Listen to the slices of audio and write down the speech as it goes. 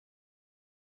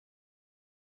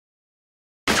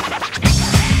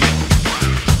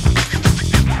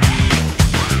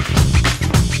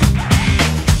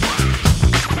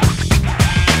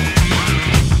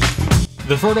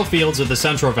The fertile fields of the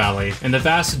Central Valley and the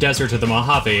vast desert of the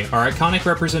Mojave are iconic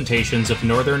representations of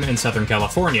Northern and Southern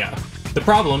California. The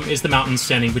problem is the mountains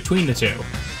standing between the two.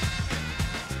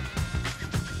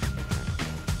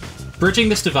 Bridging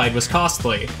this divide was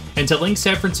costly, and to link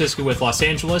San Francisco with Los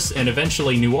Angeles and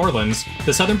eventually New Orleans,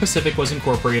 the Southern Pacific was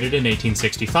incorporated in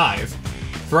 1865.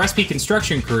 For SP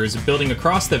construction crews, building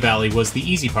across the valley was the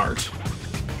easy part.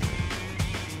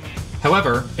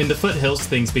 However, in the foothills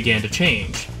things began to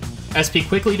change. SP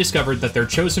quickly discovered that their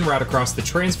chosen route across the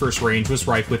Transverse Range was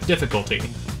rife with difficulty.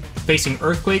 Facing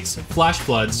earthquakes, flash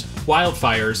floods,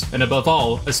 wildfires, and above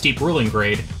all, a steep ruling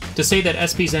grade, to say that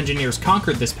SP's engineers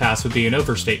conquered this pass would be an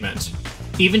overstatement.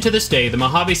 Even to this day, the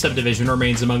Mojave subdivision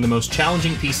remains among the most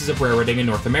challenging pieces of railroading in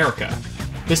North America.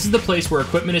 This is the place where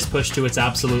equipment is pushed to its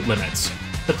absolute limits.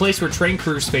 The place where train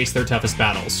crews face their toughest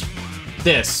battles.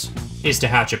 This is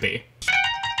Tehachapi.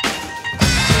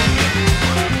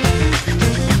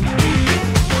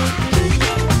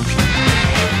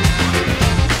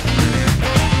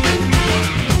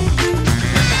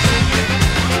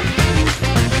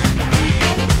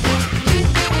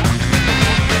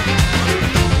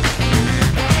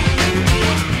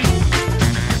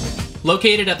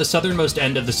 Located at the southernmost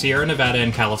end of the Sierra Nevada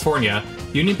in California,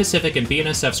 Union Pacific and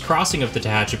BNSF's crossing of the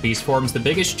Tehachapis forms the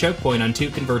biggest choke point on two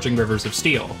converging rivers of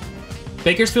steel.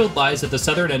 Bakersfield lies at the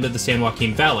southern end of the San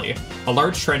Joaquin Valley, a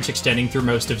large trench extending through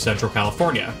most of Central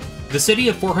California. The city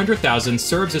of 400,000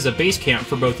 serves as a base camp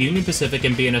for both Union Pacific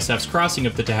and BNSF's crossing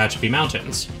of the Tehachapi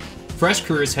Mountains. Fresh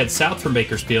crews head south from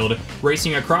Bakersfield,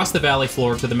 racing across the valley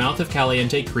floor to the mouth of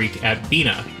Caliente Creek at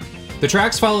Bena. The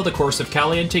tracks follow the course of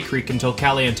Caliente Creek until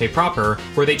Caliente proper,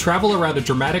 where they travel around a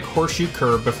dramatic horseshoe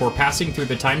curve before passing through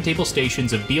the timetable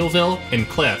stations of Bealville and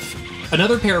Cliff.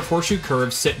 Another pair of horseshoe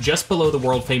curves sit just below the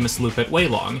world-famous loop at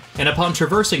Walong, and upon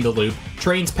traversing the loop,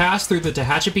 trains pass through the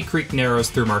Tehachapi Creek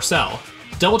narrows through Marcel.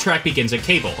 Double track begins at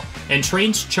Cable, and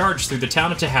trains charge through the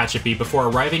town of Tehachapi before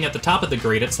arriving at the top of the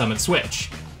grade at Summit Switch.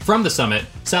 From the summit,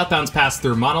 southbounds pass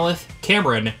through Monolith,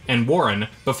 Cameron, and Warren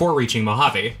before reaching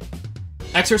Mojave.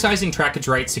 Exercising trackage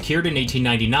rights secured in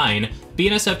 1899,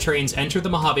 BNSF trains enter the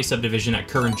Mojave subdivision at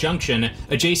Kern Junction,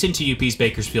 adjacent to UP's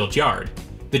Bakersfield Yard.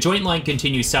 The joint line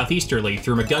continues southeasterly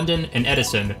through Magundon and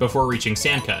Edison before reaching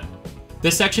Sandcut.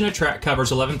 This section of track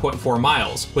covers 11.4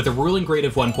 miles, with a ruling grade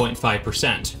of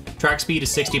 1.5%. Track speed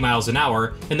is 60 miles an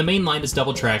hour, and the main line is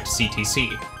double-tracked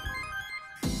CTC.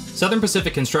 Southern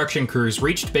Pacific construction crews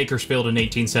reached Bakersfield in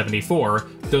 1874,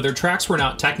 though their tracks were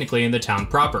not technically in the town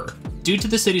proper. Due to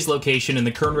the city's location in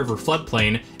the Kern River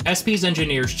floodplain, SP's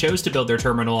engineers chose to build their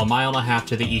terminal a mile and a half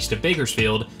to the east of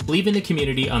Bakersfield, leaving the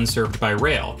community unserved by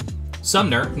rail.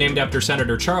 Sumner, named after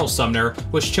Senator Charles Sumner,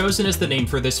 was chosen as the name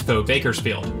for this faux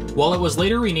Bakersfield. While it was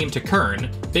later renamed to Kern,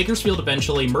 Bakersfield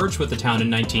eventually merged with the town in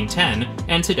 1910,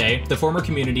 and today, the former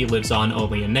community lives on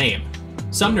only in name.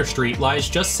 Sumner Street lies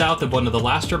just south of one of the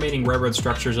last remaining railroad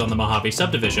structures on the Mojave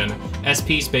subdivision,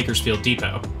 SP's Bakersfield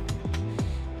Depot.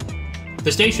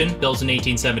 The station, built in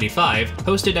 1875,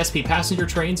 hosted SP passenger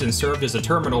trains and served as a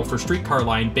terminal for streetcar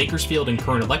line Bakersfield and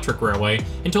Kern Electric Railway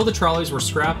until the trolleys were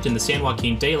scrapped and the San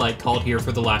Joaquin Daylight called here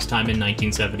for the last time in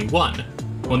 1971.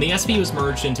 When the SP was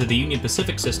merged into the Union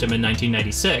Pacific system in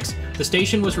 1996, the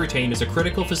station was retained as a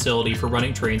critical facility for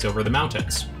running trains over the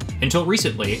mountains. Until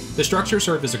recently, the structure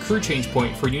served as a crew change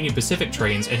point for Union Pacific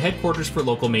trains and headquarters for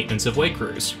local maintenance of way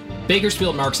crews.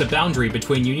 Bakersfield marks a boundary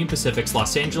between Union Pacic's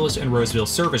Los Angeles and Roseville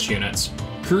service units.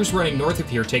 Crews running north of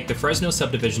here take the Fresno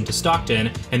subdivision to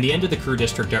Stockton and the end of the crew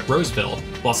district at Roseville,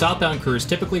 while southbound crews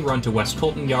typically run to West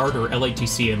Colton Yard or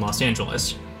LATC in Los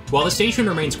Angeles. While the station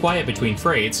remains quiet between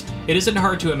freights, it isn't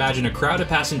hard to imagine a crowd of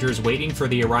passengers waiting for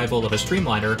the arrival of a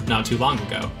streamliner not too long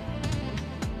ago.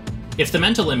 If the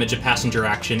mental image of passenger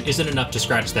action isn't enough to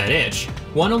scratch that itch,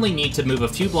 one only needs to move a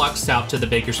few blocks south to the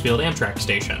Bakersfield Amtrak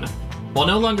station. While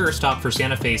no longer a stop for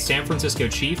Santa Fe's San Francisco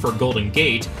Chief or Golden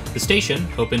Gate, the station,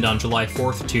 opened on July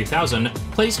 4, 2000,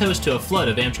 plays host to a flood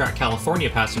of Amtrak California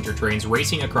passenger trains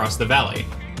racing across the valley.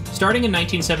 Starting in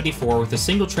 1974 with a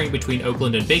single train between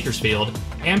Oakland and Bakersfield,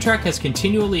 Amtrak has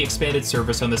continually expanded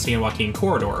service on the San Joaquin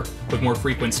corridor, with more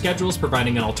frequent schedules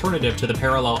providing an alternative to the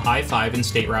parallel I-5 and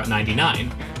State Route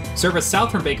 99. Service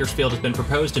south from Bakersfield has been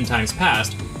proposed in times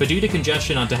past, but due to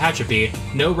congestion on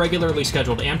Tehachapi, no regularly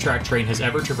scheduled Amtrak train has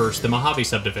ever traversed the Mojave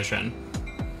subdivision.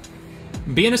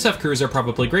 BNSF crews are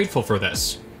probably grateful for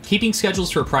this. Keeping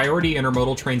schedules for priority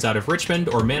intermodal trains out of Richmond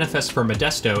or manifest for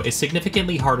Modesto is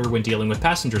significantly harder when dealing with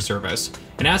passenger service,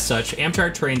 and as such,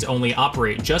 Amtrak trains only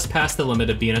operate just past the limit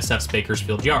of BNSF's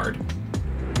Bakersfield Yard.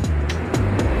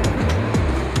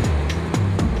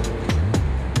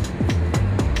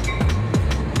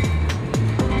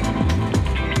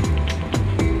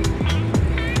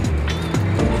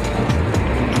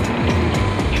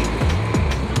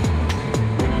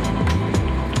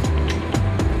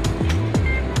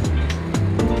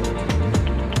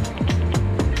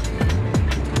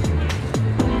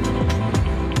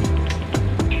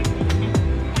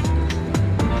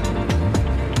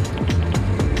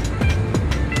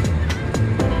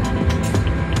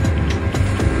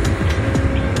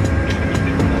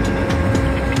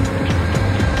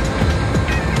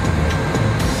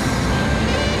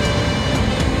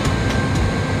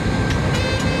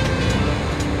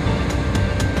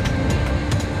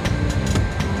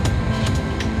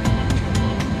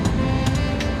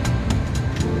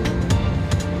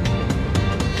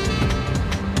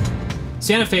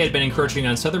 Santa Fe had been encroaching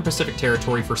on Southern Pacific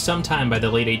territory for some time by the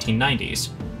late 1890s.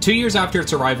 2 years after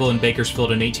its arrival in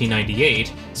Bakersfield in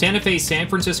 1898, Santa Fe's San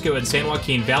Francisco and San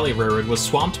Joaquin Valley Railroad was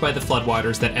swamped by the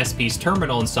floodwaters that SP's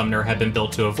terminal in Sumner had been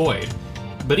built to avoid.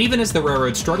 But even as the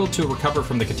railroad struggled to recover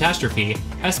from the catastrophe,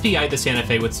 SP eyed the Santa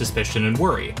Fe with suspicion and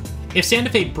worry. If Santa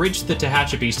Fe bridged the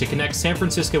Tehachapis to connect San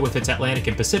Francisco with its Atlantic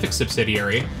and Pacific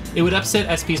subsidiary, it would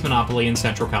upset SP's monopoly in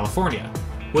Central California.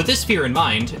 With this fear in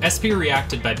mind, SP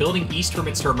reacted by building east from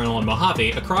its terminal in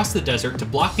Mojave across the desert to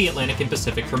block the Atlantic and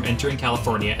Pacific from entering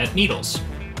California at Needles.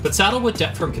 But saddled with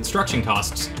debt from construction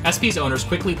costs, SP's owners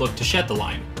quickly looked to shed the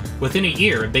line. Within a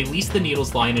year, they leased the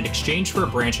Needles line in exchange for a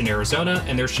branch in Arizona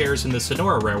and their shares in the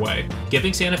Sonora Railway,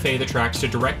 giving Santa Fe the tracks to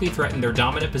directly threaten their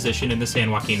dominant position in the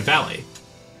San Joaquin Valley.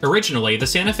 Originally, the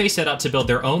Santa Fe set out to build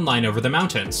their own line over the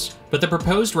mountains, but the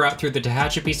proposed route through the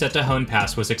Tehachapi at Tejon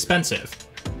Pass was expensive.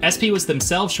 SP was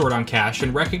themselves short on cash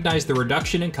and recognized the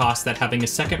reduction in cost that having a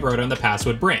second road on the pass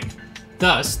would bring.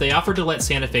 Thus, they offered to let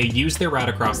Santa Fe use their route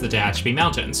across the Tehachapi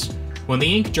Mountains. When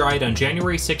the ink dried on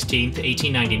January 16,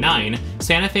 1899,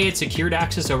 Santa Fe had secured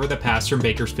access over the pass from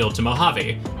Bakersfield to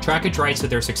Mojave, trackage rights that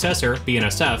their successor,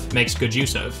 BNSF, makes good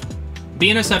use of.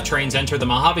 BNSF trains enter the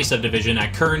Mojave subdivision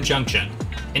at Kern Junction.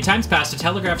 In times past, a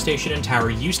telegraph station and tower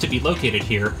used to be located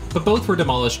here, but both were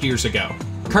demolished years ago.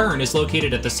 Kern is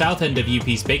located at the south end of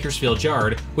UP's Bakersfield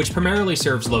Yard, which primarily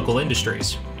serves local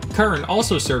industries. Kern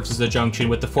also serves as a junction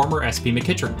with the former SP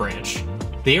McKittrick branch.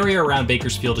 The area around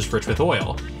Bakersfield is rich with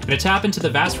oil, and to tap into the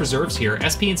vast reserves here,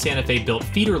 SP and Santa Fe built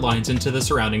feeder lines into the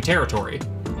surrounding territory.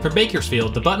 From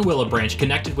Bakersfield, the Buttonwillow branch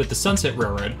connected with the Sunset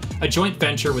Railroad, a joint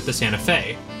venture with the Santa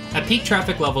Fe. At peak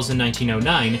traffic levels in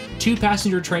 1909, 2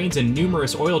 passenger trains and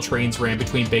numerous oil trains ran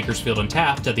between Bakersfield and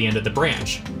Taft at the end of the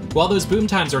branch. While those boom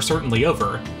times are certainly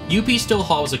over, UP still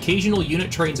hauls occasional unit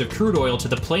trains of crude oil to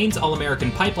the Plains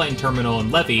All-American Pipeline Terminal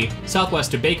in Levy,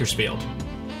 southwest of Bakersfield.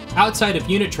 Outside of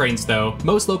unit trains, though,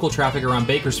 most local traffic around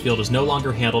Bakersfield is no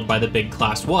longer handled by the big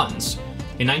Class 1s.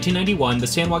 In 1991, the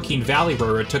San Joaquin Valley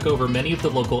Railroad took over many of the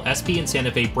local SP and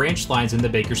Santa Fe branch lines in the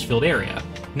Bakersfield area.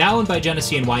 Now owned by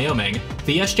Genesee and Wyoming,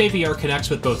 the SJVR connects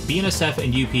with both BNSF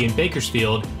and UP in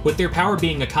Bakersfield, with their power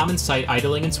being a common site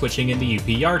idling and switching in the UP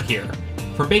yard here.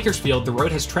 From Bakersfield, the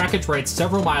road has trackage rights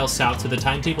several miles south to the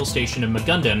timetable station in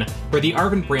Magundon, where the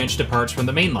Arvin branch departs from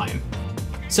the main line.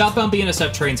 Southbound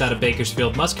BNSF trains out of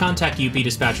Bakersfield must contact UP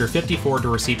Dispatcher 54 to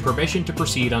receive permission to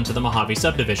proceed onto the Mojave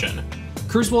subdivision.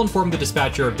 Crews will inform the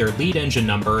dispatcher of their lead engine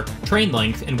number, train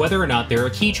length, and whether or not they're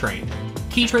a key train.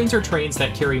 Key trains are trains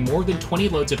that carry more than 20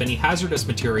 loads of any hazardous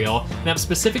material and have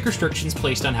specific restrictions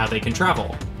placed on how they can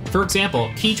travel. For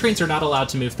example, key trains are not allowed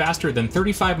to move faster than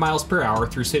 35 miles per hour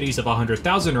through cities of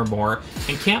 100,000 or more,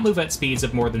 and can't move at speeds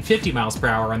of more than 50 miles per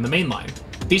hour on the main line.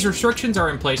 These restrictions are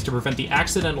in place to prevent the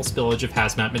accidental spillage of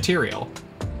hazmat material.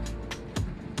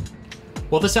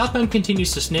 While the southbound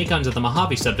continues to snake onto the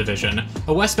Mojave subdivision,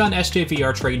 a westbound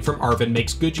SJVR train from Arvin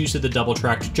makes good use of the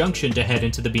double-tracked junction to head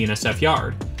into the BNSF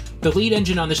yard. The lead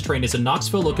engine on this train is a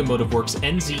Knoxville Locomotive Works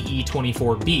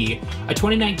NZE-24B, a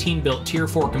 2019-built Tier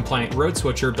 4 compliant road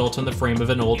switcher built on the frame of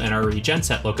an old NRE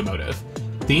genset locomotive.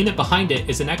 The unit behind it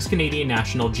is an ex-Canadian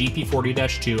National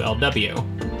GP40-2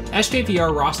 LW.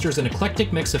 SJVR rosters an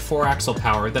eclectic mix of 4-axle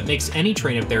power that makes any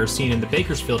train of theirs seen in the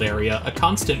Bakersfield area a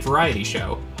constant variety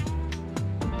show.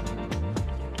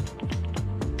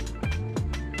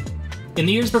 In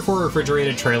the years before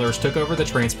refrigerated trailers took over the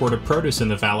transport of produce in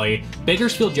the valley,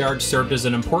 Bakersfield Yard served as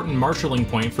an important marshalling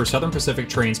point for Southern Pacific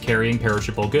trains carrying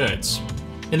perishable goods.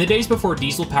 In the days before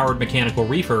diesel-powered mechanical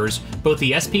reefers, both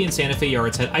the SP and Santa Fe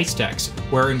yards had ice decks,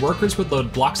 wherein workers would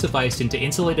load blocks of ice into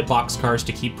insulated boxcars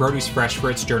to keep produce fresh for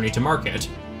its journey to market.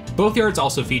 Both yards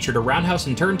also featured a roundhouse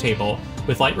and turntable,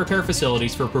 with light repair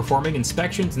facilities for performing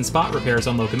inspections and spot repairs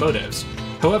on locomotives.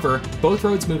 However, both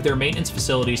roads moved their maintenance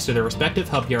facilities to their respective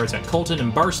hub yards at Colton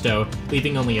and Barstow,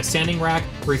 leaving only a sanding rack,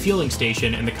 refueling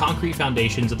station, and the concrete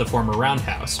foundations of the former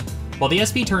roundhouse. While the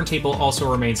SP turntable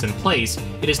also remains in place,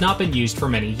 it has not been used for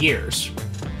many years.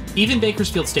 Even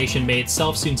Bakersfield Station may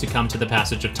itself soon succumb to the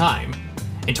passage of time.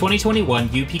 In 2021,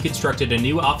 UP constructed a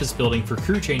new office building for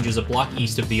crew changes a block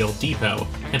east of the old depot,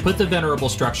 and put the venerable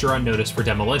structure on notice for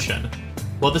demolition.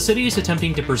 While the city is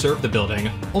attempting to preserve the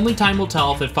building, only time will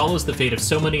tell if it follows the fate of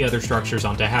so many other structures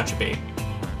on Tehachapi.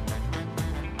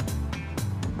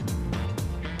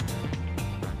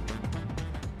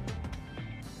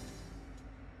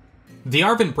 The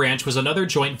Arvin branch was another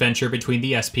joint venture between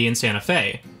the SP and Santa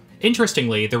Fe.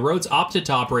 Interestingly, the roads opted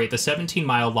to operate the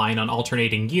 17-mile line on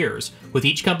alternating years, with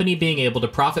each company being able to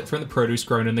profit from the produce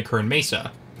grown in the Kern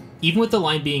Mesa. Even with the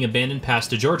line being abandoned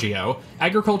past DeGiorgio,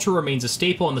 agriculture remains a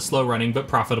staple in the slow-running but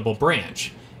profitable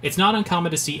branch. it's not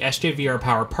uncommon to see SJVR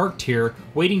power parked here,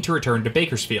 waiting to return to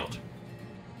Bakersfield.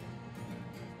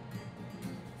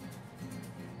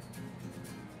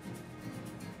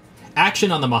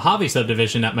 Action on the Mojave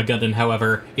subdivision at Magundon,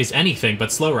 however, is anything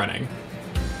but slow running.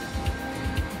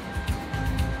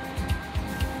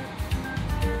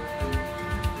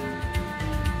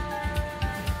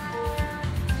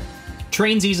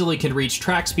 Trains easily can reach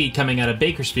track speed coming out of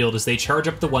Bakersfield as they charge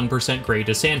up the 1% grade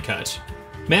to Sandcut.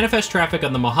 Manifest traffic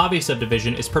on the Mojave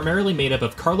subdivision is primarily made up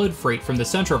of carload freight from the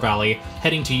Central Valley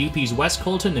heading to UP's West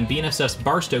Colton and BNSF's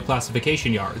Barstow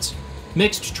classification yards.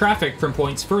 Mixed traffic from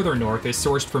points further north is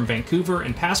sourced from Vancouver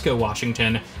and Pasco,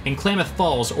 Washington, and Klamath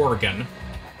Falls, Oregon.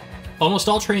 Almost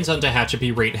all trains on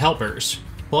Tehachapi rate helpers.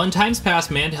 While in times past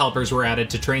manned helpers were added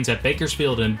to trains at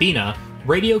Bakersfield and Bena,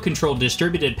 radio-controlled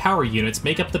distributed power units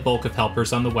make up the bulk of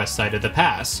helpers on the west side of the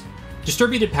pass.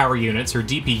 Distributed power units, or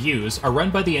DPUs, are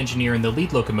run by the engineer in the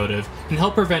lead locomotive and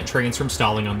help prevent trains from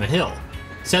stalling on the hill.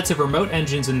 Sets of remote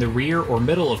engines in the rear or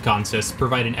middle of consists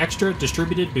provide an extra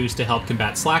distributed boost to help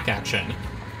combat slack action.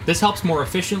 This helps more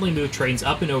efficiently move trains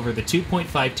up and over the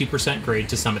 2.52% grade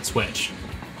to Summit Switch.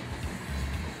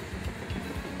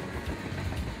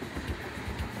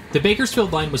 The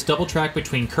Bakersfield line was double-tracked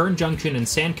between Kern Junction and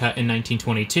Sandcut in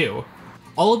 1922.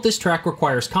 All of this track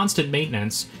requires constant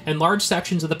maintenance, and large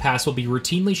sections of the pass will be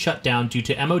routinely shut down due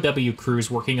to MOW crews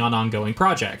working on ongoing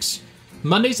projects.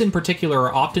 Mondays in particular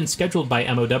are often scheduled by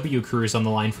MOW crews on the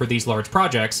line for these large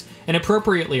projects, and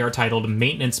appropriately are titled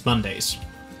Maintenance Mondays.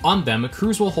 On them,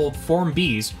 crews will hold Form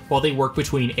Bs while they work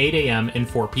between 8 a.m. and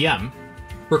 4 p.m.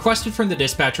 Requested from the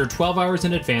dispatcher 12 hours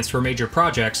in advance for major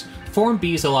projects, Form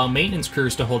Bs allow maintenance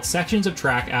crews to hold sections of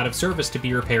track out of service to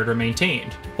be repaired or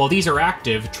maintained. While these are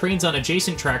active, trains on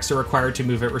adjacent tracks are required to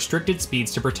move at restricted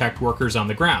speeds to protect workers on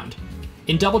the ground.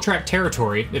 In double-track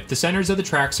territory, if the centers of the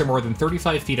tracks are more than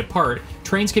 35 feet apart,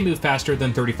 trains can move faster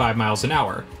than 35 miles an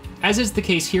hour. As is the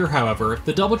case here, however,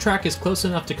 the double track is close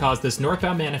enough to cause this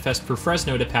northbound manifest for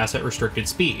Fresno to pass at restricted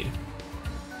speed.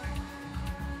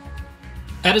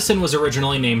 Edison was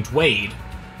originally named Wade.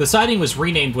 The siding was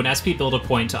renamed when SP built a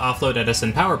point to offload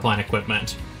Edison power plant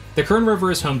equipment. The Kern River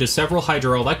is home to several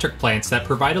hydroelectric plants that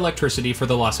provide electricity for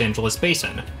the Los Angeles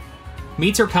basin.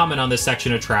 Meets are common on this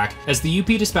section of track, as the UP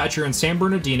dispatcher in San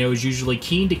Bernardino is usually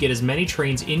keen to get as many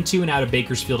trains into and out of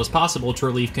Bakersfield as possible to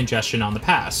relieve congestion on the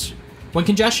pass. When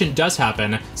congestion does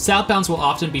happen, southbounds will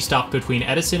often be stopped between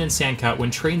Edison and Sandcut when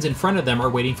trains in front of them are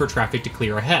waiting for traffic to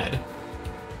clear ahead.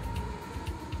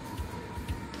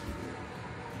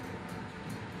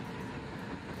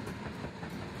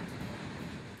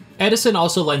 Edison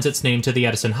also lends its name to the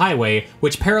Edison Highway,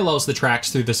 which parallels the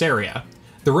tracks through this area.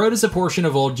 The road is a portion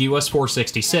of old US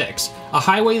 466, a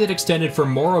highway that extended from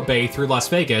Morro Bay through Las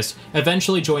Vegas,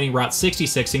 eventually joining Route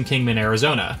 66 in Kingman,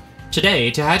 Arizona.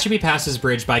 Today, Tehachapi Pass is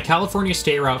bridged by California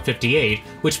State Route 58,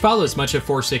 which follows much of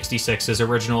 466's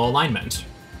original alignment.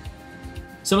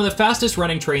 Some of the fastest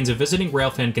running trains a visiting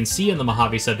railfan can see in the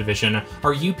Mojave subdivision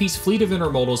are UP's fleet of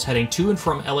intermodals heading to and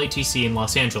from LATC in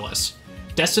Los Angeles.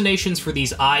 Destinations for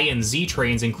these I and Z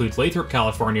trains include Lathrop,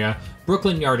 California,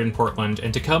 Brooklyn Yard in Portland,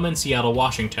 and Tacoma and Seattle,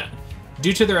 Washington.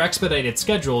 Due to their expedited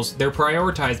schedules, they're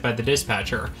prioritized by the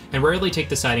dispatcher, and rarely take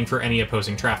the siding for any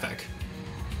opposing traffic.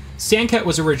 Sandcut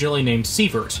was originally named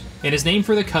Sievert, and is named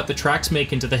for the cut the tracks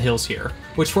make into the hills here,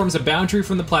 which forms a boundary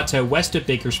from the plateau west of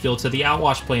Bakersfield to the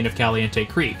outwash plain of Caliente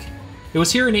Creek. It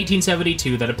was here in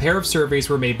 1872 that a pair of surveys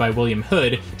were made by William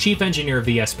Hood, chief engineer of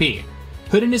the SP.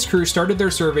 Hood and his crew started their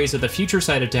surveys at the future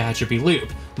site of Tehachapi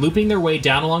Loop, looping their way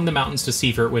down along the mountains to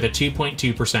Sievert with a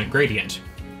 2.2% gradient.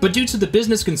 But due to the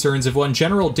business concerns of one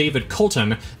General David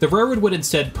Colton, the railroad would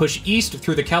instead push east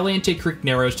through the Caliente Creek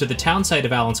Narrows to the town site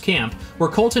of Allen's Camp, where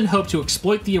Colton hoped to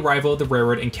exploit the arrival of the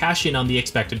railroad and cash in on the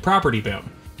expected property boom.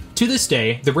 To this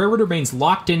day, the railroad remains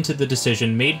locked into the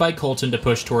decision made by Colton to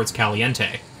push towards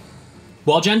Caliente.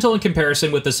 While gentle in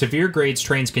comparison with the severe grades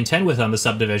trains contend with on the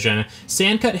subdivision,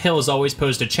 Sandcut Hill has always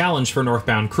posed a challenge for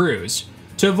northbound crews.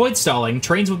 To avoid stalling,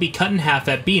 trains would be cut in half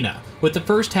at Bena, with the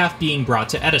first half being brought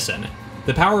to Edison.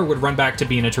 The power would run back to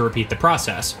Bena to repeat the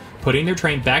process, putting their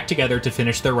train back together to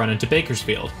finish their run into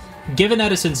Bakersfield. Given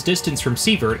Edison's distance from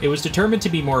Sievert, it was determined to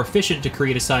be more efficient to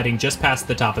create a siding just past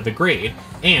the top of the grade,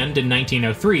 and in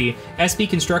 1903, SP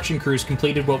construction crews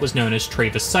completed what was known as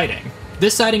Travis siding.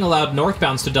 This siding allowed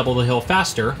northbounds to double the hill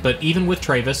faster, but even with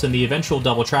Travis and the eventual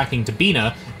double tracking to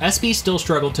Bena, SP still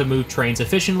struggled to move trains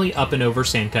efficiently up and over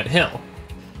Sandcut Hill.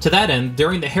 To that end,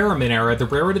 during the Harriman era, the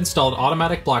railroad installed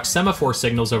automatic block semaphore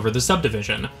signals over the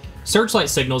subdivision. Searchlight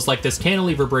signals like this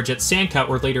cantilever bridge at Sandcut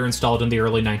were later installed in the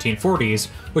early 1940s,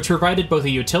 which provided both a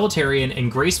utilitarian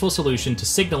and graceful solution to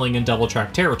signaling in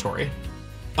double-track territory.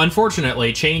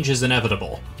 Unfortunately, change is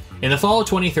inevitable. In the fall of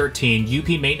 2013,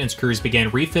 UP maintenance crews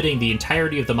began refitting the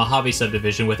entirety of the Mojave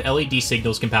subdivision with LED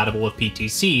signals compatible with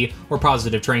PTC, or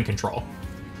positive train control.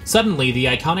 Suddenly, the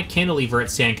iconic cantilever at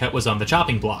Sandcut was on the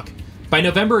chopping block. By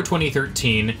November of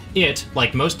 2013, it,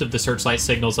 like most of the searchlight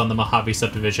signals on the Mojave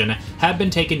subdivision, had been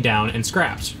taken down and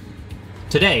scrapped.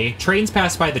 Today, trains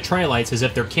pass by the tri-lights as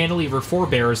if their cantilever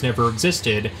forebears never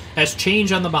existed, as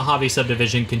change on the Mojave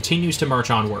subdivision continues to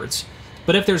march onwards.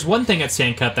 But if there's one thing at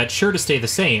Sandcut that's sure to stay the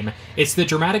same, it's the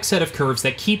dramatic set of curves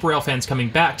that keep railfans coming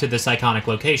back to this iconic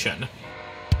location.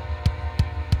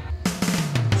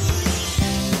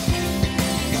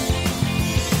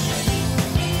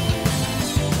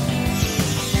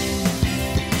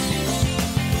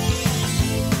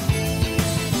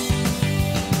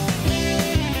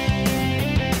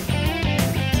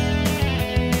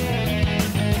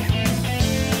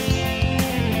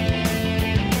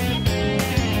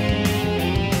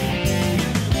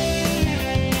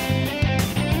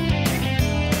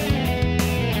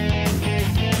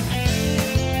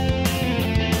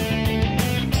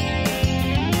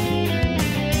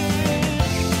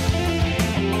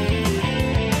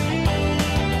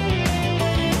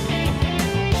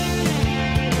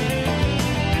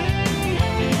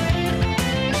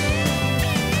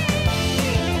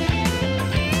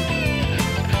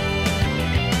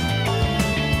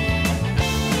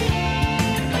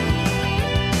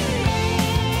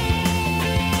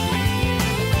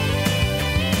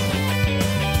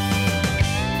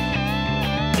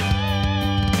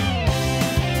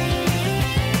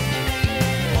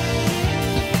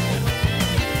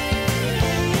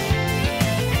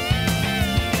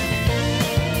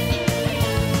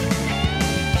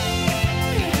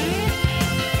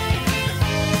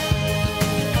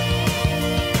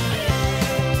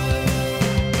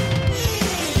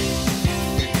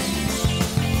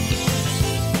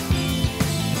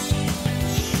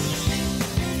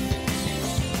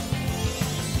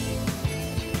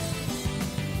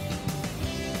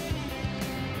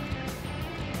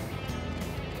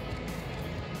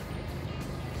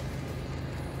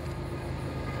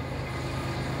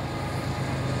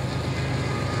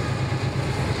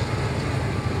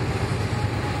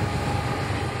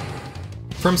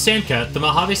 From Sandcut, the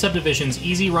Mojave subdivision's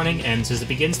easy running ends as it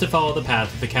begins to follow the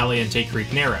path of the Caliente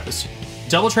Creek Narrows.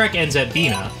 Double track ends at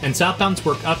Bina, and southbounds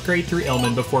work upgrade through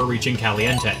Illman before reaching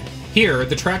Caliente. Here,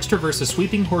 the tracks traverse a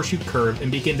sweeping horseshoe curve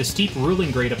and begin the steep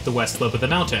ruling grade up the west slope of the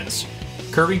mountains.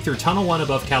 Curving through Tunnel 1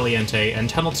 above Caliente and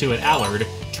Tunnel 2 at Allard,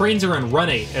 trains are on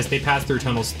Run 8 as they pass through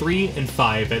Tunnels 3 and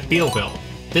 5 at Bealville.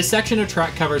 This section of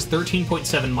track covers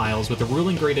 13.7 miles with a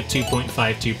ruling grade of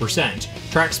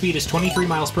 2.52%. Track speed is 23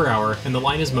 miles per hour, and the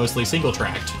line is mostly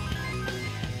single-tracked.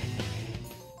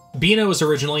 Bina was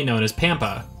originally known as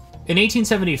Pampa. In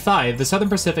 1875, the Southern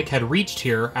Pacific had reached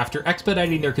here after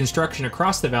expediting their construction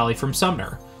across the valley from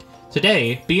Sumner.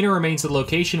 Today, Bina remains the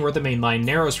location where the main line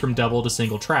narrows from double to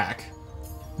single track.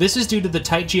 This is due to the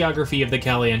tight geography of the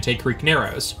Caliente Creek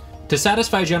Narrows. To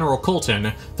satisfy General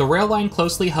Colton, the rail line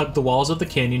closely hugged the walls of the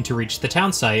canyon to reach the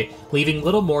town site, leaving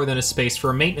little more than a space for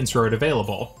a maintenance road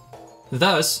available.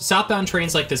 Thus, southbound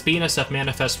trains like this BNSF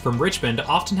manifest from Richmond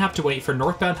often have to wait for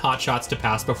northbound hotshots to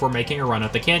pass before making a run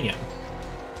up the canyon.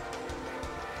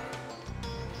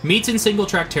 Meets in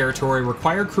single-track territory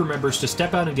require crew members to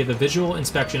step out and give a visual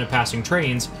inspection of passing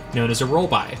trains, known as a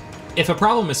roll-by. If a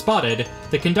problem is spotted,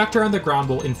 the conductor on the ground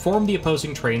will inform the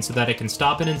opposing train so that it can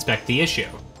stop and inspect the issue.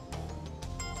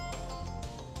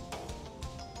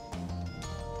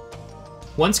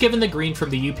 Once given the green from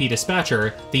the UP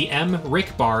dispatcher, the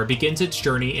M-RIC bar begins its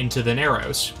journey into the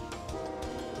Narrows.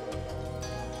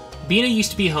 Bina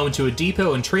used to be home to a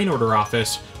depot and train order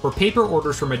office, where paper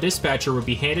orders from a dispatcher would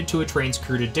be handed to a train's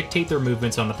crew to dictate their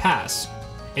movements on the pass.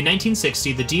 In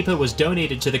 1960, the depot was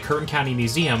donated to the Kern County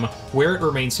Museum, where it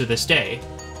remains to this day.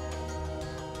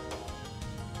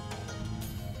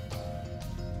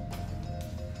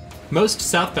 Most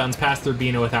southbounds pass through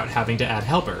Bina without having to add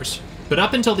helpers. But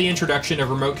up until the introduction of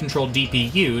remote-controlled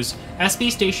DPUs,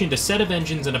 SB stationed a set of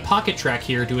engines and a pocket track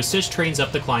here to assist trains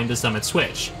up the climb to Summit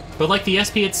Switch. But like the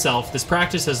SP itself, this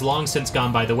practice has long since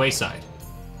gone by the wayside.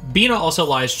 Bina also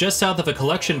lies just south of a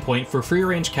collection point for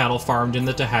free-range cattle farmed in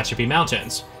the Tehachapi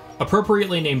Mountains.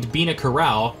 Appropriately named Bina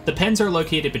Corral, the pens are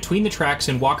located between the tracks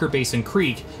and Walker Basin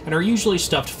Creek and are usually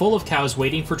stuffed full of cows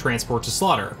waiting for transport to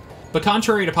slaughter. But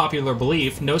contrary to popular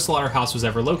belief, no slaughterhouse was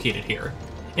ever located here.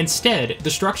 Instead, the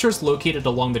structures located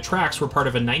along the tracks were part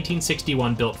of a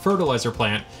 1961-built fertilizer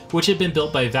plant, which had been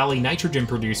built by Valley nitrogen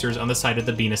producers on the site of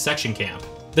the Bina section camp.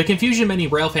 The confusion many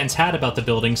railfans had about the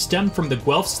building stemmed from the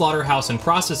Guelph Slaughterhouse and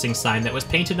Processing sign that was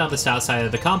painted on the south side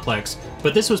of the complex,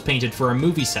 but this was painted for a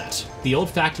movie set. The old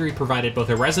factory provided both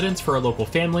a residence for a local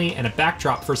family and a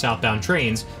backdrop for southbound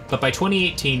trains, but by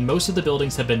 2018 most of the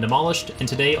buildings have been demolished and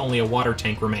today only a water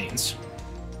tank remains.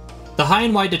 The high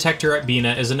and wide detector at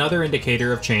Bina is another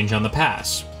indicator of change on the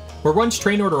pass. Where once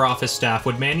train order office staff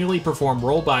would manually perform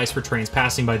roll-bys for trains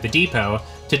passing by the depot,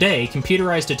 today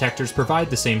computerized detectors provide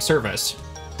the same service.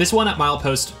 This one at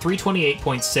milepost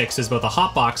 328.6 is both a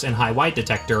hotbox and high-wide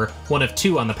detector, one of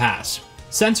two on the pass.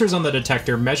 Sensors on the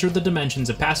detector measure the dimensions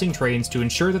of passing trains to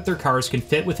ensure that their cars can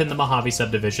fit within the Mojave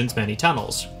subdivision's many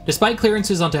tunnels. Despite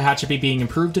clearances on Tehachapi being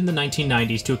improved in the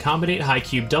 1990s to accommodate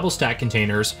high-cube double-stack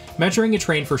containers, measuring a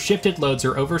train for shifted loads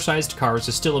or oversized cars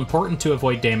is still important to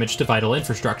avoid damage to vital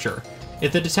infrastructure.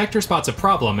 If the detector spots a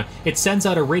problem, it sends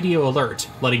out a radio alert,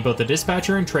 letting both the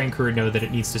dispatcher and train crew know that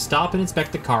it needs to stop and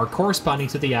inspect the car corresponding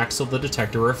to the axle the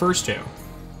detector refers to.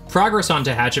 Progress on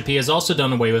Tehachapi has also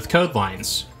done away with code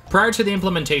lines. Prior to the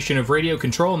implementation of radio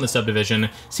control in the subdivision,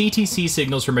 CTC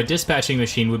signals from a dispatching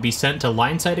machine would be sent to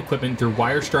line-side equipment through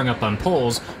wires strung up on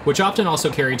poles, which often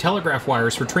also carry telegraph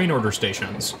wires for train order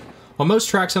stations. While most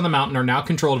tracks on the mountain are now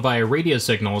controlled via radio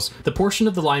signals, the portion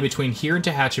of the line between here and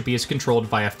Tehachapi is controlled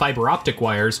via fiber optic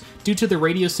wires due to the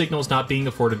radio signals not being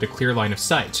afforded a clear line of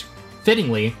sight.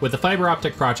 Fittingly, with the fiber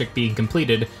optic project being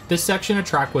completed, this section of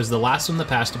track was the last on the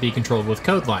pass to be controlled with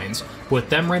code lines. With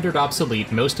them rendered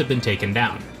obsolete, most have been taken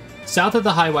down. South of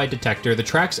the high-wide detector, the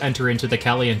tracks enter into the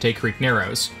Caliente Creek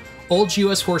Narrows. Old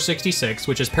US 466,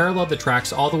 which has paralleled the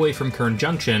tracks all the way from Kern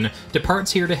Junction,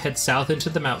 departs here to head south into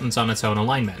the mountains on its own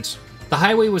alignment. The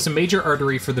highway was a major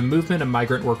artery for the movement of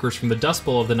migrant workers from the Dust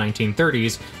Bowl of the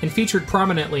 1930s, and featured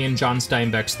prominently in John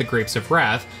Steinbeck's The Grapes of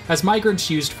Wrath, as migrants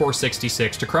used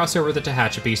 466 to cross over the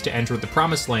Tehachapis to enter the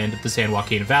Promised Land of the San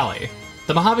Joaquin Valley.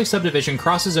 The Mojave subdivision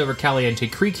crosses over Caliente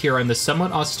Creek here on this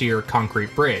somewhat austere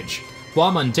concrete bridge.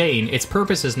 While mundane, its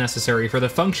purpose is necessary for the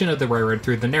function of the railroad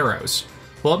through the Narrows.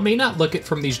 While it may not look it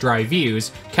from these dry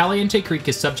views, Caliente Creek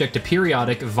is subject to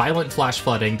periodic, violent flash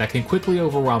flooding that can quickly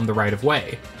overwhelm the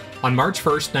right-of-way. On March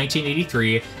 1,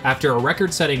 1983, after a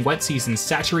record-setting wet season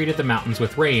saturated the mountains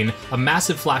with rain, a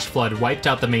massive flash flood wiped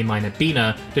out the main line at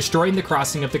Bina, destroying the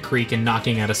crossing of the creek and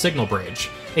knocking out a signal bridge.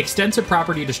 Extensive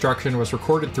property destruction was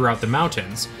recorded throughout the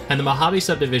mountains, and the Mojave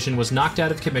subdivision was knocked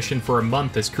out of commission for a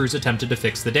month as crews attempted to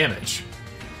fix the damage.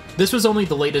 This was only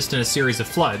the latest in a series of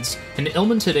floods, and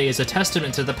Illman today is a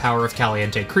testament to the power of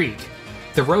Caliente Creek.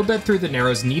 The roadbed through the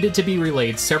Narrows needed to be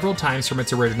relayed several times from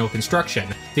its original construction.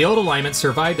 The old alignment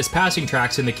survived as passing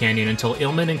tracks in the canyon until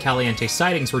Illman and Caliente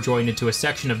sidings were joined into a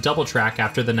section of double track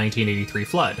after the 1983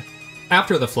 flood.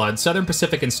 After the flood, Southern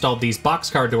Pacific installed these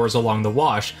boxcar doors along the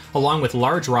wash, along with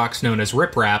large rocks known as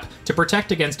riprap, to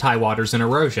protect against high waters and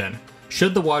erosion.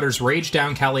 Should the waters rage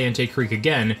down Caliente Creek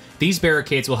again, these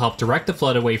barricades will help direct the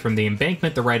flood away from the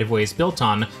embankment the right-of-way is built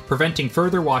on, preventing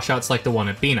further washouts like the one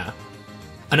at Bina.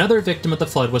 Another victim of the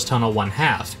flood was Tunnel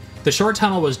 1/2. The short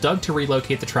tunnel was dug to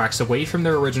relocate the tracks away from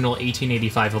their original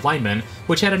 1885 alignment,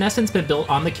 which had in essence been built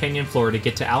on the canyon floor to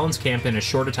get to Allen's Camp in as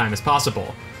short a time as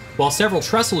possible. While several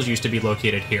trestles used to be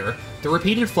located here, the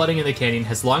repeated flooding in the canyon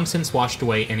has long since washed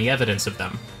away any evidence of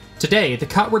them. Today, the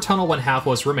cut where Tunnel 1/2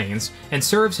 was remains, and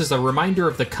serves as a reminder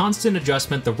of the constant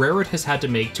adjustment the railroad has had to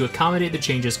make to accommodate the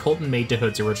changes Colton made to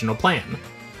Hood's original plan.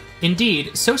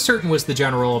 Indeed, so certain was the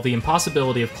general of the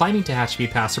impossibility of climbing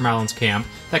Tehachapi Pass from Allen's Camp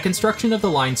that construction of the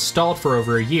line stalled for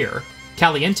over a year.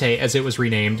 Caliente, as it was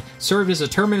renamed, served as a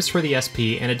terminus for the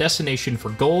SP and a destination for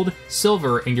gold,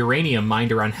 silver, and uranium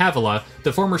mined around Havilah,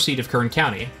 the former seat of Kern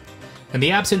County. In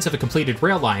the absence of a completed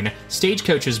rail line,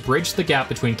 stagecoaches bridged the gap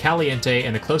between Caliente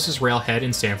and the closest railhead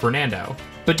in San Fernando.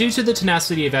 But due to the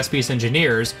tenacity of SP's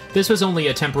engineers, this was only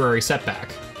a temporary setback.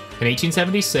 In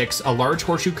 1876, a large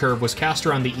horseshoe curve was cast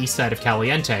around the east side of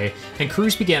Caliente, and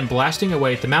crews began blasting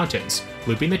away at the mountains,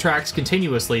 looping the tracks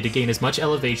continuously to gain as much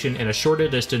elevation in as short a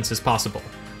distance as possible.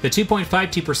 The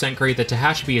 2.52% grade that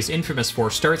Tehachapi is infamous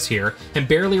for starts here, and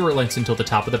barely relents until the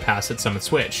top of the pass at Summit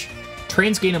Switch.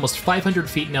 Trains gain almost 500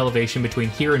 feet in elevation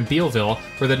between here and Bealville,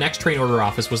 where the next train order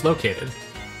office was located.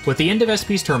 With the end of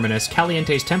SP's terminus,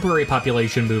 Caliente's temporary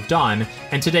population moved on,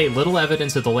 and today little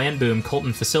evidence of the land boom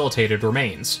Colton facilitated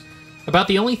remains. About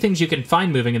the only things you can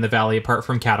find moving in the valley apart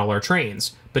from cattle are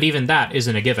trains, but even that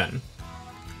isn't a given.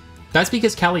 That's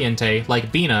because Caliente,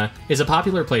 like Bina, is a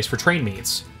popular place for train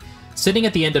meets. Sitting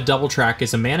at the end of double track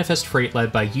is a manifest freight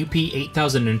led by UP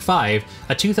 8005,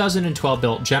 a 2012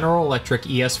 built General Electric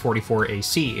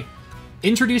ES44AC.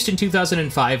 Introduced in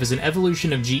 2005 as an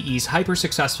evolution of GE's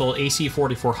hyper-successful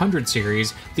AC4400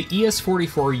 series, the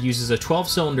ES44 uses a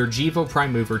 12-cylinder GEVO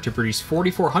prime mover to produce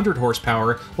 4,400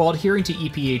 horsepower while adhering to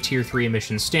EPA Tier 3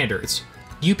 emissions standards.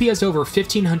 UP has over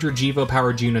 1,500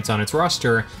 GEVO-powered units on its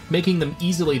roster, making them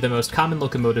easily the most common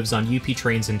locomotives on UP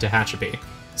trains in Tehachapi.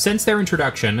 Since their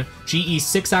introduction, GE's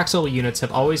 6-axle units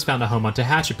have always found a home on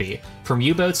Tehachapi, from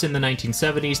U-boats in the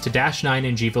 1970s to Dash 9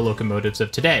 and GEVO locomotives of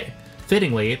today.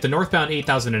 Fittingly, the northbound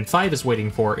 8005 is waiting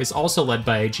for is also led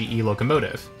by a GE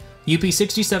locomotive. UP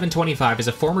 6725 is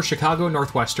a former Chicago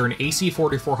Northwestern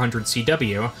AC4400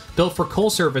 CW, built for coal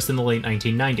service in the late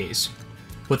 1990s.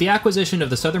 With the acquisition of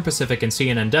the Southern Pacific and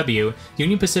CNNW,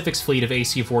 Union Pacific's fleet of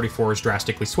AC44s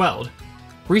drastically swelled.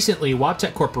 Recently,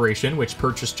 Wabtec Corporation, which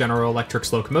purchased General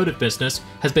Electric's locomotive business,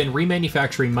 has been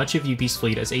remanufacturing much of UP's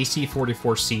fleet as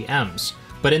AC44CMs.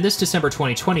 But in this December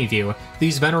 2020 view,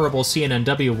 these venerable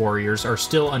CNNW warriors are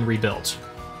still unrebuilt.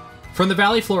 From the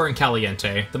valley floor in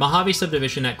Caliente, the Mojave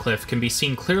subdivision at Cliff can be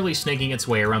seen clearly snaking its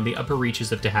way around the upper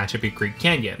reaches of Tehachapi Creek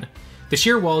Canyon. The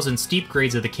sheer walls and steep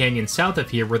grades of the canyon south of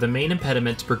here were the main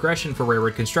impediment to progression for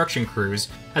railroad construction crews,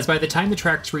 as by the time the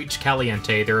tracks reached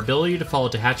Caliente, their ability to follow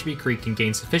Tehachapi Creek and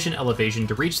gain sufficient elevation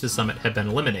to reach the summit had been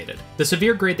eliminated. The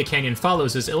severe grade the canyon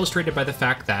follows is illustrated by the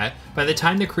fact that, by the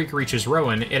time the creek reaches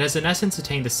Rowan, it has in essence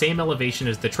attained the same elevation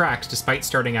as the tracks despite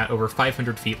starting out over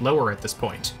 500 feet lower at this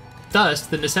point. Thus,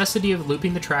 the necessity of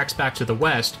looping the tracks back to the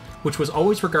west, which was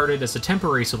always regarded as a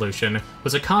temporary solution,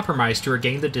 was a compromise to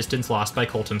regain the distance lost by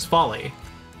Colton's Folly.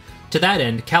 To that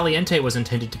end, Caliente was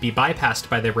intended to be bypassed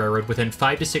by the railroad within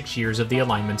 5 to 6 years of the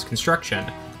alignment's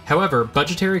construction. However,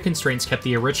 budgetary constraints kept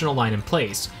the original line in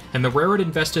place, and the railroad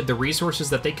invested the resources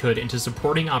that they could into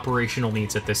supporting operational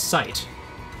needs at this site.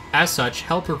 As such,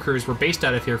 helper crews were based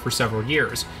out of here for several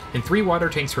years, and 3 water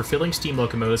tanks for filling steam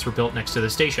locomotives were built next to the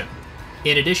station.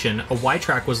 In addition, a Y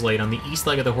track was laid on the east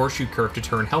leg of the horseshoe curve to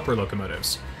turn helper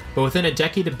locomotives. But within a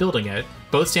decade of building it,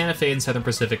 both Santa Fe and Southern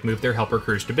Pacific moved their helper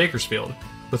crews to Bakersfield.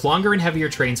 With longer and heavier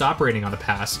trains operating on the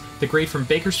pass, the grade from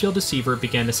Bakersfield to Seaver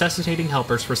began necessitating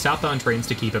helpers for southbound trains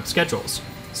to keep up schedules.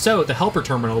 So, the helper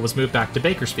terminal was moved back to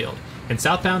Bakersfield, and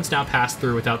southbounds now pass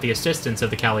through without the assistance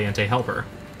of the Caliente helper.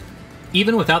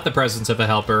 Even without the presence of a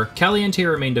helper, Caliente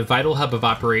remained a vital hub of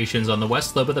operations on the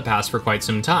west slope of the pass for quite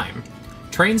some time.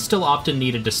 Trains still often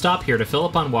needed to stop here to fill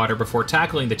up on water before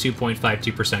tackling the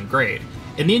 2.52% grade.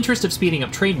 In the interest of speeding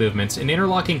up train movements, an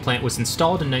interlocking plant was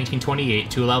installed in 1928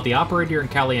 to allow the operator in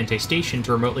Caliente Station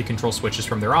to remotely control switches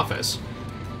from their office.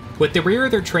 With the rear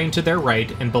of their train to their right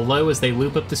and below as they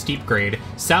loop up the steep grade,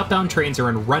 southbound trains are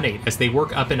in run 8 as they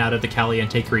work up and out of the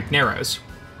Caliente Creek Narrows.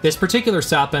 This particular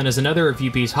southbound is another of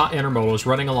UP's hot intermodals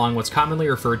running along what's commonly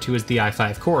referred to as the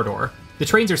I-5 corridor. The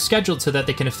trains are scheduled so that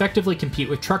they can effectively compete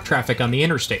with truck traffic on the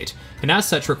interstate, and as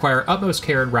such require utmost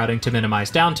care in routing to minimize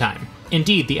downtime.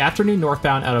 Indeed, the afternoon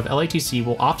northbound out of LATC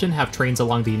will often have trains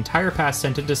along the entire pass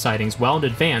sent into sidings well in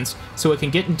advance so it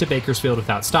can get into Bakersfield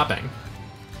without stopping.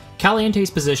 Caliente's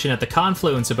position at the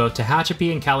confluence of both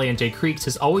Tehachapi and Caliente Creeks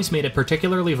has always made it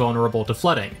particularly vulnerable to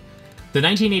flooding. The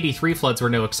 1983 floods were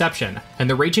no exception, and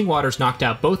the raging waters knocked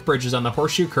out both bridges on the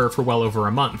Horseshoe Curve for well over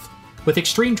a month. With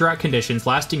extreme drought conditions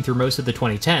lasting through most of the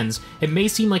 2010s, it may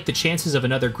seem like the chances of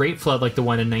another great flood like the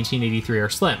one in 1983 are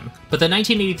slim, but the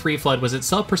 1983 flood was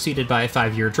itself preceded by a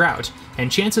 5-year drought,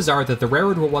 and chances are that the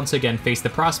railroad will once again face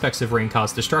the prospects of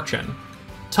rain-caused destruction.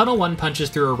 Tunnel 1 punches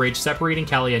through a ridge separating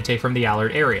Caliente from the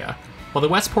Allard area. While the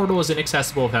west portal is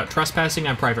inaccessible without trespassing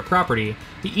on private property,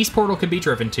 the east portal can be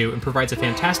driven to and provides a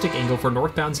fantastic angle for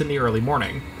northbounds in the early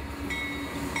morning.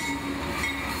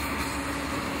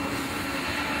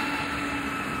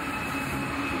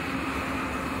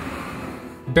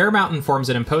 Bear Mountain forms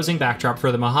an imposing backdrop for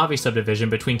the Mojave subdivision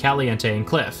between Caliente and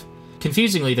Cliff.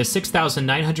 Confusingly, the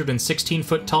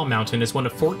 6,916-foot tall mountain is one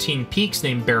of 14 peaks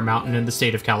named Bear Mountain in the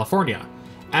state of California.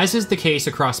 As is the case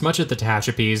across much of the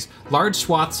Tehachapis, large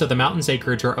swaths of the mountain's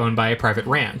acreage are owned by a private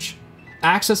ranch.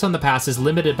 Access on the pass is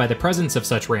limited by the presence of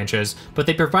such ranches, but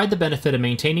they provide the benefit of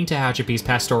maintaining Tehachapi's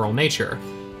pastoral nature.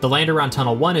 The land around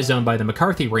Tunnel 1 is owned by the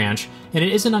McCarthy Ranch, and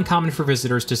it isn't uncommon for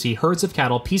visitors to see herds of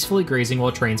cattle peacefully grazing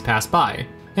while trains pass by.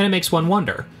 And it makes one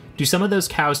wonder, do some of those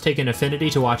cows take an affinity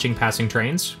to watching passing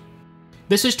trains?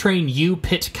 This is train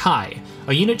U-Pit Kai,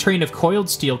 a unit train of coiled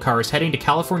steel cars heading to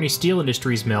California Steel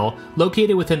Industries Mill,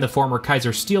 located within the former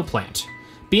Kaiser Steel plant.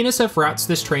 BNSF routes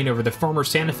this train over the former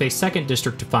Santa Fe 2nd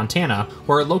District of Fontana,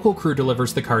 where a local crew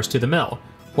delivers the cars to the mill.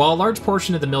 While a large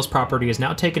portion of the mill's property is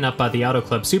now taken up by the Auto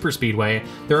Club Superspeedway,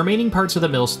 the remaining parts of the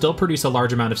mill still produce a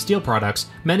large amount of steel products,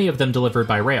 many of them delivered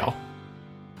by rail.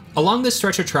 Along this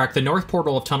stretch of track, the north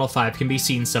portal of Tunnel 5 can be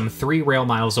seen some 3 rail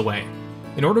miles away.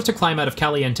 In order to climb out of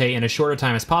Caliente in as short a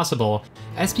time as possible,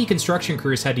 SP construction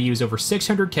crews had to use over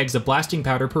 600 kegs of blasting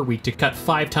powder per week to cut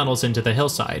 5 tunnels into the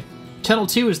hillside. Tunnel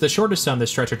 2 is the shortest on this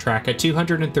stretch of track at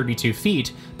 232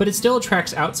 feet, but it still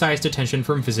attracts outsized attention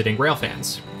from visiting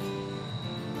railfans.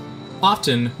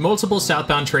 Often, multiple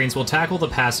southbound trains will tackle the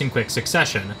pass in quick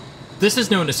succession. This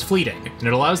is known as fleeting, and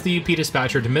it allows the UP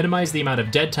dispatcher to minimize the amount of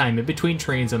dead time in between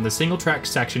trains on the single-track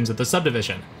sections of the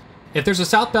subdivision. If there's a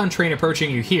southbound train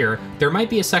approaching you here, there might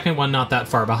be a second one not that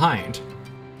far behind.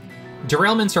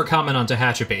 Derailments are common on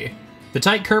Tehachapi. The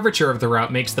tight curvature of the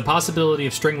route makes the possibility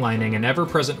of stringlining an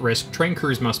ever-present risk train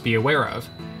crews must be aware of.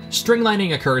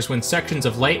 Stringlining occurs when sections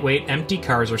of lightweight, empty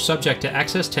cars are subject to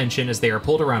excess tension as they are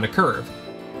pulled around a curve.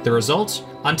 The result?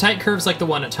 On tight curves like the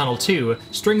one at Tunnel 2,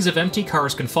 strings of empty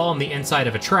cars can fall on the inside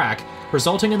of a track,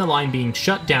 resulting in the line being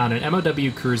shut down and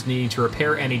MOW crews needing to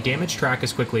repair any damaged track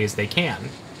as quickly as they can.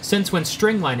 Since when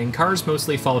stringlining, cars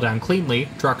mostly fall down cleanly,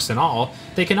 trucks and all,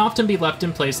 they can often be left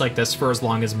in place like this for as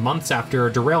long as months after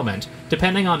a derailment,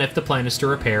 depending on if the plan is to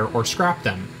repair or scrap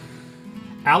them.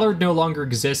 Allard no longer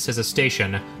exists as a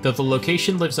station, though the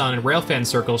location lives on in railfan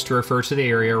circles to refer to the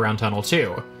area around Tunnel 2.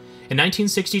 In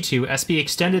 1962, SP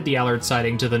extended the Allard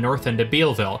siding to the north end of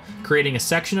Bealville, creating a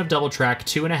section of double track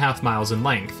 2.5 miles in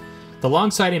length. The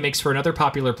long siding makes for another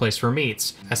popular place for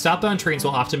meets, as southbound trains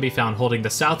will often be found holding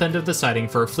the south end of the siding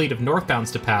for a fleet of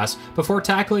northbounds to pass before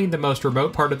tackling the most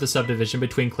remote part of the subdivision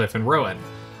between Cliff and Rowan.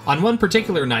 On one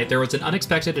particular night, there was an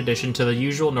unexpected addition to the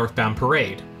usual northbound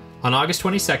parade. On August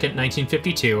 22,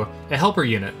 1952, a helper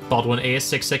unit, Baldwin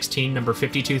AS616 number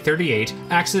 5238,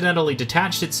 accidentally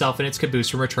detached itself and its caboose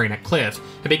from a train at Cliff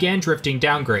and began drifting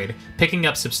downgrade, picking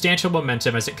up substantial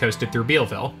momentum as it coasted through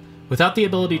Bealville. Without the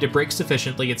ability to brake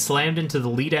sufficiently, it slammed into the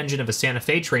lead engine of a Santa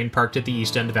Fe train parked at the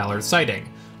east end of Allard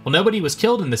siding. While nobody was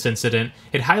killed in this incident,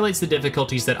 it highlights the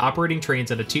difficulties that operating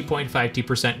trains at a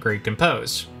 2.52% grade can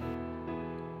pose.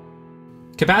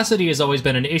 Capacity has always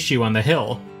been an issue on the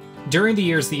Hill. During the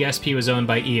years the SP was owned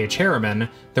by E.H. Harriman,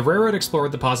 the railroad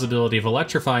explored the possibility of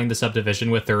electrifying the subdivision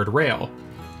with third rail.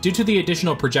 Due to the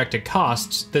additional projected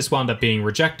costs, this wound up being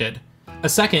rejected. A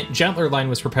second, gentler line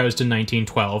was proposed in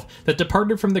 1912 that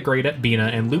departed from the grade at Bena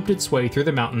and looped its way through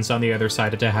the mountains on the other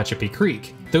side of Tehachapi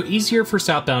Creek. Though easier for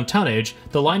southbound tonnage,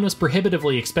 the line was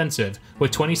prohibitively expensive,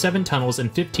 with 27 tunnels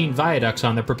and 15 viaducts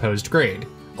on the proposed grade.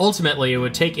 Ultimately, it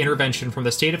would take intervention from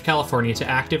the state of California to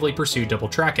actively pursue double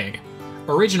tracking.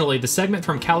 Originally, the segment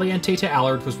from Caliente to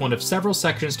Allard was one of several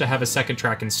sections to have a second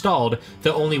track installed,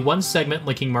 though only one segment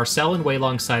linking Marcel and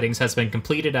Walong sidings has been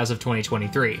completed as of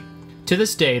 2023. To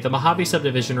this day, the Mojave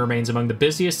subdivision remains among the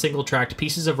busiest single-tracked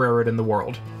pieces of railroad in the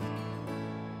world.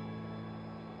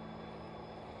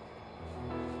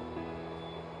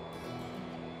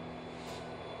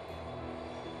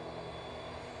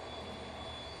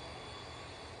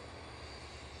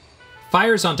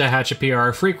 Fires on Tehachapi are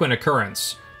a frequent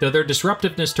occurrence, though their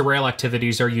disruptiveness to rail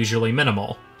activities are usually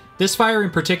minimal. This fire in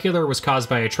particular was caused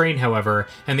by a train, however,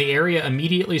 and the area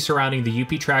immediately surrounding the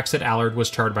UP tracks at Allard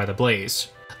was charred by the blaze.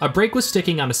 A brake was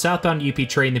sticking on a southbound UP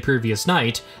train the previous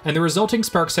night, and the resulting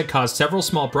sparks had caused several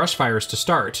small brush fires to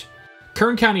start.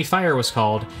 Kern County Fire was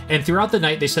called, and throughout the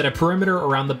night they set a perimeter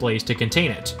around the blaze to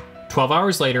contain it. 12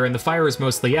 hours later and the fire is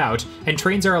mostly out, and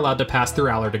trains are allowed to pass through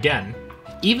Allard again.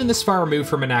 Even this far removed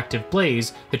from an active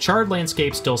blaze, the charred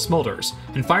landscape still smolders,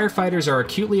 and firefighters are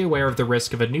acutely aware of the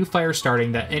risk of a new fire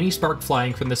starting that any spark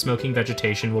flying from the smoking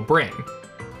vegetation will bring.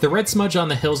 The red smudge on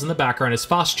the hills in the background is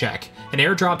Phosgene, an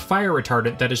airdropped fire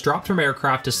retardant that is dropped from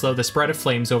aircraft to slow the spread of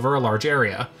flames over a large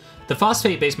area. The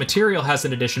phosphate-based material has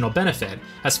an additional benefit,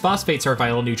 as phosphates are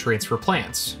vital nutrients for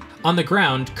plants. On the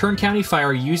ground, Kern County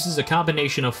Fire uses a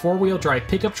combination of four-wheel drive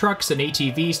pickup trucks and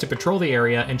ATVs to patrol the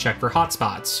area and check for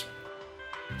hotspots.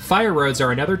 Fire roads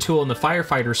are another tool in the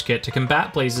firefighter's kit to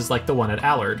combat blazes like the one at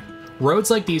Allard.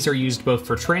 Roads like these are used both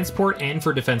for transport and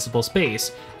for defensible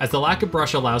space, as the lack of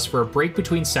brush allows for a break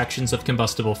between sections of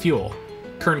combustible fuel.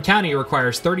 Kern County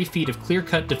requires 30 feet of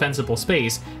clear-cut defensible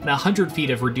space and 100 feet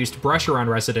of reduced brush around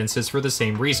residences for the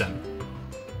same reason.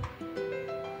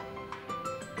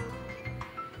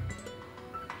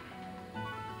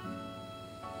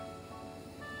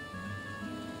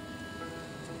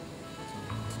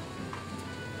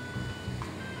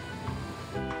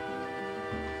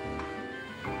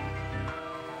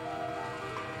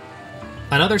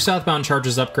 Another southbound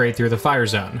charges upgrade through the fire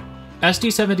zone.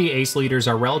 SD-70 ACE leaders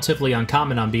are relatively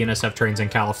uncommon on BNSF trains in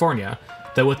California,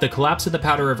 though with the collapse of the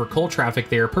Powder River coal traffic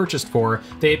they are purchased for,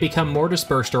 they have become more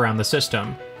dispersed around the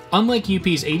system. Unlike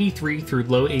UP's 83 through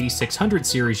low 8600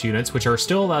 series units, which are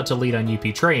still allowed to lead on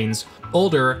UP trains,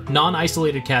 older,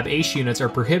 non-isolated cab ACE units are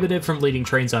prohibited from leading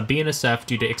trains on BNSF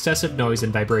due to excessive noise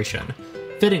and vibration.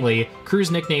 Fittingly,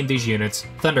 crews nicknamed these units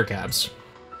Thundercabs.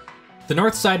 The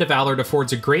north side of Allard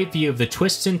affords a great view of the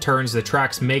twists and turns the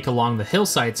tracks make along the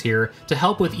hillsides here to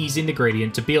help with easing the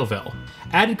gradient to Bealville.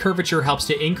 Added curvature helps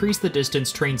to increase the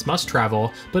distance trains must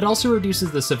travel, but also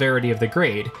reduces the severity of the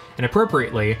grade, and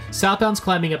appropriately, southbounds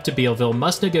climbing up to Bealville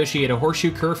must negotiate a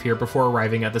horseshoe curve here before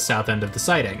arriving at the south end of the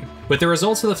siding. With the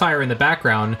results of the fire in the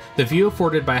background, the view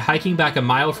afforded by hiking back a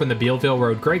mile from the Bealville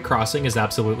Road grade crossing is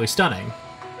absolutely stunning.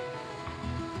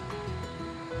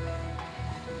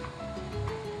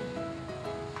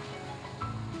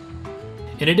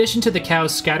 In addition to the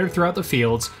cows scattered throughout the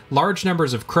fields, large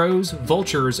numbers of crows,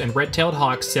 vultures, and red-tailed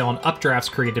hawks sail in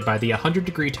updrafts created by the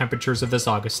 100-degree temperatures of this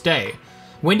August day.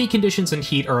 Windy conditions and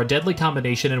heat are a deadly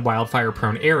combination in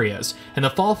wildfire-prone areas, and the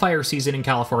fall fire season in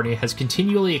California has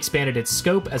continually expanded its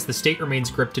scope as the state remains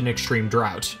gripped in extreme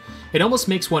drought. It almost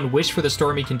makes one wish for the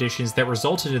stormy conditions that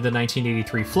resulted in the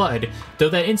 1983 flood, though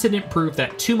that incident proved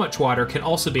that too much water can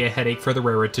also be a headache for the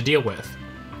railroad to deal with.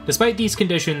 Despite these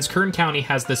conditions, Kern County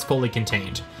has this fully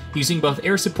contained. Using both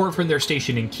air support from their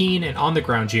station in Keene and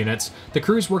on-the-ground units, the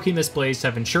crews working this blaze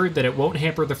have ensured that it won't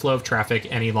hamper the flow of traffic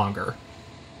any longer.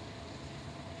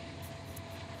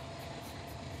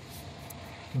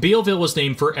 Bealville was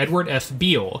named for Edward F.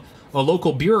 Beale, a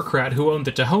local bureaucrat who owned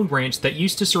the Tejon Ranch that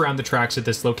used to surround the tracks at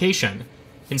this location.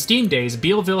 In steam days,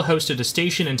 Bealville hosted a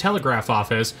station and telegraph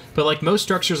office, but like most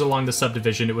structures along the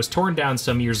subdivision, it was torn down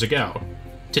some years ago.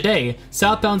 Today,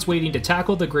 southbounds waiting to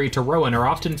tackle the grade to Rowan are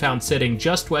often found sitting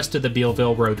just west of the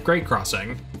Bealville Road grade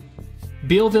crossing.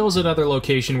 Bealville is another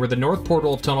location where the north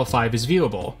portal of Tunnel 5 is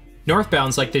viewable.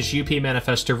 Northbounds like this UP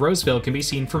manifest to Roseville can be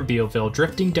seen from Bealville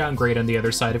drifting down grade on the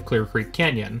other side of Clear Creek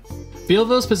Canyon.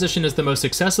 Bealville's position as the most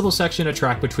accessible section of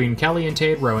track between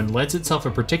Caliente and Rowan lends itself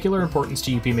a particular importance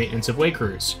to UP maintenance of way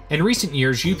crews. In recent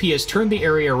years, UP has turned the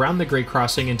area around the grade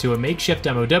crossing into a makeshift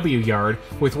MOW yard,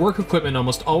 with work equipment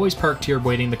almost always parked here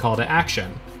waiting the call to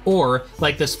action. Or,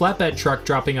 like this flatbed truck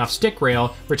dropping off stick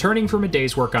rail, returning from a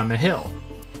day's work on the hill.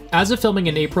 As of filming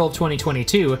in April of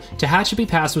 2022, Tehachapi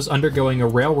Pass was undergoing a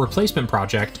rail replacement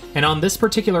project, and on this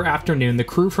particular afternoon the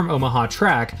crew from Omaha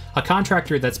Track, a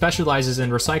contractor that specializes in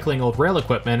recycling old rail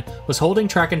equipment, was holding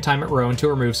track and time at Rowan to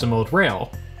remove some old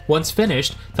rail. Once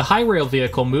finished, the high rail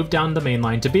vehicle moved down the main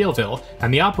line to Bealville,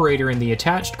 and the operator in the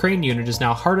attached crane unit is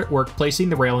now hard at work placing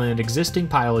the rail in an existing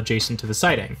pile adjacent to the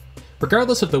siding.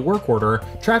 Regardless of the work order,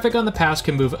 traffic on the pass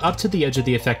can move up to the edge of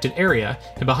the affected area,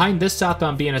 and behind this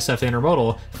southbound BNSF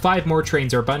intermodal, 5 more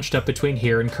trains are bunched up between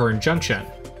here and Kern Junction.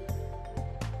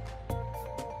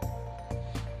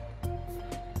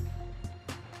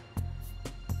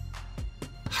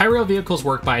 High-rail vehicles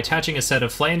work by attaching a set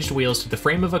of flanged wheels to the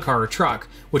frame of a car or truck,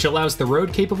 which allows the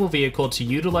road-capable vehicle to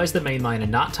utilize the main line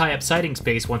and not tie up siding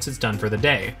space once it's done for the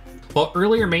day. While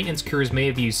earlier maintenance crews may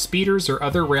have used speeders or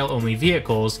other rail-only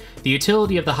vehicles, the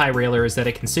utility of the high railer is that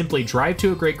it can simply drive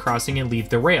to a grade crossing and leave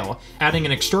the rail, adding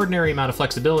an extraordinary amount of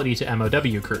flexibility to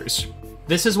MOW crews.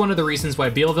 This is one of the reasons why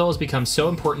Bealville has become so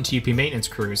important to UP maintenance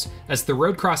crews, as the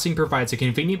road crossing provides a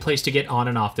convenient place to get on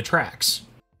and off the tracks.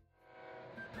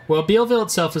 While Bealville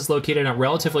itself is located on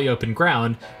relatively open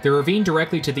ground, the ravine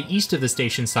directly to the east of the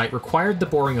station site required the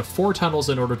boring of 4 tunnels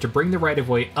in order to bring the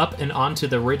right-of-way up and onto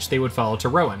the ridge they would follow to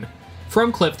Rowan.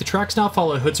 From Cliff, the tracks now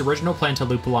follow Hood's original plan to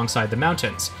loop alongside the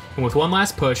mountains, and with one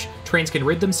last push, trains can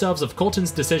rid themselves of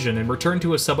Colton's decision and return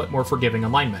to a somewhat more forgiving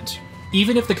alignment.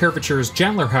 Even if the curvature is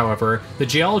gentler, however, the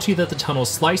geology that the tunnels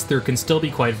slice through can still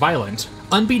be quite violent.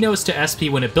 Unbeknownst to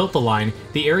SP when it built the line,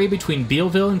 the area between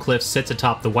Bealville and Cliff sits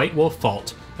atop the White Wolf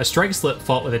Fault, a strike-slip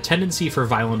fault with a tendency for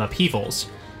violent upheavals.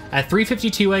 At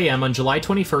 3:52 a.m. on July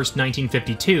 21,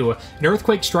 1952, an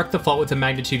earthquake struck the fault with a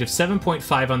magnitude of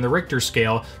 7.5 on the Richter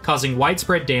scale, causing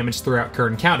widespread damage throughout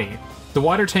Kern County. The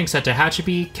water tanks at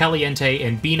Tehachapi, Caliente,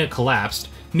 and Bena collapsed,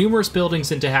 numerous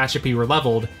buildings in Tehachapi were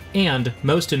leveled, and,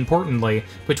 most importantly,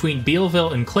 between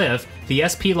Bealville and Cliff, the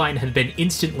SP line had been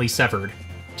instantly severed.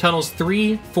 Tunnels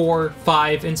 3, 4,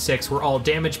 5, and 6 were all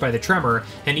damaged by the tremor,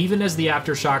 and even as the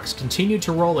aftershocks continued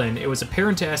to roll in, it was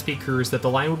apparent to SP crews that the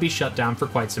line would be shut down for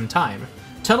quite some time.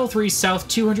 Tunnel 3's south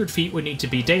 200 feet would need to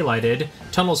be daylighted,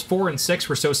 Tunnels 4 and 6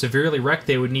 were so severely wrecked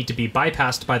they would need to be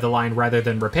bypassed by the line rather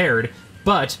than repaired,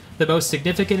 but the most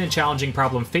significant and challenging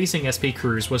problem facing SP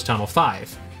crews was Tunnel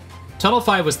 5. Tunnel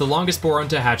 5 was the longest bore on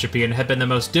Tehachapi and had been the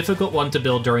most difficult one to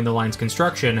build during the line's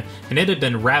construction, and it had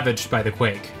been ravaged by the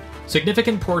quake.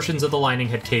 Significant portions of the lining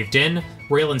had caved in,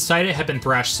 rail inside it had been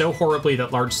thrashed so horribly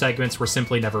that large segments were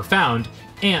simply never found,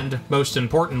 and, most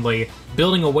importantly,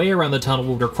 building a way around the tunnel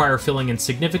would require filling in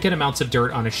significant amounts of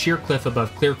dirt on a sheer cliff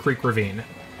above Clear Creek Ravine.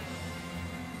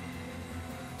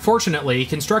 Fortunately,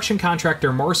 construction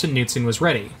contractor Morrison Knutson was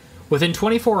ready. Within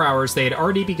 24 hours, they had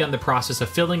already begun the process of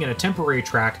filling in a temporary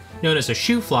track, known as a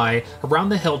shoe fly, around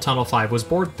the hill Tunnel 5 was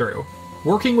bored through.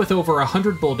 Working with over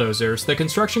 100 bulldozers, the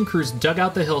construction crews dug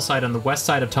out the hillside on the west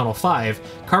side of Tunnel 5,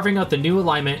 carving out the new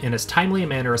alignment in as timely a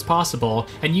manner as possible,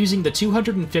 and using the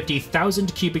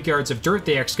 250,000 cubic yards of dirt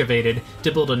they excavated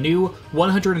to build a new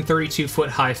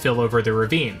 132-foot-high fill over the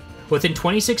ravine. Within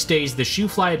 26 days, the shoe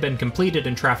fly had been completed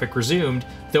and traffic resumed,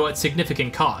 though at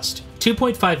significant cost.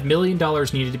 $2.5 million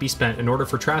needed to be spent in order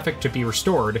for traffic to be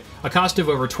restored, a cost of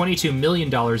over $22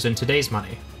 million in today's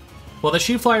money. While the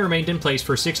shoe fly remained in place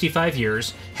for 65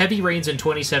 years, heavy rains in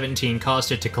 2017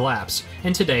 caused it to collapse,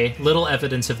 and today, little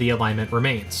evidence of the alignment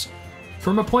remains.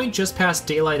 From a point just past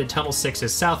daylighted Tunnel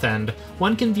 6's south end,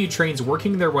 one can view trains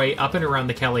working their way up and around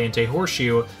the Caliente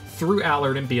Horseshoe through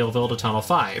Allard and Bealville to Tunnel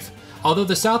 5. Although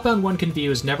the southbound one can view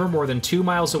is never more than 2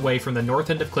 miles away from the north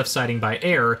end of cliff siding by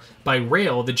air, by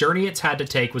rail the journey it's had to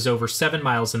take was over 7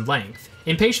 miles in length.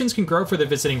 Impatience can grow for the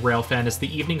visiting railfan as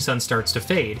the evening sun starts to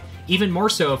fade, even more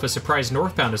so if a surprise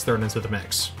northbound is thrown into the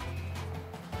mix.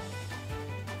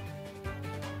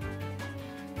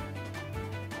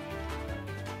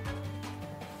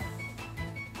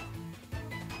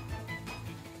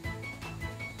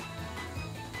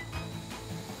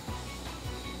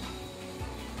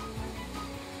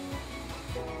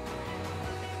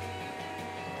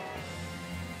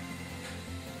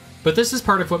 But this is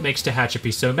part of what makes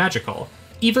Tehachapi so magical.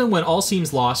 Even when all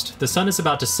seems lost, the sun is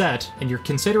about to set, and you're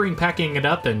considering packing it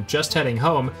up and just heading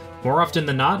home, more often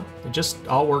than not, it just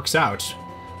all works out.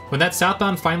 When that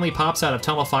southbound finally pops out of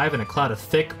Tunnel 5 in a cloud of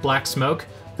thick, black smoke,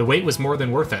 the wait was more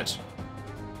than worth it.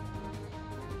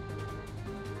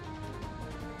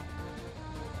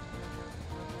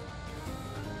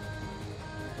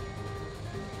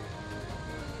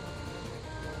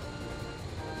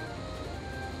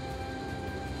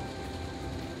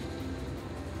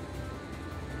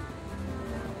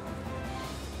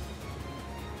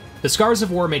 The scars of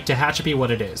war make Tehachapi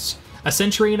what it is. A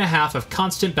century and a half of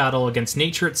constant battle against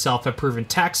nature itself have proven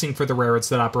taxing for the railroads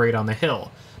that operate on the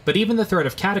hill. But even the threat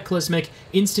of cataclysmic,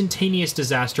 instantaneous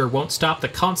disaster won't stop the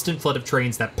constant flood of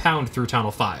trains that pound through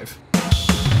Tunnel 5.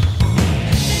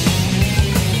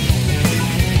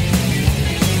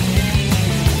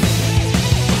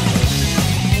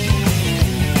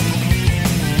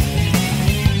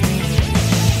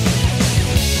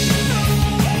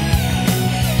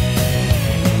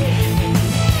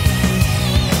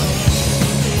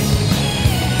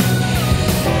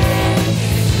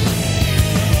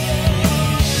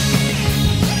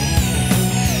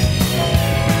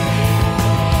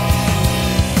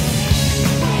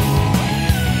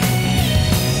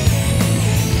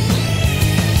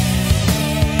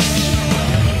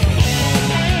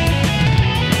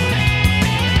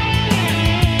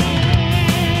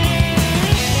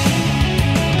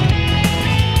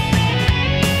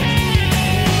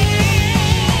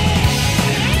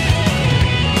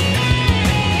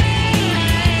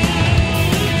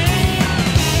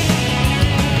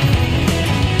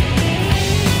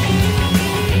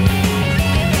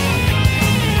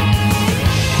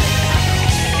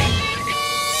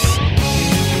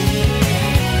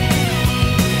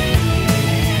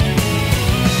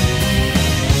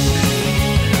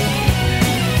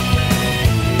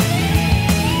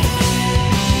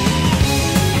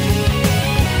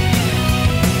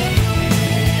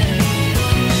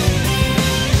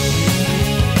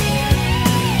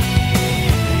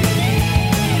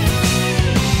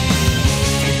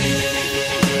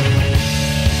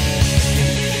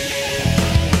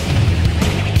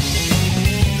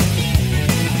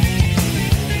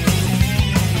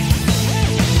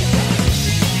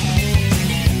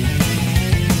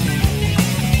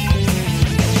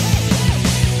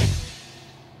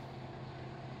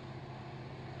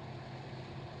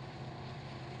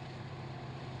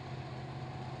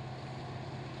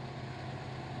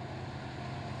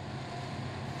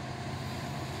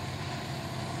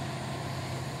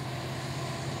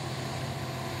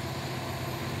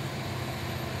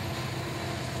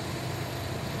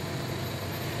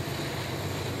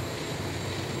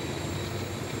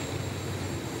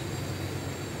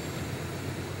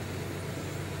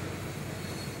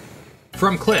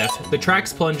 From Cliff, the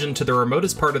tracks plunge into the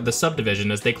remotest part of the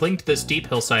subdivision as they cling to the steep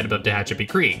hillside above Tehachapi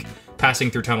Creek, passing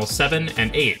through Tunnels 7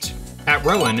 and 8. At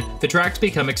Rowan, the tracks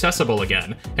become accessible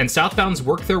again, and southbounds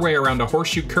work their way around a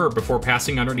horseshoe curve before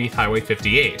passing underneath Highway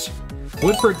 58.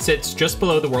 Woodford sits just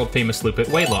below the world-famous loop at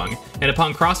Walong, and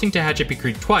upon crossing Tehachapi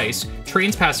Creek twice,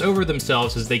 trains pass over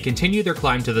themselves as they continue their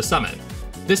climb to the summit.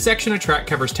 This section of track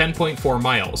covers 10.4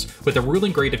 miles, with a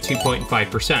ruling grade of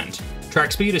 2.5%.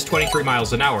 Track speed is 23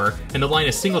 miles an hour, and the line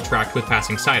is single-tracked with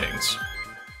passing sidings.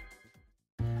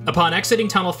 Upon exiting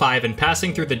Tunnel 5 and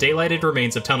passing through the daylighted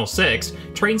remains of Tunnel 6,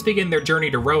 trains begin their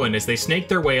journey to Rowan as they snake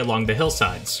their way along the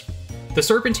hillsides. The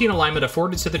serpentine alignment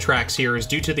afforded to the tracks here is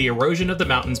due to the erosion of the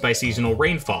mountains by seasonal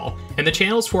rainfall, and the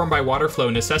channels formed by water flow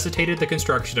necessitated the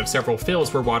construction of several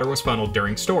fills where water was funneled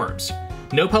during storms.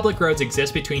 No public roads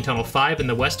exist between Tunnel 5 and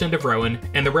the west end of Rowan,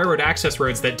 and the railroad access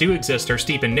roads that do exist are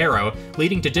steep and narrow,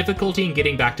 leading to difficulty in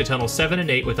getting back to Tunnel 7 and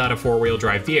 8 without a four-wheel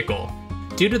drive vehicle.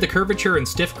 Due to the curvature and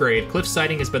stiff grade, cliff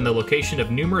siding has been the location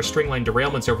of numerous stringline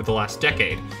derailments over the last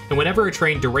decade, and whenever a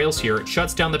train derails here, it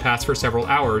shuts down the pass for several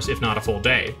hours, if not a full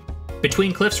day.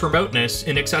 Between Cliff's remoteness,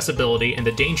 inaccessibility, and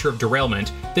the danger of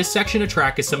derailment, this section of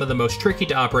track is some of the most tricky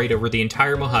to operate over the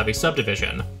entire Mojave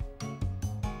subdivision.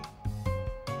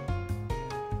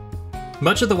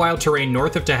 Much of the wild terrain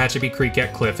north of Tehachapi Creek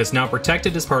at Cliff is now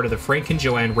protected as part of the Frank and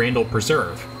Joanne Randall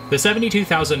Preserve. The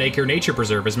 72,000-acre nature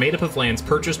preserve is made up of lands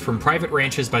purchased from private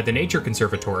ranches by the Nature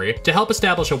Conservatory to help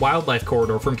establish a wildlife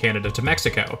corridor from Canada to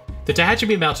Mexico. The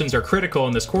Tehachapi Mountains are critical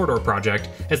in this corridor project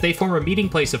as they form a meeting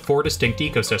place of four distinct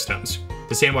ecosystems.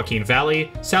 The San Joaquin Valley,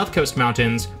 South Coast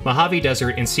Mountains, Mojave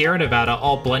Desert, and Sierra Nevada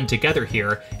all blend together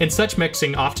here, and such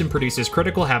mixing often produces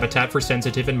critical habitat for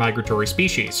sensitive and migratory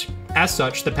species. As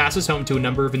such, the pass is home to a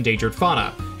number of endangered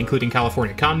fauna, including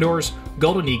California condors,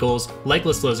 golden eagles,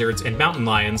 legless lizards, and mountain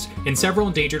lions, and several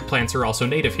endangered plants are also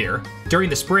native here. During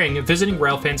the spring, visiting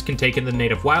railfans can take in the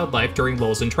native wildlife during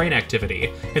lulls in train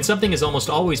activity, and something is almost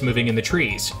always moving in the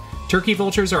trees. Turkey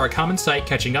vultures are a common sight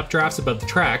catching updrafts above the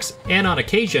tracks, and on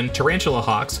occasion, tarantula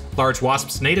hawks, large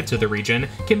wasps native to the region,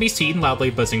 can be seen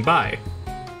loudly buzzing by.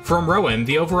 From Rowan,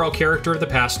 the overall character of the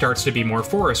pass starts to be more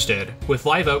forested, with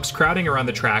live oaks crowding around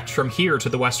the tracks from here to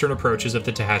the western approaches of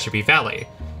the Tehachapi Valley.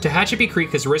 Tehachapi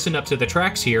Creek has risen up to the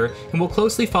tracks here and will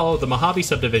closely follow the Mojave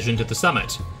subdivision to the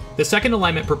summit. The second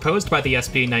alignment proposed by the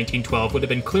SP in 1912 would have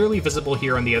been clearly visible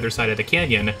here on the other side of the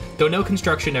canyon, though no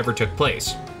construction ever took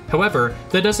place. However,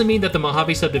 that doesn't mean that the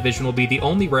Mojave subdivision will be the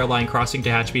only rail line crossing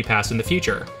Tehachapi Pass in the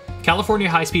future. California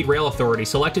High-Speed Rail Authority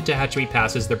selected Tehachapi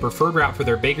Pass as their preferred route for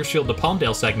their Bakersfield to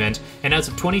Palmdale segment, and as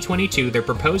of 2022, their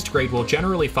proposed grade will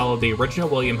generally follow the original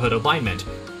William Hood alignment,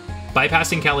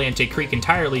 bypassing Caliente Creek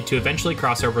entirely to eventually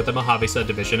cross over the Mojave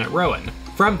subdivision at Rowan.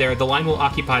 From there, the line will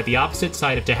occupy the opposite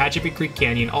side of Tehachapi Creek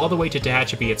Canyon all the way to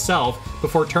Tehachapi itself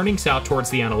before turning south towards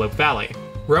the Antelope Valley.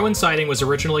 Rowan siding was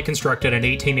originally constructed in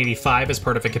 1885 as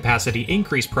part of a capacity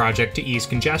increase project to ease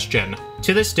congestion.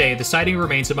 To this day, the siding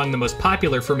remains among the most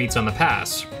popular for meets on the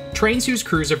pass. Trains whose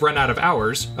crews have run out of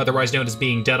hours, otherwise known as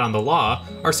being dead on the law,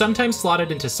 are sometimes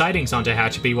slotted into sidings on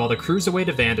Tehachapi while the crews await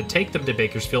a van to take them to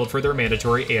Bakersfield for their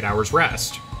mandatory 8 hours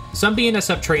rest. Some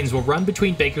BNSF trains will run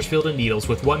between Bakersfield and Needles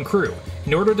with one crew,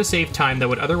 in order to save time that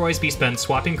would otherwise be spent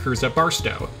swapping crews at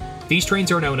Barstow. These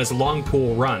trains are known as long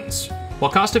pool runs. While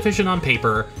cost-efficient on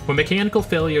paper, when mechanical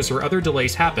failures or other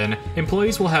delays happen,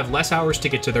 employees will have less hours to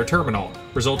get to their terminal,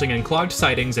 resulting in clogged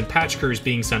sidings and patch crews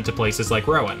being sent to places like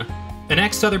Rowan. An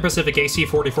ex-Southern Pacific AC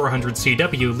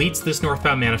 4400CW leads this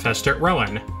northbound manifest at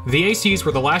Rowan. The ACs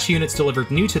were the last units delivered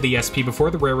new to the SP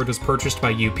before the railroad was purchased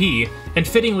by UP, and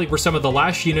fittingly were some of the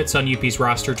last units on UP's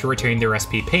roster to retain their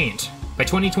SP paint. By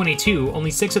 2022,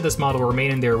 only 6 of this model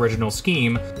remain in their original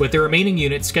scheme, with the remaining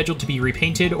units scheduled to be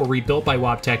repainted or rebuilt by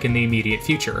Wabtec in the immediate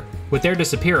future. With their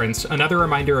disappearance, another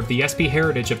reminder of the SP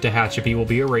heritage of Tehachapi will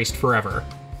be erased forever.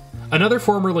 Another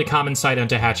formerly common sight on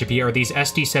Tehachapi are these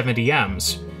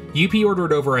SD70Ms. UP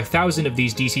ordered over 1,000 of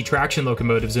these DC traction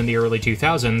locomotives in the early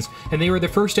 2000s, and they were the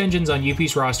first engines on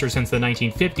UP's roster since the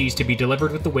 1950s to be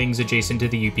delivered with the wings adjacent to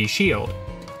the UP shield.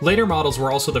 Later models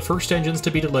were also the first engines to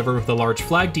be delivered with a large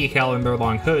flag decal in their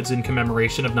long hoods in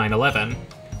commemoration of 9/11.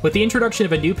 With the introduction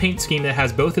of a new paint scheme that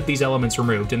has both of these elements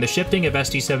removed and the shifting of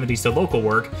SD70s to local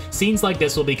work, scenes like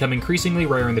this will become increasingly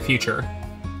rare in the future.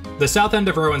 The south end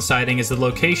of Rowan siding is the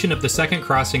location of the second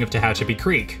crossing of Tehachapi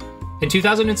Creek. In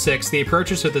 2006, the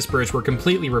approaches to this bridge were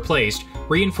completely replaced,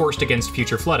 reinforced against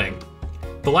future flooding.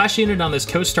 The last unit on this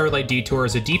Coast Starlight detour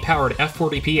is a depowered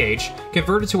F40PH,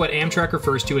 converted to what Amtrak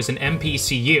refers to as an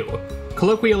MPCU.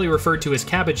 Colloquially referred to as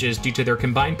cabbages due to their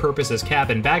combined purpose as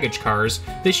cab and baggage cars,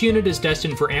 this unit is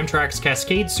destined for Amtrak's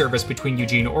Cascade service between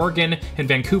Eugene, Oregon and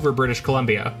Vancouver, British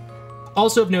Columbia.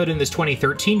 Also of note in this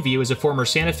 2013 view is a former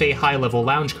Santa Fe high-level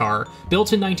lounge car,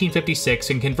 built in 1956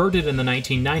 and converted in the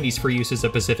 1990s for use as a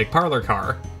Pacific parlor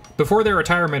car. Before their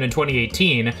retirement in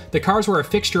 2018, the cars were a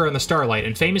fixture on the Starlight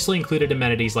and famously included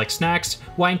amenities like snacks,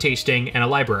 wine tasting, and a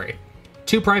library.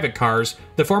 Two private cars,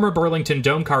 the former Burlington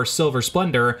Dome Car Silver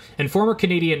Splendor and former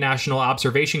Canadian National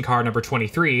Observation Car number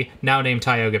 23, now named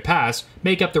Tehachapi Pass,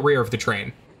 make up the rear of the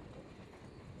train.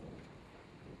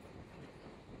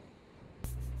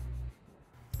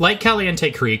 Like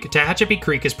Caliente Creek, Tehachapi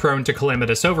Creek is prone to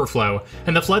calamitous overflow,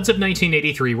 and the floods of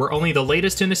 1983 were only the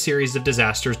latest in a series of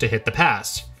disasters to hit the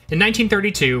pass. In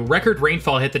 1932, record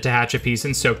rainfall hit the Tehachapis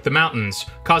and soaked the mountains,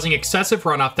 causing excessive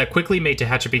runoff that quickly made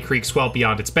Tehachapi Creek swell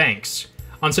beyond its banks.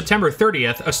 On September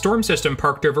 30th, a storm system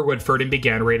parked over Woodford and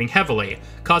began raining heavily,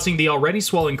 causing the already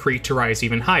swollen creek to rise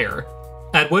even higher.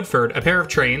 At Woodford, a pair of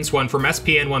trains, one from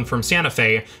SP and one from Santa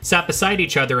Fe, sat beside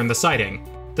each other in the siding.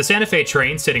 The Santa Fe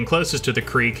train, sitting closest to the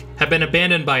creek, had been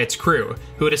abandoned by its crew,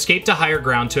 who had escaped to higher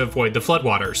ground to avoid the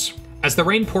floodwaters. As the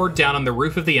rain poured down on the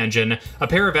roof of the engine, a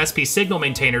pair of SP signal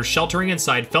maintainers sheltering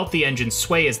inside felt the engine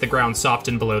sway as the ground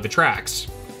softened below the tracks.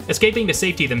 Escaping to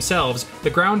safety themselves, the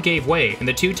ground gave way and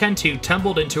the 210-2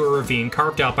 tumbled into a ravine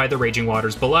carved out by the raging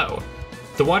waters below.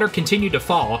 The water continued to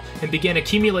fall and began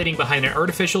accumulating behind an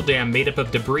artificial dam made up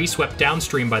of debris swept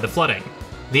downstream by the flooding.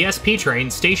 The SP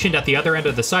train, stationed at the other end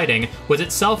of the siding, was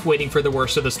itself waiting for the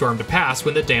worst of the storm to pass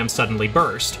when the dam suddenly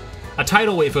burst. A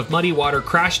tidal wave of muddy water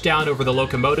crashed down over the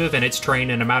locomotive and its train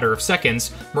in a matter of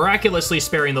seconds, miraculously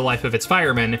sparing the life of its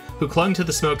firemen, who clung to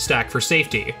the smokestack for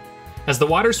safety. As the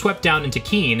water swept down into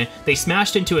Keene, they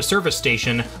smashed into a service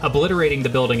station, obliterating the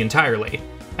building entirely.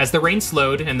 As the rain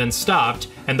slowed and then stopped,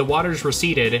 and the waters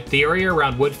receded, the area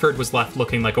around Woodford was left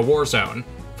looking like a war zone.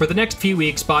 For the next few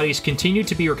weeks, bodies continued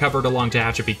to be recovered along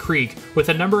Tehachapi Creek, with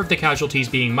a number of the casualties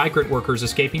being migrant workers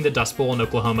escaping the Dust Bowl in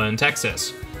Oklahoma and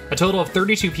Texas. A total of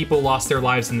 32 people lost their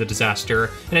lives in the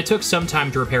disaster, and it took some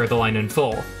time to repair the line in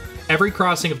full. Every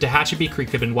crossing of Tehachapi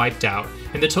Creek had been wiped out,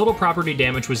 and the total property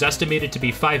damage was estimated to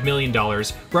be $5 million,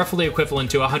 roughly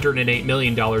equivalent to $108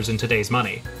 million in today's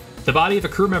money. The body of a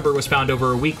crew member was found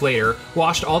over a week later,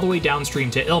 washed all the way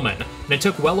downstream to Illman, and it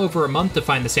took well over a month to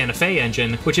find the Santa Fe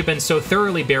engine, which had been so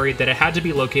thoroughly buried that it had to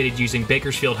be located using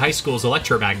Bakersfield High School's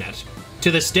electromagnet.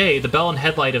 To this day, the bell and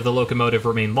headlight of the locomotive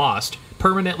remain lost,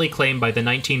 permanently claimed by the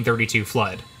 1932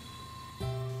 flood.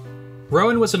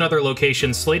 Rowan was another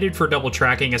location slated for double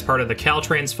tracking as part of the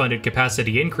Caltrans-funded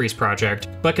capacity increase project,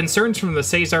 but concerns from the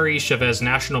Cesar E. Chavez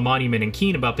National Monument in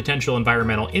Keene about potential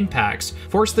environmental impacts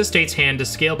forced the state's hand to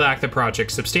scale back the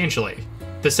project substantially.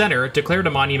 The center, declared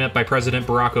a monument by President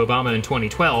Barack Obama in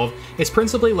 2012, is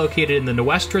principally located in the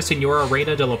Nuestra Señora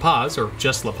Reina de la Paz, or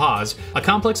just La Paz, a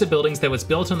complex of buildings that was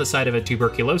built on the site of a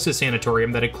tuberculosis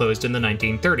sanatorium that had closed in the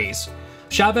 1930s.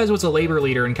 Chavez was a labor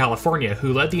leader in California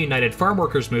who led the United Farm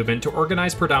Workers movement to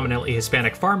organize predominantly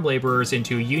Hispanic farm laborers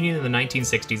into a union in the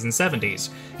 1960s and 70s,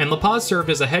 and La Paz served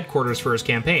as a headquarters for his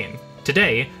campaign.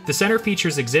 Today, the center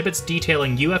features exhibits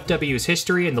detailing UFW's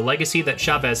history and the legacy that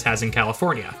Chavez has in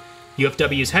California.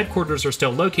 UFW's headquarters are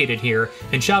still located here,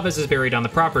 and Chavez is buried on the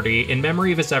property in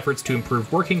memory of his efforts to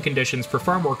improve working conditions for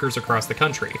farm workers across the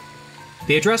country.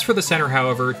 The address for the center,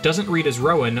 however, doesn't read as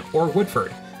Rowan or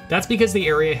Woodford. That's because the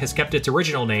area has kept its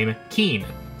original name, Keene.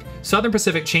 Southern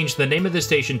Pacific changed the name of the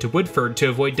station to Woodford to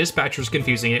avoid dispatchers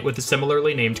confusing it with the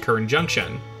similarly named Kern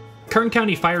Junction. Kern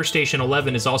County Fire Station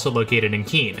 11 is also located in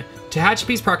Keene.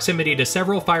 Tehachapi's proximity to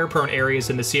several fire-prone areas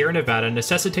in the Sierra Nevada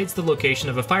necessitates the location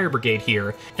of a fire brigade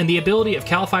here, and the ability of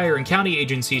CAL FIRE and county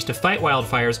agencies to fight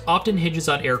wildfires often hinges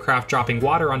on aircraft dropping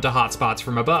water onto hotspots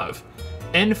from above.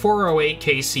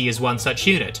 N408KC is one such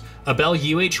unit, a Bell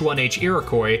UH-1H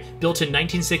Iroquois built in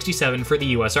 1967 for the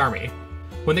U.S. Army.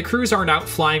 When the crews aren't out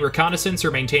flying reconnaissance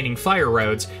or maintaining fire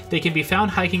roads, they can be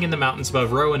found hiking in the mountains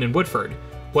above Rowan and Woodford.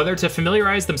 Whether to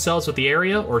familiarize themselves with the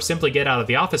area or simply get out of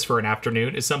the office for an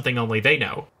afternoon is something only they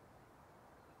know.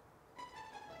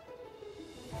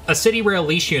 A City Rail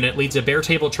lease unit leads a bare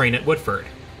table train at Woodford.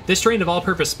 This train of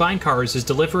all-purpose spine cars is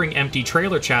delivering empty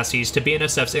trailer chassis to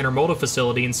BNSF's intermodal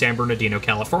facility in San Bernardino,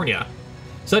 California.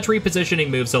 Such repositioning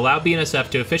moves allow BNSF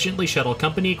to efficiently shuttle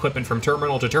company equipment from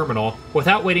terminal to terminal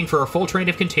without waiting for a full train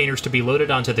of containers to be loaded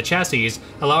onto the chassis,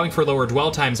 allowing for lower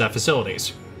dwell times at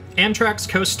facilities. Amtrak's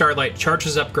Coast Starlight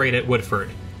charges upgrade at Woodford.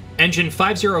 Engine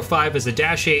 505 is a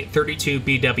Dash 8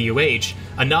 32BWH,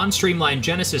 a non-streamlined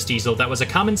Genesis diesel that was a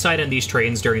common sight on these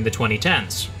trains during the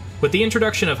 2010s. With the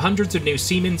introduction of hundreds of new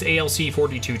Siemens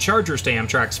ALC-42 Chargers to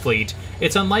Amtrak's fleet,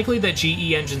 it's unlikely that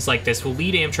GE engines like this will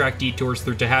lead Amtrak detours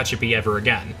through Tehachapi ever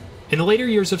again. In the later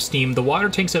years of steam, the water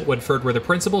tanks at Woodford were the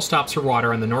principal stops for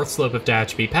water on the north slope of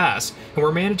Tehachapi Pass, and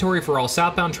were mandatory for all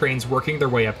southbound trains working their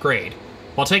way up grade.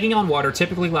 While taking on water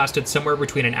typically lasted somewhere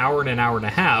between an hour and a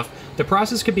half, the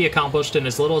process could be accomplished in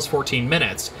as little as 14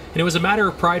 minutes, and it was a matter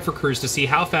of pride for crews to see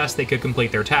how fast they could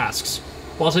complete their tasks.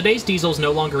 While today's diesels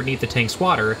no longer need the tank's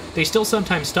water, they still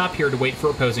sometimes stop here to wait for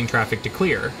opposing traffic to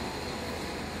clear.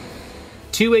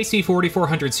 Two AC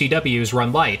 4400 CWs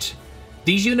run light.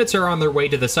 These units are on their way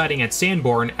to the siding at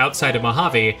Sanborn, outside of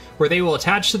Mojave, where they will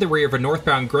attach to the rear of a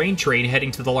northbound grain train heading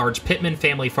to the large Pittman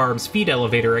Family Farms feed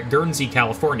elevator at Guernsey,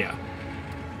 California.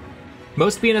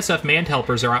 Most BNSF manned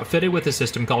helpers are outfitted with a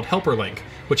system called HelperLink,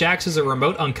 which acts as a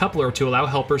remote uncoupler to allow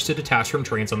helpers to detach from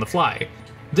trains on the fly.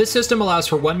 This system allows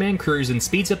for one-man crews and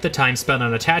speeds up the time spent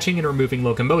on attaching and removing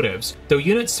locomotives, though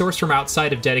units sourced from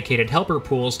outside of dedicated helper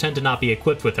pools tend to not be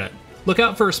equipped with it. Look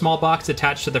out for a small box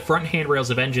attached to the front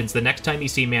handrails of engines the next time you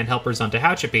see manned helpers on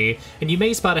Tehachapi, and you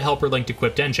may spot a HelperLink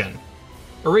equipped engine.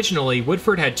 Originally,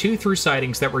 Woodford had two through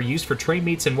sidings that were used for train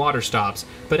meets and water stops,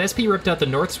 but SP ripped out the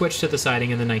north switch to the siding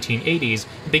in the 1980s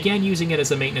and began using it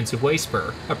as a maintenance of way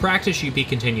spur, a practice UP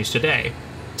continues today.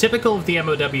 Typical of the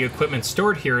MOW equipment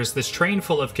stored here is this train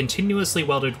full of continuously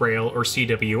welded rail, or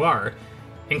CWR.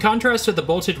 In contrast to the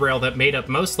bolted rail that made up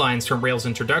most lines from rail's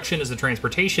introduction as a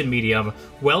transportation medium,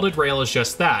 welded rail is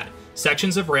just that,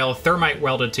 sections of rail thermite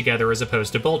welded together as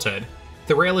opposed to bolted.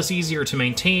 The rail is easier to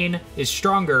maintain, is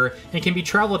stronger, and can be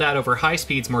traveled at over high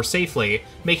speeds more safely,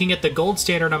 making it the gold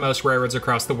standard on most railroads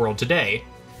across the world today.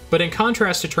 But in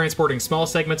contrast to transporting small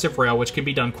segments of rail which can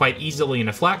be done quite easily in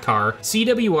a flat car,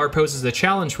 CWR poses a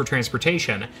challenge for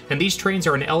transportation, and these trains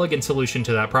are an elegant solution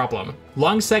to that problem.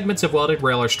 Long segments of welded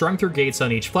rail are strung through gates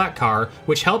on each flat car,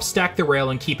 which helps stack the rail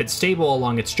and keep it stable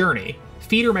along its journey.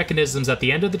 Feeder mechanisms at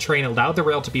the end of the train allow the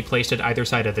rail to be placed at either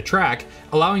side of the track,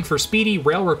 allowing for speedy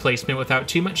rail replacement without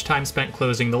too much time spent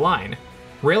closing the line.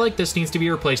 Rail like this needs to be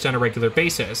replaced on a regular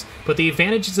basis, but the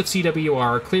advantages of CWR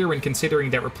are clear when considering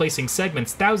that replacing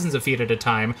segments thousands of feet at a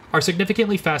time are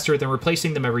significantly faster than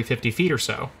replacing them every 50 feet or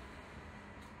so.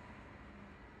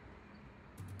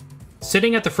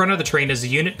 Sitting at the front of the train is a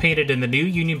unit painted in the new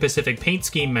Union Pacific paint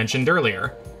scheme mentioned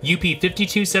earlier. UP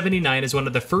 5279 is one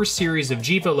of the first series of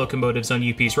GEVO locomotives on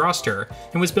UP's roster,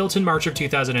 and was built in March of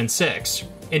 2006.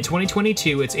 In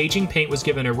 2022, its aging paint was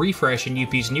given a refresh in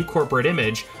UP's new corporate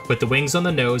image, with the wings on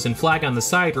the nose and flag on the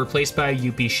side replaced by a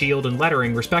UP shield and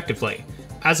lettering respectively.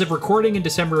 As of recording in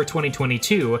December of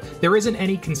 2022, there isn't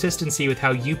any consistency with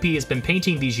how UP has been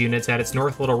painting these units at its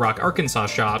North Little Rock, Arkansas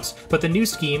shops, but the new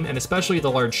scheme, and especially the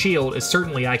large shield, is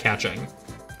certainly eye-catching.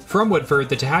 From Woodford,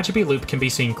 the Tehachapi Loop can be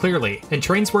seen clearly, and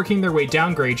trains working their way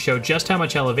downgrade show just how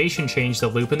much elevation change the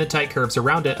loop and the tight curves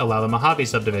around it allow the Mojave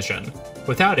subdivision.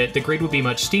 Without it, the grade would be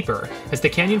much steeper, as the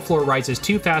canyon floor rises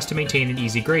too fast to maintain an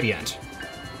easy gradient.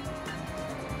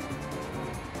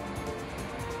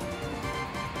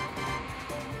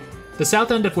 The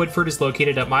south end of Woodford is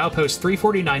located at milepost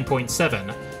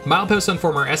 349.7. Mileposts on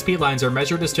former SP lines are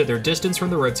measured as to their distance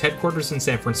from the road's headquarters in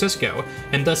San Francisco,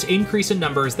 and thus increase in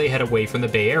number as they head away from the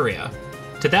Bay Area.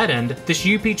 To that end, this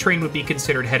UP train would be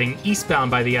considered heading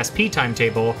eastbound by the SP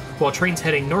timetable, while trains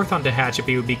heading north on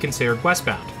Tehachapi would be considered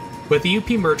westbound. With the UP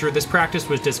merger, this practice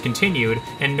was discontinued,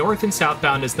 and north and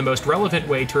southbound is the most relevant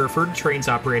way to refer to trains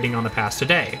operating on the pass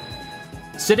today.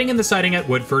 Sitting in the siding at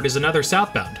Woodford is another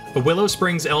southbound, a Willow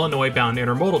Springs, Illinois-bound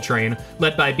intermodal train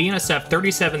led by BNSF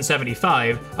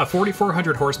 3775, a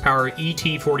 4,400 horsepower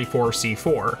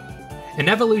ET44C4. An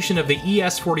evolution of the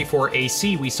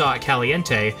ES44AC we saw at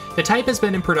Caliente, the type has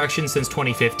been in production since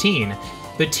 2015.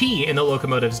 The T in the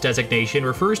locomotive's designation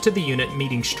refers to the unit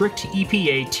meeting strict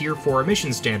EPA Tier 4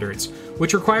 emission standards,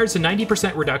 which requires a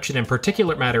 90% reduction in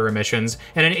particulate matter emissions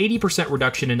and an 80%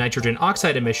 reduction in nitrogen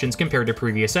oxide emissions compared to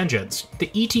previous engines. The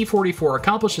ET44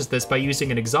 accomplishes this by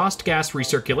using an exhaust gas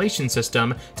recirculation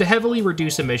system to heavily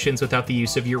reduce emissions without the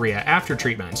use of urea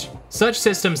aftertreatment. Such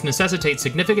systems necessitate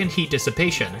significant heat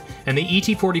dissipation, and the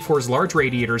ET44's large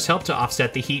radiators help to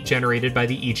offset the heat generated by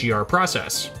the EGR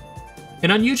process. An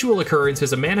unusual occurrence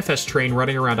is a manifest train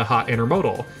running around a hot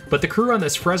intermodal, but the crew on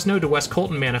this Fresno to West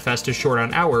Colton manifest is short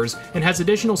on hours and has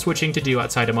additional switching to do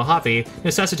outside of Mojave,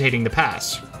 necessitating the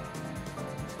pass.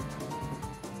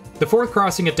 The fourth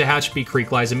crossing of Tehachapi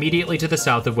Creek lies immediately to the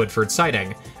south of Woodford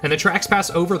siding, and the tracks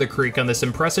pass over the creek on this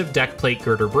impressive deck plate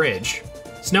girder bridge.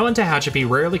 Snow in Tehachapi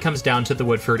rarely comes down to the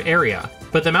Woodford area,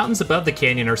 but the mountains above the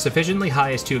canyon are sufficiently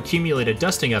high as to accumulate a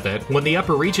dusting of it when the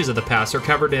upper reaches of the pass are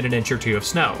covered in an inch or two of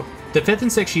snow. The 5th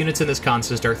and 6th units in this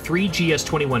consist are 3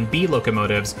 GS21B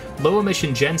locomotives,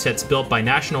 low-emission gensets built by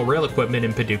National Rail Equipment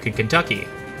in Paducah, Kentucky.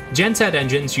 Genset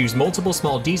engines use multiple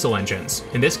small diesel engines,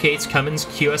 in this case Cummins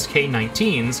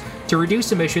QSK-19s, to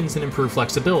reduce emissions and improve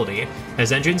flexibility,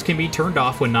 as engines can be turned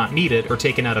off when not needed or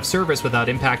taken out of service without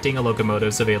impacting a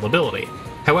locomotive's availability.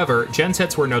 However,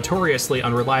 gensets were notoriously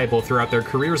unreliable throughout their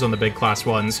careers on the big Class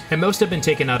 1s, and most have been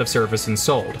taken out of service and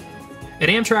sold. An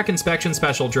Amtrak inspection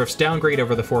special drifts downgrade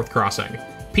over the 4th crossing.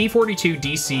 P42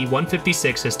 DC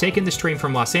 156 has taken this train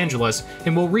from Los Angeles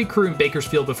and will recrew in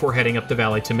Bakersfield before heading up the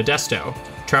valley to Modesto.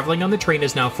 Traveling on the train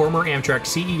is now former Amtrak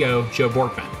CEO Joe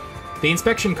Borgman. The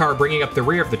inspection car bringing up the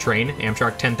rear of the train,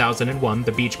 Amtrak 10001,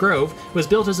 the Beech Grove, was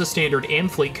built as a standard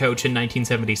Amfleet coach in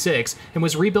 1976 and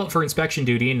was rebuilt for inspection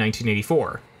duty in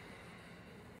 1984.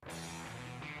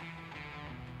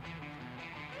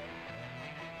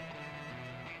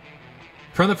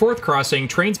 From the 4th crossing,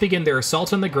 trains begin their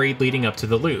assault on the grade leading up to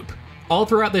the loop. All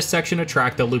throughout this section of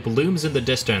track, the loop looms in the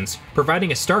distance,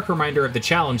 providing a stark reminder of the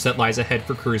challenge that lies ahead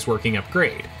for crews working up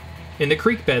grade. In the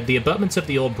creek bed, the abutments of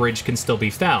the old bridge can still be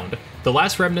found, the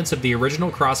last remnants of the original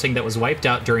crossing that was wiped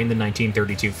out during the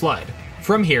 1932 flood.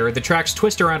 From here, the tracks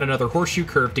twist around another horseshoe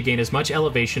curve to gain as much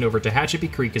elevation over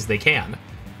Tehachapi Creek as they can.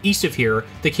 East of here,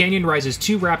 the canyon rises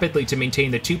too rapidly to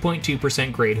maintain the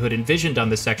 2.2% grade hood envisioned on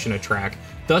this section of track,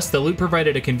 thus the loop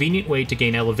provided a convenient way to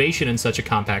gain elevation in such a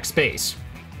compact space.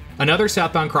 Another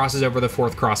southbound crosses over the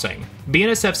 4th crossing.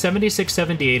 BNSF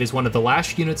 7678 is one of the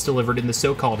last units delivered in the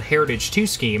so-called Heritage 2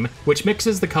 scheme, which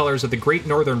mixes the colors of the Great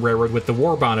Northern Railroad with the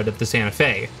war bonnet of the Santa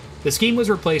Fe. The scheme was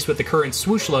replaced with the current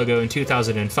swoosh logo in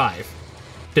 2005.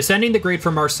 Descending the grade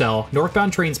from Marcel,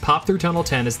 northbound trains pop through Tunnel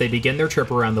 10 as they begin their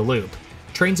trip around the loop.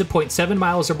 Trains of 0.7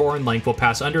 miles or more in length will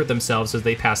pass under themselves as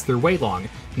they pass through Walong,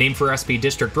 named for SP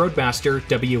District Roadmaster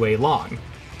W.A. Long.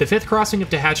 The 5th crossing of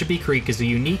Tehachapi Creek is a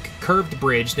unique, curved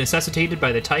bridge necessitated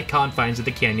by the tight confines of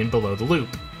the canyon below the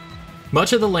loop.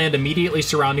 Much of the land immediately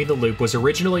surrounding the loop was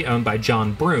originally owned by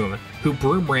John Broom, who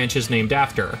Broom Ranch is named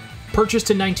after.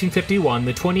 Purchased in 1951,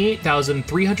 the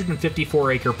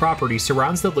 28,354-acre property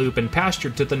surrounds the loop and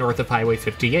pastured to the north of Highway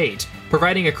 58,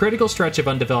 providing a critical stretch of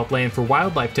undeveloped land for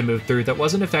wildlife to move through that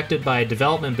wasn't affected by a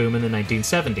development boom in the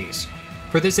 1970s.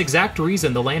 For this exact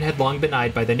reason, the land had long been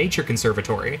eyed by the Nature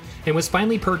Conservatory, and was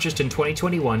finally purchased in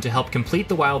 2021 to help complete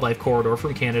the wildlife corridor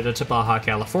from Canada to Baja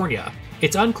California.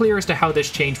 It's unclear as to how this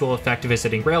change will affect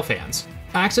visiting railfans.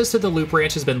 Access to the Loop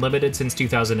Ranch has been limited since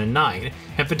 2009,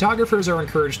 and photographers are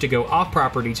encouraged to go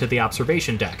off-property to the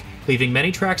observation deck, leaving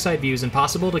many trackside views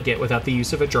impossible to get without the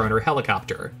use of a drone or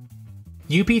helicopter.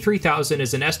 UP3000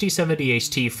 is an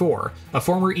SD-70H T4, a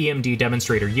former EMD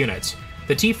demonstrator unit.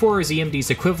 The T4 is EMD's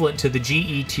equivalent to the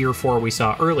GE Tier 4 we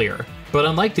saw earlier, but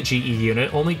unlike the GE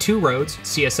unit, only 2 roads,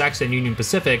 CSX and Union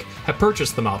Pacific, have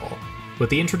purchased the model. With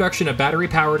the introduction of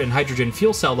battery-powered and hydrogen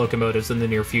fuel cell locomotives in the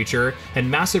near future, and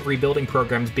massive rebuilding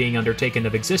programs being undertaken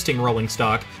of existing rolling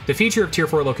stock, the future of Tier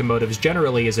 4 locomotives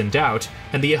generally is in doubt,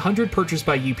 and the 100 purchased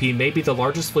by UP may be the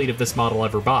largest fleet of this model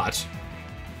ever bought.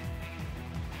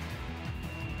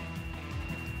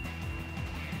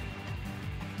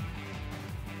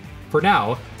 For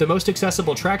now, the most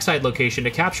accessible trackside location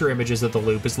to capture images of the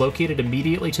loop is located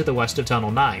immediately to the west of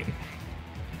Tunnel 9.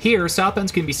 Here,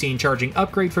 southbounds can be seen charging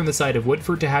upgrade from the side of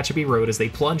Woodford-Tehachapi Road as they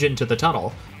plunge into the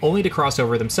tunnel, only to cross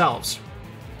over themselves.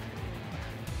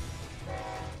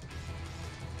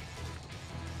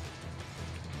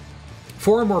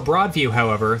 For a more broad view,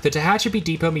 however, the Tehachapi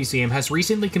Depot Museum has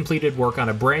recently completed work on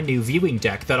a brand new viewing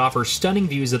deck that offers stunning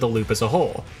views of the loop as a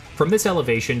whole. From this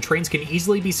elevation, trains can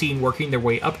easily be seen working their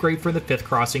way upgrade from the 5th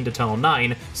crossing to Tunnel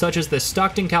 9, such as the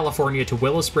Stockton, California to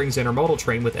Willow Springs intermodal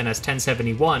train with NS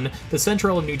 1071, the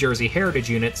Central New Jersey Heritage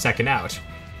Unit second out.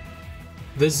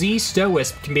 The Z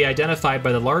Stow-Wisp can be identified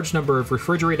by the large number of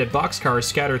refrigerated boxcars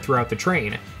scattered throughout the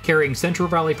train, carrying Central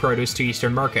Valley produce to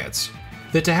eastern markets.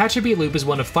 The Tehachapi Loop is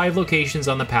one of 5 locations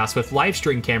on the pass with live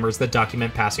stream cameras that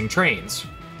document passing trains.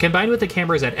 Combined with the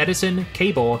cameras at Edison,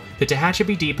 Cable, the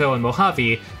Tehachapi Depot, and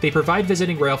Mojave, they provide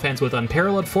visiting railfans with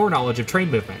unparalleled foreknowledge of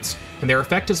train movements, and their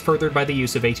effect is furthered by the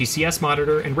use of ATCS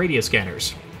monitor and radio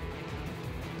scanners.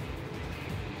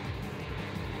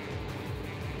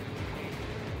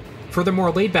 For the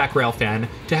more laid-back railfan,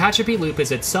 Tehachapi Loop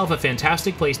is itself a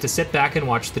fantastic place to sit back and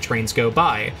watch the trains go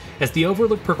by, as the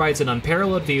overlook provides an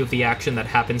unparalleled view of the action that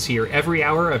happens here every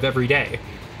hour of every day.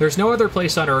 There's no other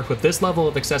place on Earth with this level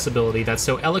of accessibility that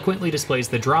so eloquently displays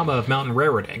the drama of mountain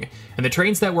railroading, and the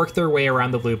trains that work their way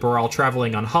around the loop are all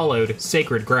traveling on hallowed,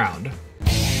 sacred ground.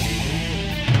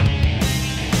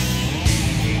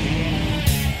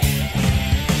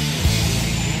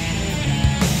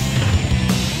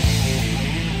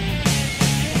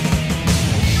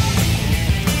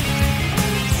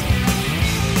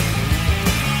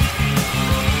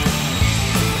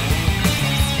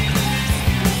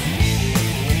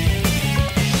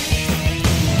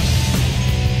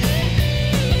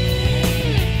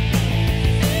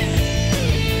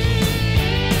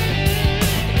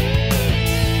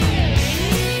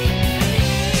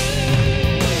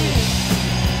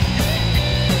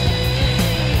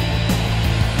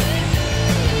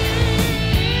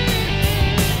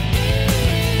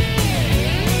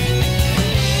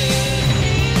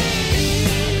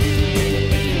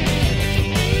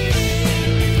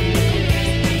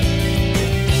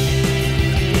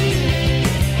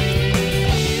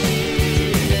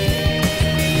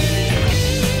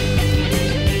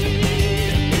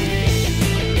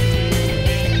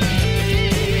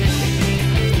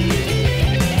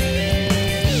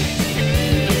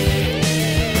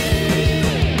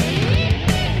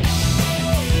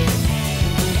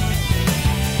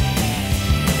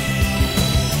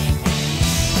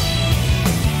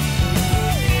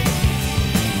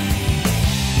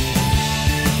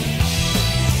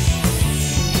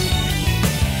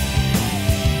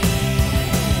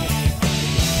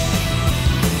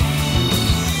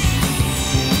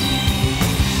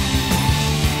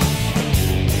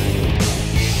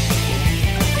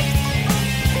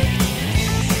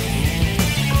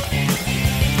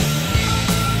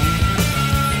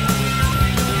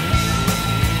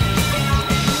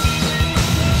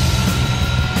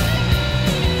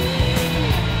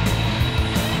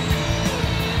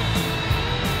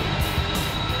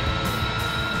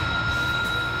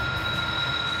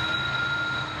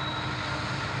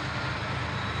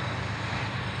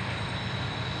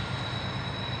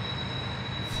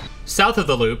 South of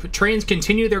the loop, trains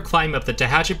continue their climb up the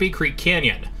Tehachapi Creek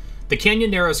Canyon. The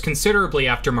canyon narrows considerably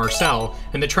after Marcel,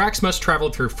 and the tracks must travel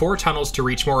through 4 tunnels to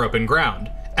reach more open ground.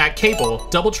 At Cable,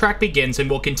 double track begins and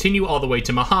will continue all the way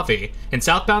to Mojave, and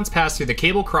southbounds pass through the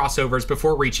Cable crossovers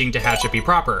before reaching Tehachapi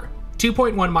proper.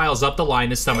 2.1 miles up the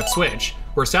line is Summit Switch,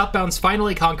 where southbounds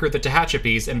finally conquer the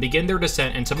Tehachapis and begin their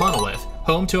descent into Monolith,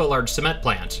 home to a large cement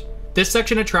plant. This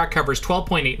section of track covers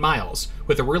 12.8 miles,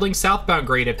 with a whirling southbound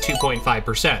grade of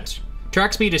 2.5%.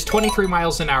 Track speed is 23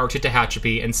 miles an hour to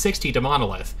Tehachapi and 60 to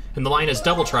Monolith, and the line is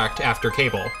double-tracked after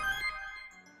Cable.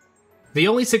 The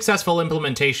only successful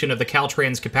implementation of the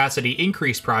Caltrans capacity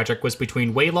increase project was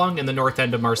between Walong and the north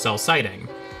end of Marcel Siding.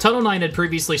 Tunnel 9 had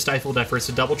previously stifled efforts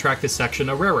to double-track this section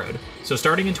of railroad, so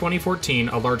starting in 2014,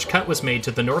 a large cut was made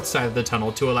to the north side of the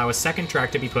tunnel to allow a second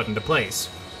track to be put into place.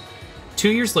 2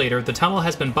 years later, the tunnel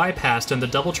has been bypassed and the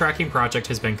double-tracking project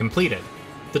has been completed.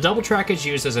 The double track is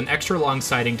used as an extra long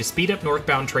siding to speed up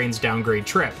northbound trains' downgrade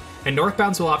trip, and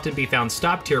northbounds will often be found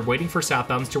stopped here waiting for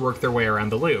southbounds to work their way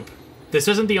around the loop. This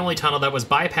isn't the only tunnel that was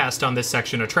bypassed on this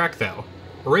section of track though.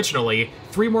 Originally,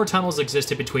 3 more tunnels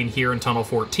existed between here and Tunnel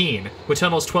 14, with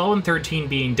tunnels 12 and 13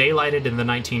 being daylighted in the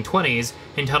 1920s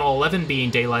and Tunnel 11 being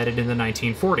daylighted in the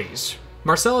 1940s.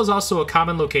 Marcel is also a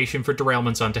common location for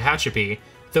derailments on Tehachapi,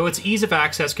 though its ease of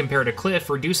access compared to Cliff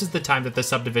reduces the time that the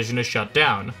subdivision is shut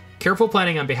down. Careful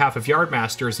planning on behalf of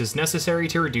yardmasters is necessary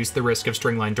to reduce the risk of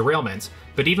stringline derailments,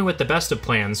 but even with the best of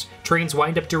plans, trains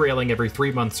wind up derailing every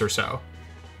 3 months or so.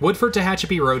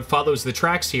 Woodford-Tehachapi Road follows the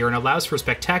tracks here and allows for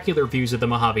spectacular views of the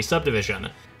Mojave subdivision.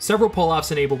 Several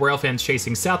pull-offs enable railfans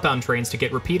chasing southbound trains to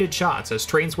get repeated shots as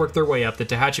trains work their way up the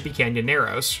Tehachapi Canyon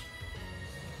Narrows.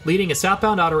 Leading a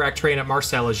southbound autorack train at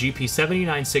Marcel is UP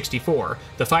 7964,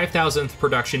 the 5,000th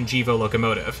production GEVO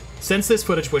locomotive. Since this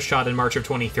footage was shot in March of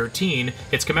 2013,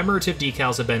 its commemorative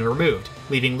decals have been removed,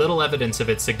 leaving little evidence of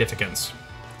its significance.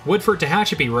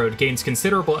 Woodford-Tehachapi Road gains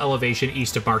considerable elevation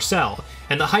east of Marcel,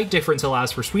 and the height difference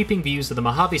allows for sweeping views of the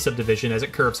Mojave subdivision as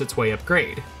it curves its way up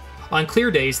grade. On clear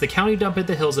days, the county dump in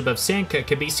the hills above Sandcut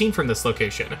can be seen from this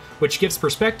location, which gives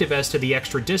perspective as to the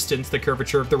extra distance the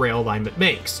curvature of the rail alignment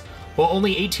makes. While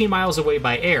only 18 miles away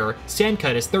by air,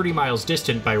 Sandcut is 30 miles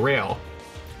distant by rail.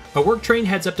 A work train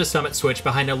heads up to Summit Switch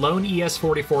behind a lone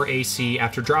ES44AC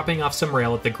after dropping off some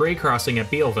rail at the grade crossing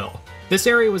at Bealville. This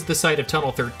area was the site of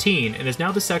Tunnel 13 and is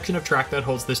now the section of track that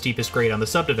holds the steepest grade on the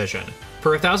subdivision.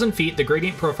 For 1,000 feet, the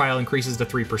gradient profile increases to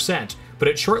 3%, but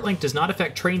its short length does not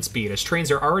affect train speed as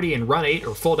trains are already in Run 8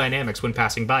 or full dynamics when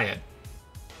passing by it.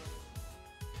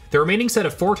 The remaining set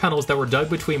of 4 tunnels that were dug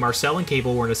between Marcel and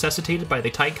Cable were necessitated by the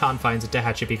tight confines of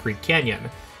Tehachapi Creek Canyon.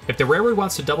 If the railroad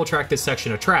wants to double-track this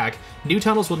section of track, new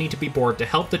tunnels will need to be bored to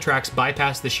help the tracks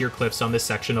bypass the sheer cliffs on this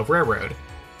section of railroad.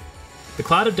 The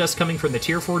cloud of dust coming from the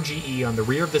Tier 4 GE on the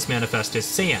rear of this manifest is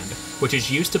sand, which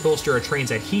is used to bolster a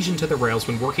train's adhesion to the rails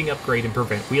when working upgrade and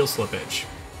prevent wheel slippage.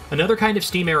 Another kind of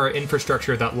steam-era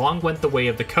infrastructure that long went the way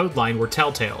of the code line were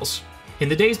telltales. In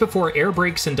the days before air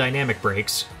brakes and dynamic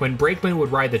brakes, when brakemen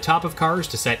would ride the top of cars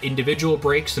to set individual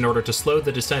brakes in order to slow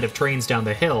the descent of trains down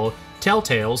the hill,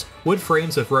 telltales, wood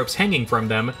frames with ropes hanging from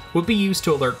them, would be used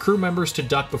to alert crew members to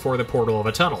duck before the portal of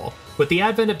a tunnel. With the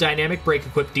advent of dynamic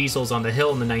brake-equipped diesels on the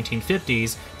hill in the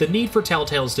 1950s, the need for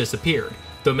telltales disappeared,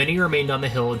 though many remained on the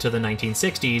hill into the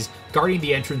 1960s, guarding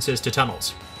the entrances to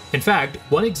tunnels. In fact,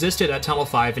 one existed at Tunnel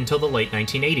 5 until the late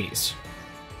 1980s.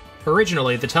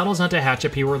 Originally, the tunnels on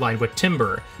Tehachapi were lined with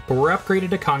timber, but were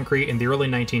upgraded to concrete in the early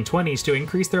 1920s to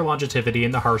increase their longevity in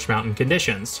the harsh mountain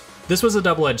conditions. This was a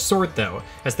double-edged sword though,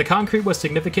 as the concrete was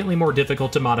significantly more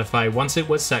difficult to modify once it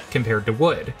was set compared to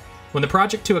wood. When the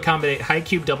project to accommodate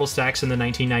high-cube double stacks in the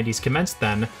 1990s commenced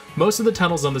then, most of the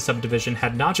tunnels on the subdivision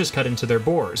had notches cut into their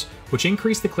bores, which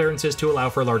increased the clearances to allow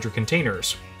for larger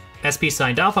containers. SP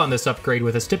signed off on this upgrade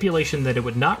with a stipulation that it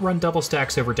would not run double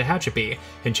stacks over Tehachapi,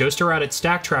 and chose to route its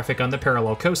stack traffic on the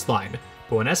parallel coastline.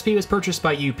 But when SP was purchased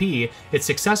by UP, its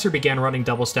successor began running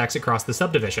double stacks across the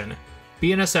subdivision.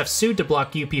 BNSF sued to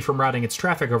block UP from routing its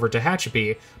traffic over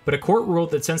Tehachapi, but a court ruled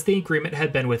that since the agreement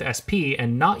had been with SP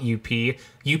and not UP,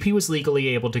 UP was legally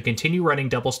able to continue running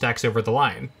double stacks over the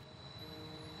line.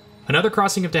 Another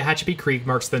crossing of Tehachapi Creek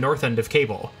marks the north end of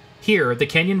Cable. Here, the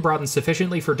canyon broadens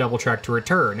sufficiently for double track to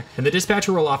return, and the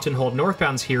dispatcher will often hold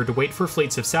northbounds here to wait for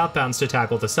fleets of southbounds to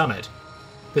tackle the summit.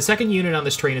 The second unit on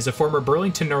this train is a former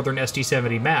Burlington Northern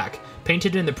SD70 Mac,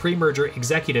 painted in the pre-merger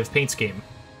executive paint scheme.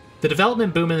 The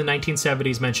development boom in the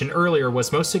 1970s mentioned earlier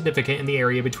was most significant in the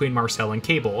area between Marcel and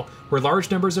Cable, where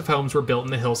large numbers of homes were built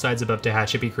in the hillsides above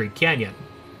Tehachapi Creek Canyon.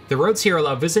 The roads here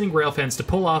allow visiting railfans to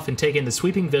pull off and take in the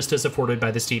sweeping vistas afforded by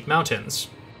the steep mountains.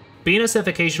 BNSF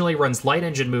occasionally runs light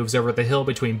engine moves over the hill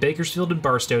between Bakersfield and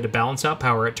Barstow to balance out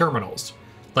power at terminals.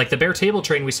 Like the bare table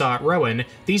train we saw at Rowan,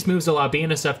 these moves allow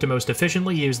BNSF to most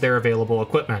efficiently use their available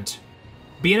equipment.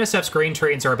 BNSF's grain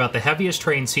trains are about the heaviest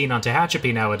trains seen on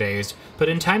Tehachapi nowadays, but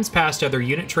in times past other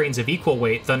unit trains of equal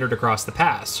weight thundered across the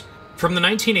pass. From the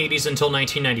 1980s until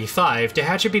 1995,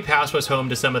 Tehachapi Pass was home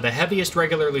to some of the heaviest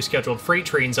regularly scheduled freight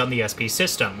trains on the SP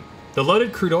system. The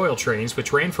loaded crude oil trains,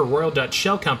 which ran for Royal Dutch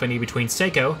Shell Company between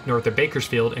Saco, north of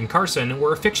Bakersfield, and Carson,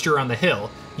 were a fixture on the hill,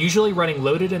 usually running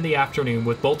loaded in the afternoon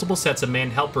with multiple sets of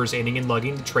manned helpers aiding and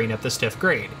lugging the train up the stiff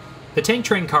grade. The tank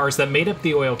train cars that made up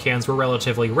the oil cans were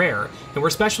relatively rare, and were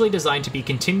specially designed to be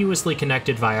continuously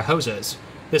connected via hoses.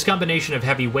 This combination of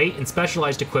heavy weight and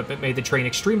specialized equipment made the train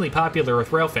extremely popular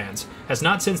with railfans, as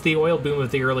not since the oil boom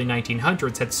of the early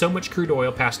 1900s had so much crude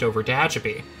oil passed over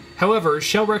Tehachapi. However,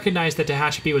 Shell recognized that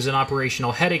Tehachapi was an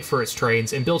operational headache for its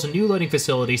trains and built a new loading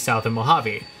facility south of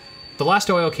Mojave. The last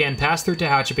oil can passed through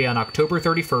Tehachapi on October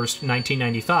 31st,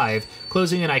 1995,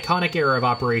 closing an iconic era of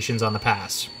operations on the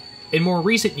pass. In more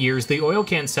recent years, the oil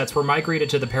can sets were migrated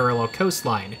to the parallel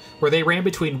coastline, where they ran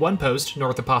between one post,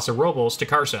 north of Paso Robles, to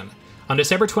Carson. On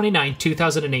December 29,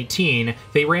 2018,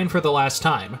 they ran for the last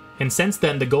time, and since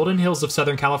then the Golden Hills of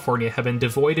Southern California have been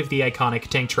devoid of the iconic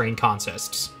tank train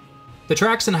consists. The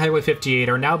tracks and Highway 58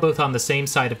 are now both on the same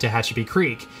side of Tehachapi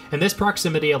Creek, and this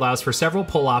proximity allows for several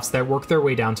pull-offs that work their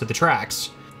way down to the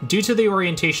tracks. Due to the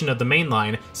orientation of the main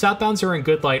line, southbounds are in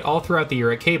good light all throughout the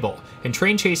year at Cable, and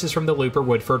train chases from the Loop or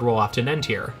Woodford will often end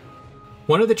here.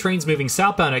 One of the trains moving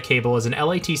southbound at Cable is an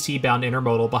LATC-bound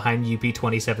intermodal behind UP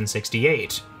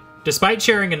 2768. Despite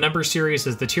sharing a number series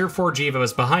as the Tier 4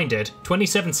 GEVOs behind it,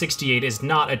 2768 is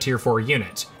not a Tier 4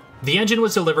 unit. The engine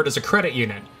was delivered as a credit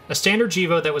unit, a standard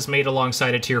GEVO that was made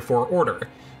alongside a Tier 4 order.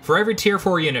 For every Tier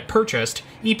 4 unit purchased,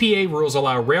 EPA rules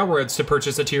allow railroads to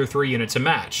purchase a Tier 3 unit to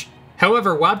match.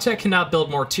 However, Wabtec cannot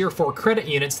build more Tier 4 credit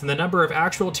units than the number of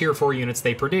actual Tier 4 units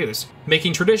they produce,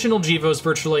 making traditional GEVOs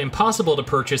virtually impossible to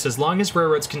purchase as long as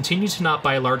railroads continue to not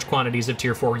buy large quantities of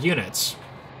Tier 4 units.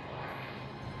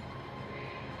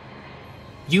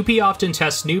 UP often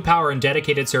tests new power and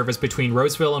dedicated service between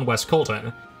Roseville and West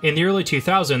Colton. In the early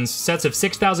 2000s, sets of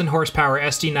 6,000 horsepower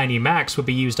SD90 Max would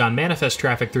be used on manifest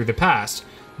traffic through the pass,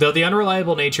 though the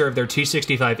unreliable nature of their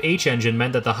 265H engine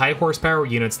meant that the high horsepower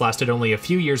units lasted only a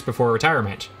few years before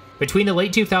retirement. Between the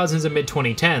late 2000s and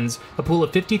mid-2010s, a pool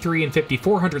of 53 and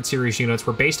 5400 series units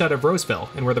were based out of Roseville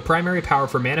and were the primary power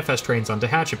for manifest trains on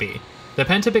Tehachapi. The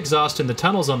pent-up exhaust in the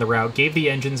tunnels on the route gave the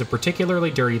engines a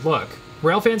particularly dirty look.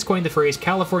 Railfans coined the phrase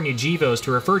California GEVOs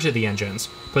to refer to the engines,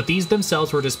 but these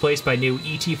themselves were displaced by new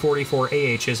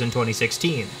ET44AHs in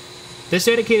 2016. This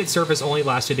dedicated service only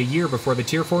lasted a year before the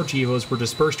Tier 4 GEVOs were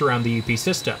dispersed around the UP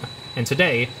system, and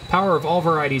today, power of all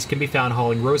varieties can be found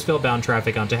hauling Roseville-bound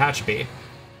traffic on Tehachapi.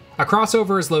 A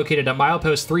crossover is located at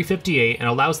milepost 358 and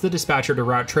allows the dispatcher to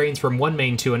route trains from one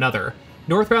main to another.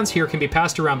 Northbounds here can be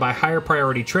passed around by higher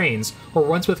priority trains, or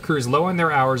ones with crews low on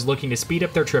their hours looking to speed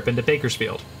up their trip into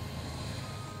Bakersfield.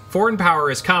 Foreign power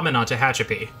is common on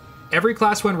Tehachapi. Every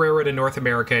Class 1 railroad in North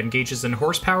America engages in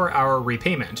horsepower hour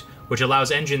repayment, which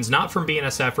allows engines not from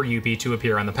BNSF or UP to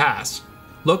appear on the pass.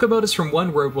 Locomotives from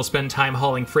one road will spend time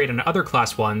hauling freight on other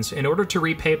Class 1s in order to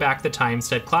repay back the time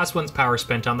said Class 1's power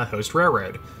spent on the host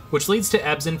railroad, which leads to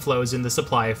ebbs and flows in the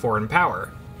supply of foreign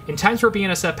power. In times where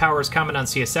BNSF power is common on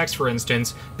CSX, for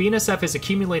instance, BNSF is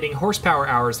accumulating horsepower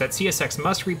hours that CSX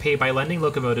must repay by lending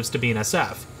locomotives to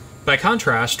BNSF. By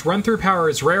contrast, run-through power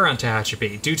is rare on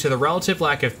Tehachapi due to the relative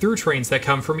lack of through trains that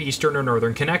come from eastern or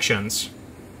northern connections.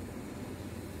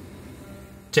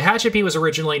 Tehachapi was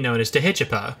originally known as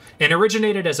Tehachapi, and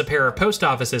originated as a pair of post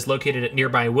offices located at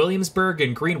nearby Williamsburg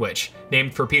and Greenwich,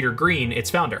 named for Peter Green, its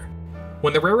founder.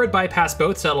 When the railroad bypassed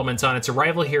both settlements on its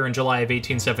arrival here in July of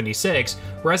 1876,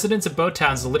 residents of both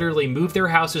towns literally moved their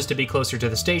houses to be closer to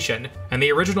the station, and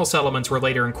the original settlements were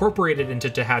later incorporated into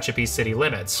Tehachapi's city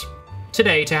limits.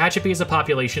 Today, Tehachapi has a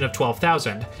population of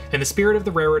 12,000, and the spirit of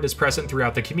the railroad is present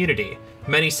throughout the community.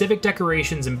 Many civic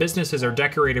decorations and businesses are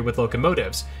decorated with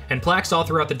locomotives, and plaques all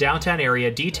throughout the downtown area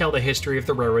detail the history of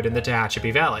the railroad in the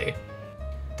Tehachapi Valley.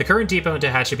 The current depot in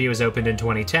Tehachapi was opened in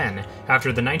 2010,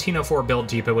 after the 1904-built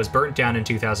depot was burnt down in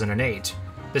 2008.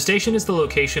 The station is the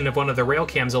location of one of the rail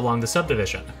cams along the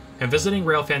subdivision, and visiting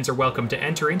railfans are welcome to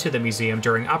enter into the museum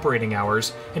during operating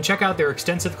hours and check out their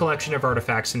extensive collection of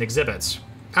artifacts and exhibits.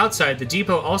 Outside, the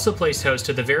depot also placed host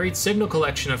to the varied signal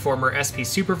collection of former SP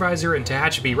supervisor and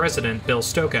Tehachapi resident Bill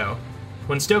Stocco.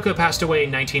 When Stocco passed away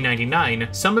in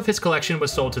 1999, some of his collection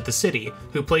was sold to the city,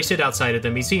 who placed it outside of the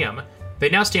museum. They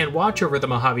now stand watch over the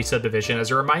Mojave subdivision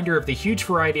as a reminder of the huge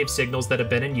variety of signals that have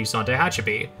been in use on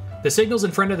Tehachapi. The signals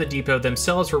in front of the depot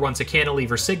themselves were once a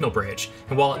cantilever signal bridge,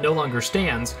 and while it no longer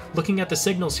stands, looking at the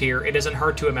signals here, it isn't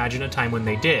hard to imagine a time when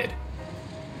they did.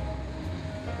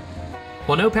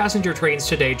 While no passenger trains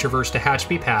today traverse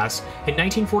Tehachapi Pass, in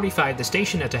 1945 the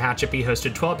station at Tehachapi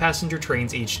hosted 12 passenger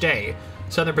trains each day.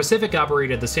 Southern Pacific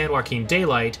operated the San Joaquin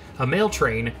Daylight, a mail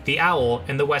train, the Owl,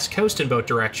 and the West Coast in both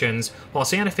directions, while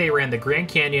Santa Fe ran the Grand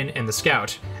Canyon and the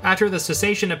Scout. After the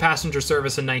cessation of passenger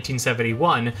service in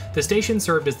 1971, the station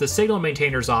served as the signal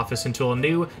maintainer's office until a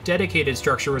new, dedicated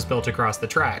structure was built across the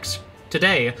tracks.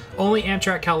 Today, only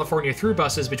Amtrak California through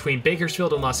buses between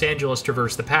Bakersfield and Los Angeles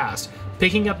traverse the pass,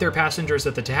 picking up their passengers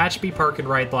at the Tehachapi Park and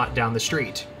Ride lot down the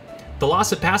street. The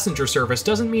loss of passenger service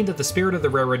doesn't mean that the spirit of the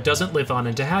railroad doesn't live on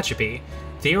in Tehachapi.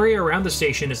 The area around the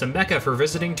station is a mecca for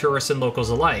visiting tourists and locals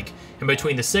alike, and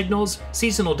between the signals,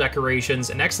 seasonal decorations,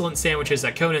 and excellent sandwiches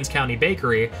at Conan's County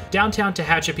Bakery, downtown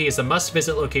Tehachapi is a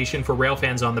must-visit location for rail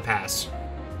fans on the pass.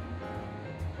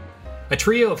 A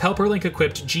trio of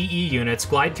Helperlink-equipped GE units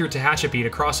glide through Tehachapi to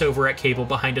cross over at Cable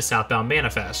behind a southbound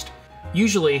manifest.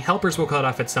 Usually, helpers will cut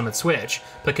off at Summit Switch,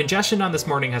 but congestion on this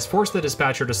morning has forced the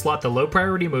dispatcher to slot the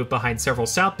low-priority move behind several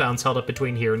southbounds held up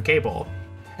between here and Cable.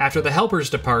 After the helpers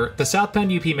depart, the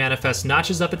southbound UP manifest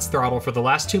notches up its throttle for the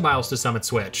last 2 miles to Summit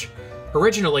Switch.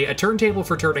 Originally, a turntable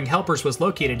for turning helpers was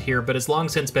located here but has long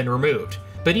since been removed.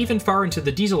 But even far into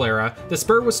the diesel era, the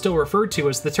spur was still referred to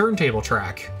as the turntable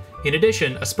track. In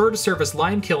addition, a spur to service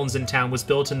lime kilns in town was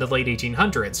built in the late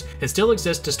 1800s and still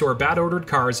exists to store bad-ordered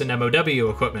cars and MOW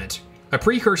equipment. A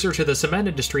precursor to the cement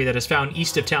industry that is found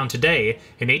east of town today,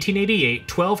 in 1888,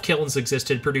 12 kilns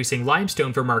existed producing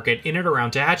limestone for market in and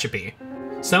around Tehachapi.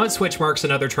 Summit Switch marks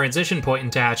another transition point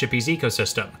in Tehachapi's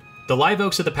ecosystem. The live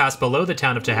oaks of the pass below the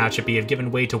town of Tehachapi have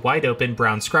given way to wide-open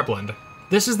brown scrubland.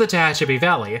 This is the Tehachapi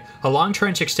Valley, a long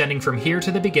trench extending from here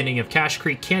to the beginning of Cache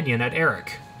Creek Canyon at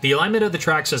Eric. The alignment of the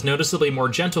tracks is noticeably more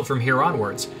gentle from here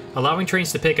onwards, allowing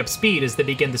trains to pick up speed as they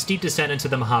begin the steep descent into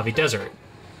the Mojave Desert.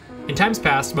 In times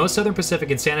past, most Southern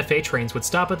Pacific and Santa Fe trains would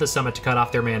stop at the summit to cut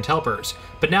off their manned helpers,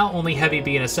 but now only heavy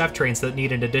BNSF trains that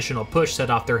need an additional push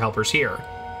set off their helpers here.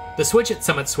 The switch at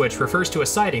Summit Switch refers to a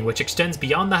siding which extends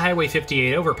beyond the Highway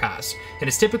 58 overpass, and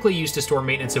is typically used to store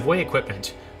maintenance of way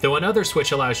equipment, though another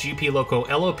switch allows UP Loco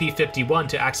LOP51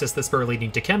 to access the spur leading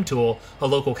to ChemTool, a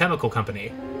local chemical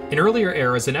company. In earlier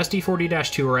eras, an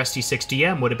SD40-2 or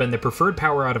SD60M would have been the preferred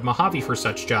power out of Mojave for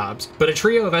such jobs, but a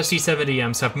trio of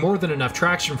SD70Ms have more than enough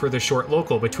traction for the short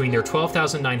local between their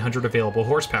 12,900 available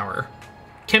horsepower.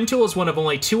 ChemTool is one of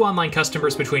only 2 online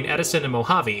customers between Edison and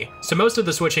Mojave, so most of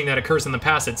the switching that occurs in the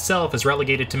pass itself is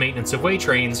relegated to maintenance of way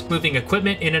trains, moving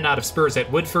equipment in and out of spurs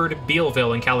at Woodford,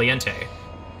 Bealville, and Caliente.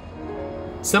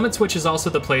 Summit Switch is also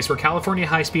the place where California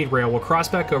High-Speed Rail will cross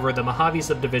back over the Mojave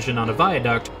subdivision on a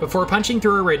viaduct before punching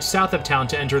through a ridge south of town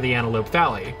to enter the Antelope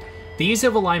Valley. The ease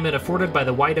of alignment afforded by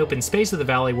the wide open space of the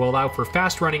valley will allow for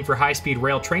fast running for high-speed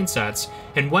rail train sets,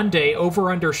 and one day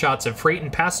over-under shots of freight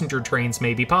and passenger trains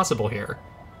may be possible here.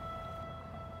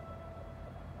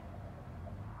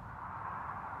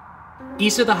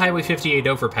 East of the Highway 58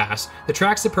 overpass, the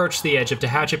tracks approach the edge of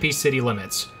Tehachapi city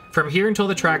limits. From here until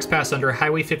the tracks pass under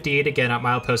Highway 58 again at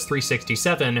milepost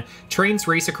 367, trains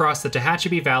race across the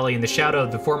Tehachapi Valley in the shadow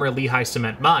of the former Lehigh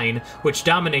Cement Mine, which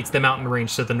dominates the mountain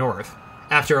range to the north.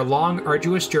 After a long,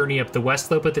 arduous journey up the west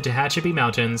slope of the Tehachapi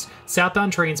Mountains,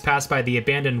 southbound trains pass by the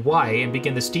abandoned Y and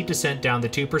begin the steep descent down the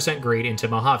 2% grade into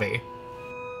Mojave.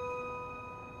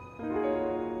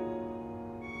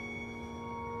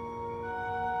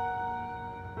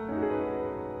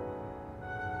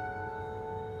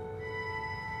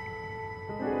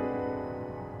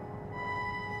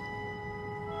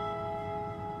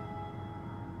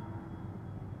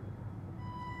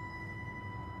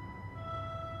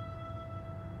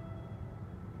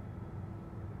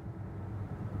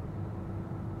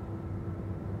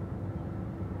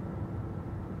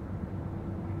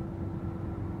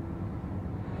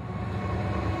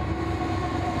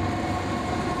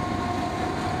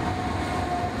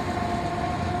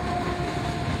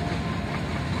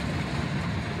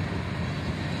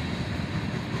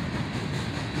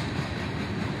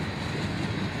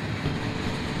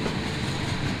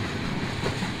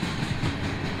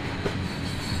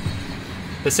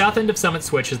 The south end of Summit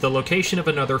Switch is the location of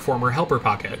another former helper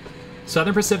pocket.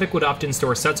 Southern Pacific would often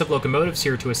store sets of locomotives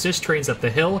here to assist trains up the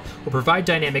hill or provide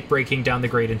dynamic braking down the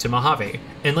grade into Mojave.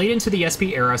 And late into the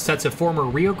SP era, sets of former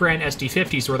Rio Grande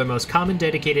SD50s were the most common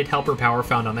dedicated helper power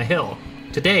found on the hill.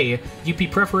 Today,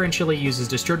 UP preferentially uses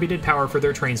distributed power for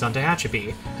their trains on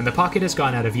Tehachapi, and the pocket has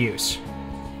gone out of use.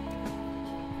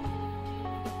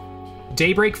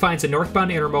 Daybreak finds a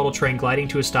northbound intermodal train gliding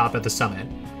to a stop at the summit.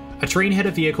 A train hit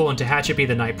a vehicle in Tehachapi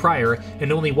the night prior,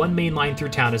 and only one main line through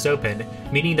town is open,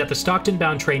 meaning that the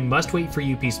Stockton-bound train must wait for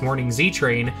UP's morning Z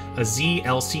train, a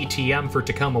ZLCTM for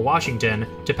Tacoma, Washington,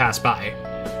 to pass by.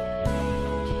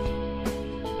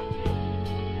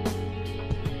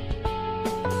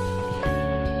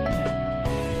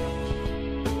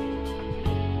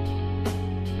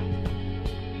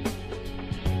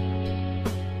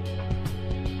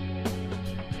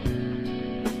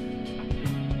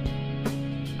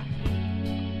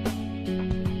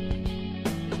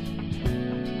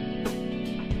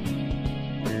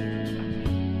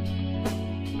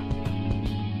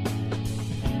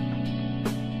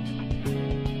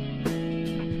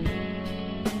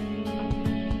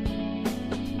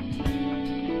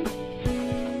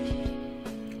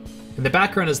 In the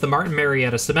background is the Martin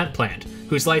Marietta cement plant,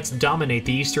 whose lights dominate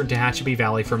the eastern Tehachapi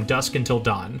Valley from dusk until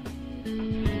dawn.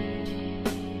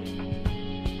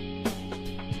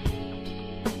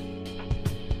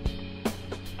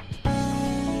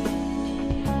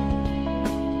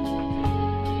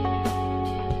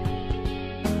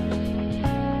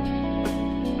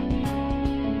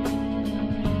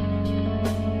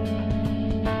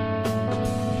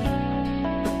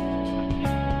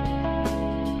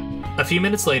 A few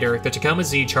minutes later, the Tacoma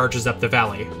Z charges up the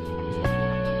valley.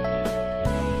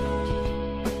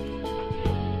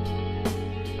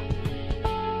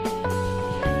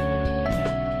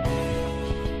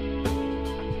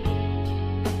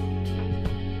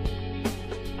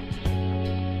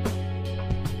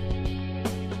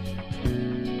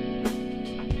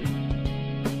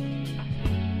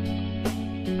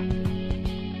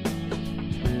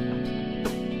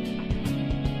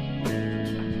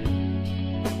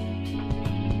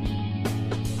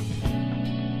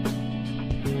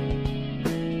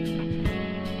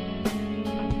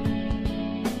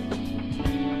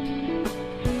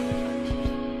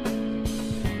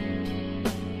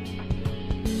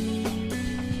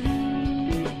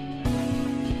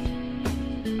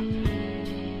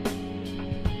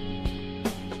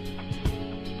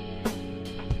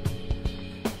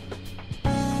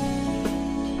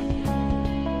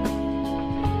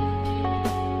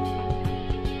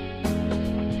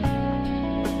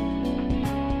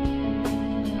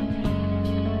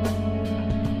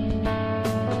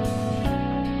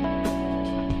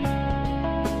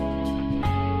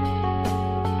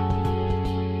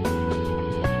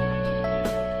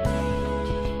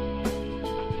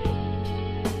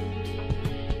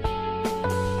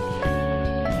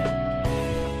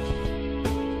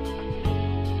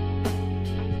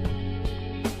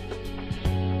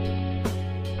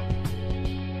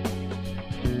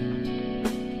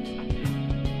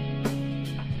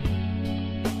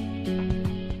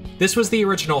 This was the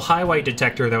original high-white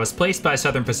detector that was placed by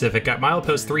Southern Pacific at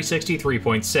milepost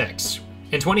 363.6.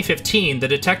 In 2015, the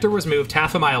detector was moved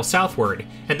half a mile southward,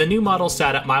 and the new model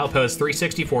sat at milepost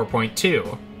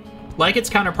 364.2. Like its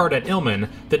counterpart at Illman,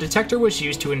 the detector was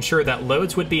used to ensure that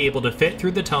loads would be able to fit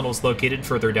through the tunnels located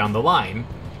further down the line.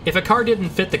 If a car didn't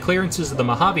fit the clearances of the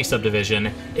Mojave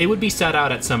subdivision, it would be sat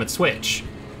out at Summit Switch.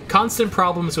 Constant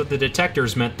problems with the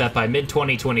detectors meant that by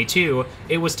mid-2022,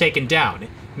 it was taken down,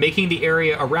 making the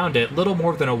area around it little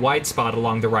more than a wide spot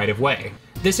along the right-of-way.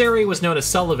 This area was known as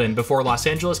Sullivan before Los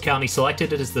Angeles County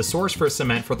selected it as the source for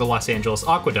cement for the Los Angeles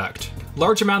Aqueduct.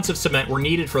 Large amounts of cement were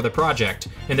needed for the project,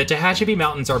 and the Tehachapi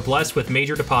Mountains are blessed with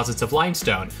major deposits of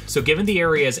limestone, so given the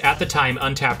area's at the time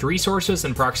untapped resources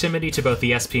and proximity to both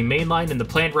the SP mainline and the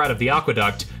planned route of the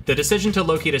aqueduct, the decision to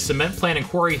locate a cement plant and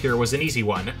quarry here was an easy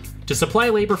one. To supply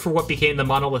labor for what became the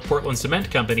Monolith Portland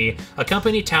Cement Company, a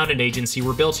company, town, and agency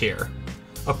were built here.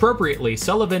 Appropriately,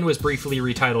 Sullivan was briefly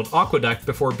retitled Aqueduct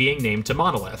before being named to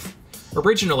Monolith.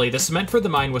 Originally, the cement for the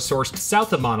mine was sourced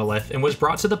south of Monolith and was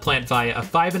brought to the plant via a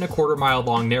 5¼ mile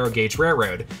long narrow gauge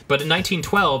railroad, but in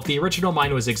 1912 the original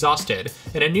mine was exhausted,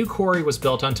 and a new quarry was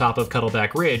built on top of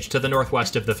Cuttleback Ridge to the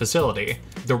northwest of the facility.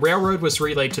 The railroad was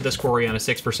relayed to this quarry on a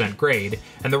 6% grade,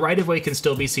 and the right-of-way can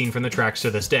still be seen from the tracks to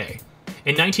this day.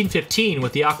 In 1915,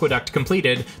 with the aqueduct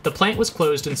completed, the plant was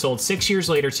closed and sold 6 years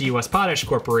later to U.S. Potash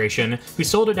Corporation, who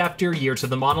sold it after a year to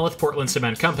the Monolith Portland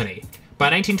Cement Company.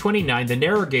 By 1929, the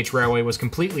narrow gauge railway was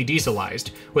completely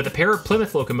dieselized, with a pair of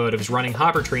Plymouth locomotives running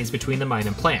hopper trains between the mine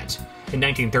and plant. In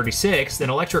 1936,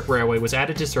 an electric railway was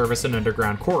added to service an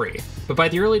underground quarry, but by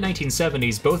the early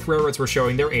 1970s, both railroads were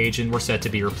showing their age and were set to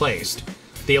be replaced.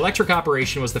 The electric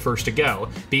operation was the first to go,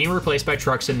 being replaced by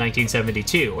trucks in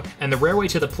 1972, and the railway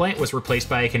to the plant was replaced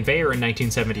by a conveyor in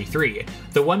 1973,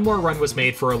 though one more run was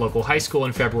made for a local high school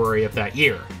in February of that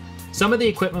year. Some of the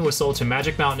equipment was sold to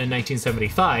Magic Mountain in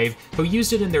 1975, who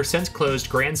used it in their since-closed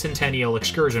Grand Centennial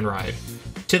excursion ride.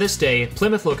 To this day,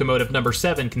 Plymouth locomotive number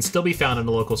 7 can still be found in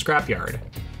a local scrapyard.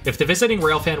 If the visiting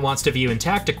railfan wants to view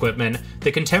intact equipment,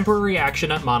 the contemporary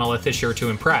action at Monolith is sure to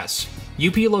impress.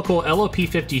 UP local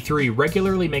LOP-53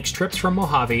 regularly makes trips from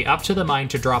Mojave up to the mine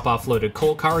to drop off loaded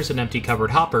coal cars and empty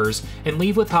covered hoppers, and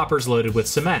leave with hoppers loaded with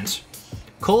cement.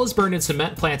 Coal is burned in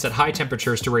cement plants at high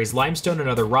temperatures to raise limestone and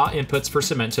other raw inputs for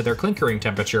cement to their clinkering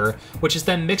temperature, which is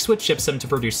then mixed with gypsum to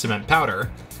produce cement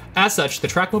powder. As such, the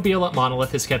trackmobile at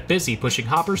Monolith is kept busy pushing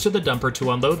hoppers to the dumper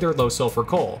to unload their low-sulfur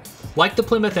coal. Like the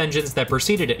Plymouth engines that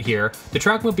preceded it here, the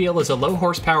trackmobile is a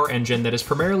low-horsepower engine that is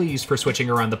primarily used for switching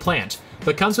around the plant,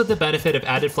 but comes with the benefit of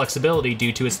added flexibility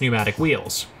due to its pneumatic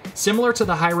wheels. Similar to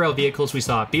the high-rail vehicles we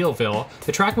saw at Bealville,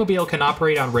 the trackmobile can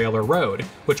operate on rail or road,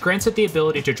 which grants it the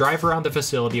ability to drive around the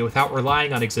facility without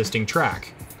relying on existing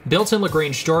track. Built in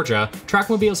LaGrange, Georgia,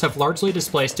 trackmobiles have largely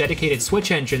displaced dedicated switch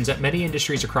engines at many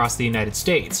industries across the United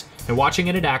States, and watching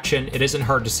it in action, it isn't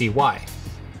hard to see why.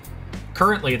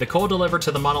 Currently, the coal delivered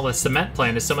to the Monolith cement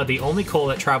plant is some of the only coal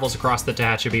that travels across the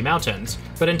Tehachapi Mountains,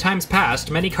 but in times past,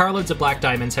 many carloads of black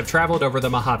diamonds have traveled over the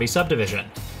Mojave subdivision.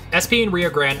 SP and Rio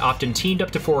Grande often teamed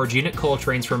up to forge unit coal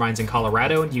trains for mines in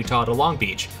Colorado and Utah to Long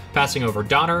Beach, passing over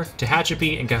Donner,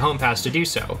 Tehachapi, and Cajon Pass to do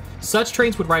so. Such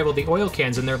trains would rival the oil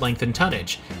cans in their length and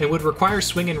tonnage, and would require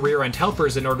swing and rear end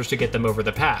helpers in order to get them over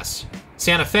the pass.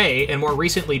 Santa Fe, and more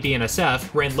recently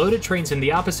BNSF, ran loaded trains in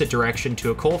the opposite direction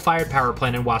to a coal-fired power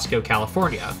plant in Wasco,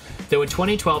 California, though in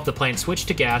 2012 the plant switched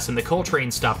to gas and the coal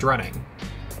trains stopped running.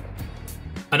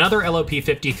 Another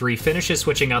LOP-53 finishes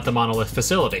switching out the Monolith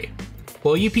facility.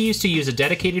 While UP used to use a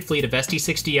dedicated fleet of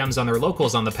SD60Ms on their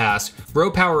locals on the pass,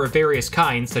 road power of various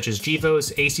kinds, such as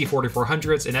GEVOs,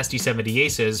 AC4400s, and SD70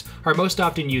 Aces, are most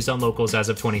often used on locals as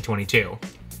of 2022.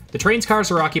 The train's cars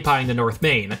are occupying the North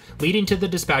Main, leading to the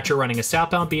dispatcher running a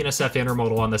southbound BNSF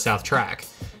intermodal on the south track.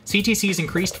 CTC's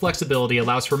increased flexibility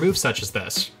allows for moves such as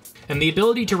this, and the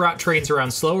ability to route trains around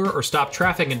slower or stop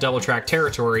traffic in double-track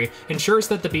territory ensures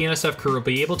that the BNSF crew will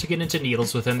be able to get into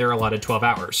Needles within their allotted 12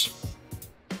 hours.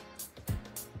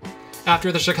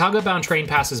 After the Chicago-bound train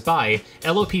passes by,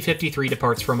 LOP-53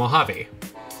 departs from Mojave.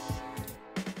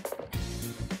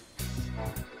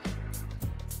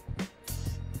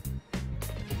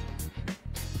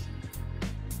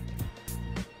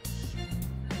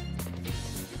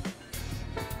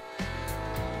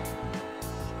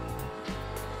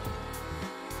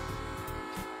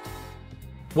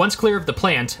 Once clear of the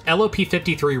plant,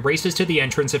 LOP-53 races to the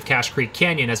entrance of Cache Creek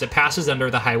Canyon as it passes under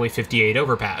the Highway 58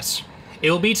 overpass. It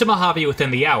will be to Mojave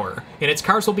within the hour, and its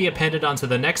cars will be appended onto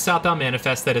the next southbound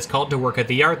manifest that is called to work at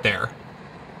the yard there.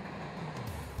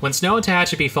 When snow in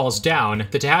Tehachapi falls down,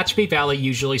 the Tehachapi Valley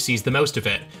usually sees the most of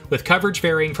it, with coverage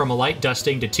varying from a light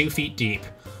dusting to 2 feet deep.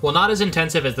 While not as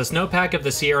intensive as the snowpack of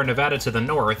the Sierra Nevada to the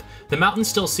north, the mountains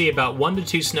still see about 1 to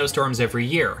 2 snowstorms every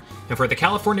year, and for the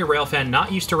California railfan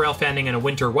not used to railfanning in a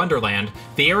winter wonderland,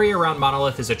 the area around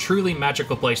Monolith is a truly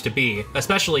magical place to be,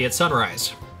 especially at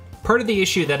sunrise. Part of the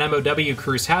issue that MOW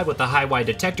crews had with the high-wide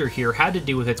detector here had to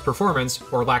do with its performance,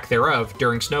 or lack thereof,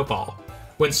 during snowfall.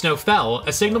 When snow fell,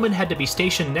 a signalman had to be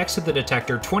stationed next to the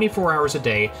detector 24 hours a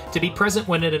day to be present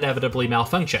when it inevitably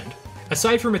malfunctioned.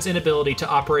 Aside from its inability to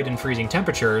operate in freezing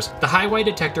temperatures, the high-wide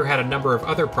detector had a number of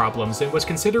other problems and was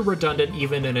considered redundant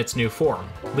even in its new form,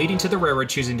 leading to the railroad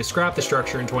choosing to scrap the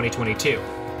structure in 2022.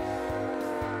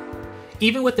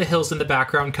 Even with the hills in the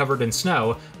background covered in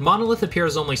snow, Monolith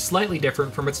appears only slightly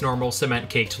different from its normal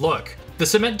cement-caked look. The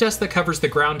cement dust that covers the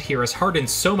ground here has hardened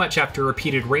so much after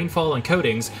repeated rainfall and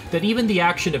coatings that even the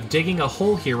action of digging a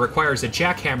hole here requires a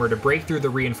jackhammer to break through the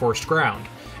reinforced ground.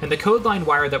 And the code line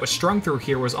wire that was strung through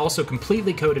here was also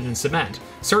completely coated in cement,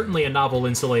 certainly a novel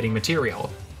insulating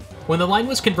material. When the line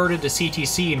was converted to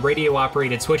CTC and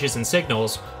radio-operated switches and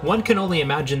signals, one can only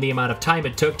imagine the amount of time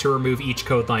it took to remove each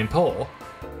code line pole.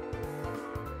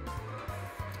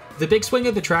 The big swing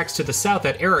of the tracks to the south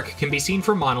at Eric can be seen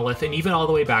from Monolith and even all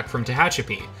the way back from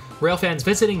Tehachapi. Railfans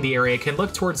visiting the area can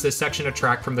look towards this section of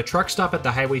track from the truck stop at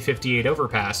the Highway 58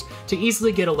 overpass to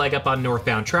easily get a leg up on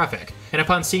northbound traffic, and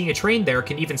upon seeing a train there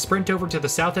can even sprint over to the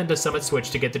south end of Summit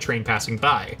Switch to get the train passing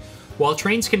by. While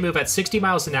trains can move at 60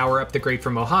 miles an hour up the grade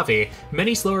from Mojave,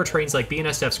 many slower trains like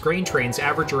BNSF's grain trains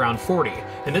average around 40,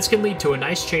 and this can lead to a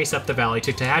nice chase up the valley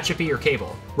to Tehachapi or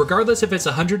Cable. Regardless if it's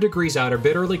 100 degrees out or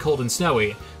bitterly cold and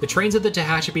snowy, the trains of the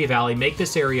Tehachapi Valley make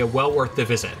this area well worth the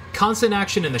visit. Constant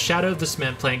action in the shadow of the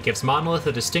cement plant gives Monolith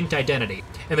a distinct identity,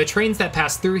 and the trains that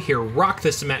pass through here rock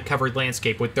the cement-covered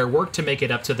landscape with their work to make it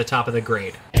up to the top of the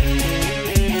grade.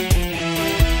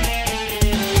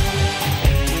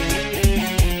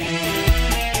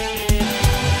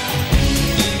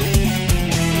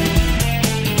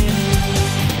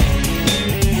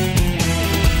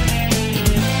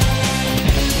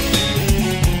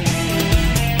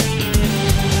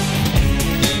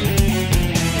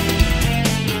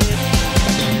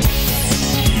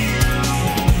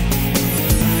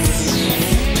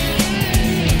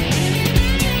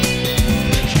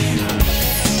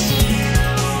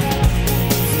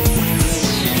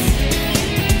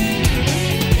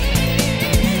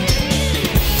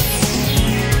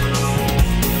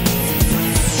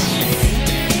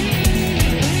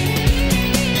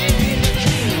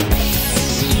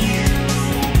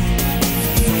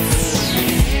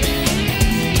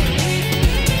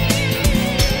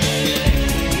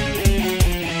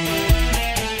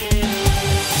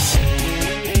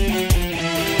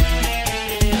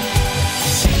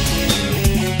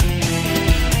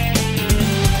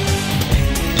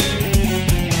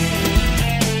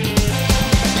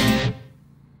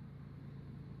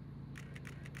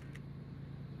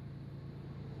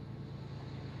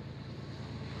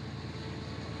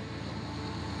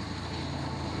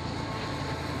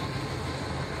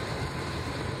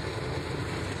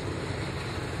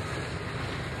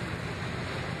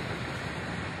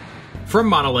 From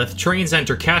Monolith, trains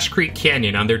enter Cache Creek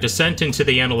Canyon on their descent into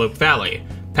the Antelope Valley,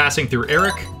 passing through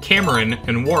Eric, Cameron,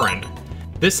 and Warren.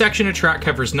 This section of track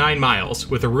covers 9 miles,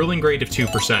 with a ruling grade of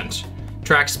 2%.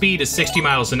 Track speed is 60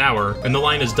 miles an hour, and the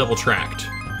line is double-tracked.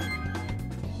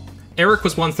 Eric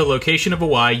was once the location of a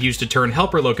Y used to turn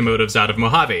helper locomotives out of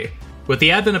Mojave. With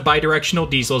the advent of bidirectional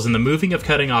diesels and the moving of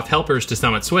cutting off helpers to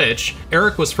Summit Switch,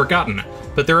 Eric was forgotten,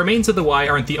 but the remains of the Y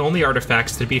aren't the only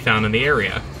artifacts to be found in the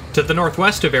area. To the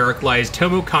northwest of Eric lies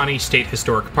Tomokani State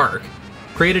Historic Park.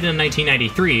 Created in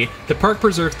 1993, the park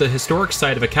preserves the historic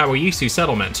site of a Kawayisu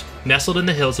settlement, nestled in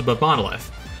the hills above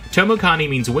Monolith. Tomokani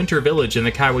means winter village in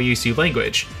the Kawayisu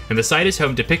language, and the site is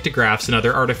home to pictographs and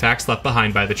other artifacts left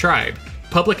behind by the tribe.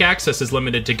 Public access is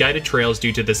limited to guided trails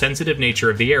due to the sensitive nature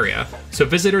of the area, so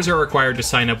visitors are required to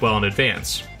sign up well in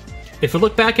advance. If a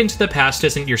look back into the past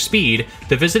isn't your speed,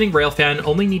 the visiting railfan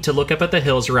only need to look up at the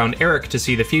hills around Eric to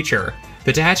see the future.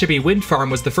 The Tehachapi Wind Farm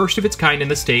was the first of its kind in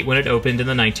the state when it opened in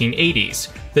the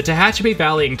 1980s. The Tehachapi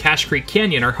Valley and Cache Creek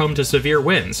Canyon are home to severe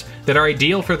winds that are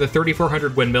ideal for the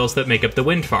 3,400 windmills that make up the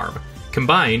wind farm.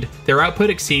 Combined, their output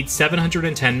exceeds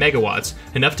 710 megawatts,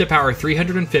 enough to power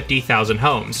 350,000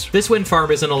 homes. This wind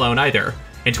farm isn't alone either.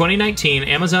 In 2019,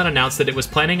 Amazon announced that it was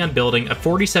planning on building a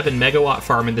 47 megawatt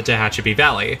farm in the Tehachapi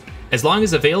Valley. As long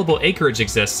as available acreage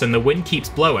exists and the wind keeps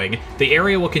blowing, the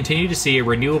area will continue to see a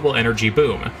renewable energy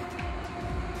boom.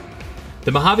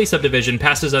 The Mojave subdivision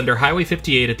passes under Highway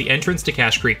 58 at the entrance to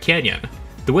Cache Creek Canyon.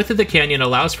 The width of the canyon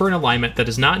allows for an alignment that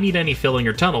does not need any filling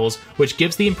or tunnels, which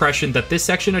gives the impression that this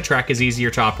section of track is easier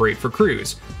to operate for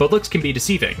crews, but looks can be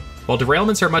deceiving. While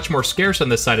derailments are much more scarce on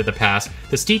this side of the pass,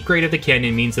 the steep grade of the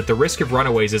canyon means that the risk of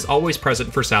runaways is always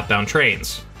present for southbound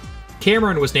trains.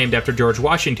 Cameron was named after George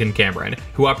Washington Cameron,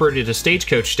 who operated a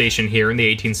stagecoach station here in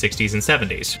the 1860s and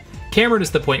 70s. Cameron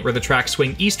is the point where the tracks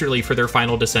swing easterly for their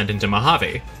final descent into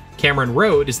Mojave. Cameron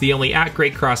Road is the only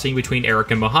at-grade crossing between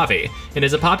Eric and Mojave, and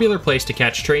is a popular place to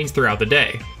catch trains throughout the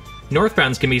day.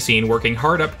 Northbounds can be seen working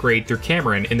hard upgrade through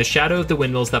Cameron in the shadow of the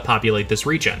windmills that populate this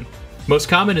region. Most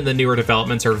common in the newer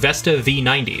developments are Vesta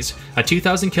V90s, a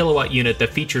 2,000 kilowatt unit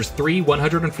that features 3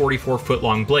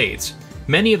 144-foot-long blades.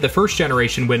 Many of the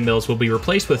first-generation windmills will be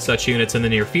replaced with such units in the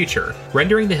near future,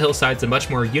 rendering the hillsides a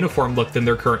much more uniform look than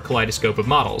their current kaleidoscope of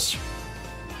models.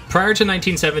 Prior to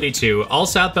 1972, all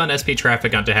southbound SP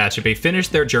traffic on Tehachapi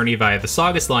finished their journey via the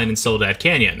Saugus Line in Soledad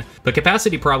Canyon, but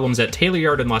capacity problems at Taylor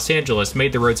Yard in Los Angeles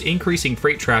made the road's increasing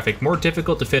freight traffic more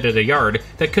difficult to fit at a yard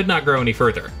that could not grow any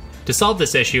further. To solve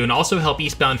this issue and also help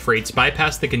eastbound freights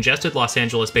bypass the congested Los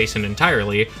Angeles basin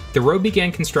entirely, the road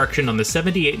began construction on the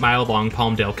 78-mile-long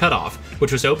Palmdale Cutoff,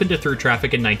 which was opened to through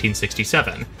traffic in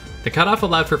 1967. The cutoff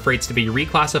allowed for freights to be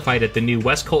reclassified at the new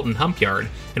West Colton Hump Yard,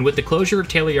 and with the closure of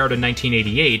Taylor Yard in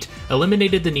 1988,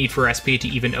 eliminated the need for SP to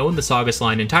even own the Saugus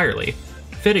Line entirely.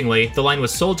 Fittingly, the line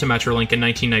was sold to Metrolink in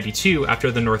 1992 after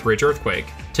the Northridge earthquake.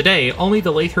 Today, only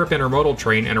the Lathrop Intermodal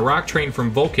train and a rock train from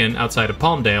Vulcan outside of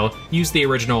Palmdale use the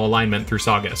original alignment through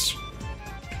Saugus.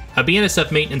 A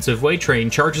BNSF maintenance of way train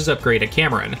charges upgrade at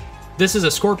Cameron. This is a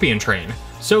Scorpion train,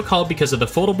 so called because of the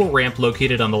foldable ramp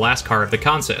located on the last car of the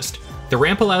consist. The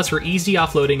ramp allows for easy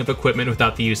offloading of equipment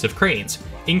without the use of cranes,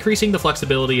 increasing the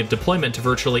flexibility of deployment to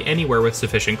virtually anywhere with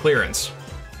sufficient clearance.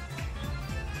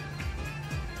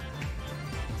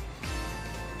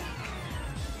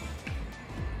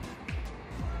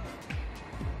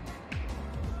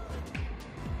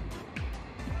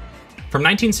 From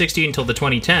 1960 until the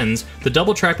 2010s, the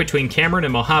double track between Cameron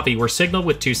and Mojave were signaled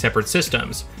with 2 separate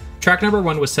systems. Track number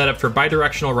 1 was set up for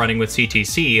bidirectional running with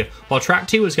CTC, while track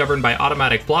 2 was governed by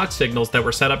automatic block signals that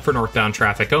were set up for northbound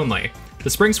traffic only. The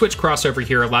spring switch crossover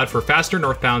here allowed for faster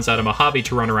northbounds out of Mojave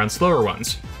to run around slower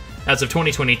ones. As of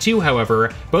 2022,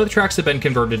 however, both tracks have been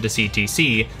converted to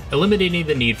CTC, eliminating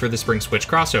the need for the spring switch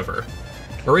crossover.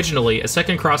 Originally, a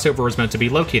second crossover was meant to be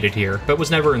located here, but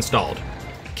was never installed.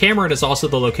 Cameron is also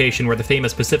the location where the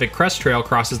famous Pacific Crest Trail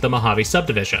crosses the Mojave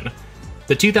subdivision.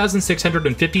 The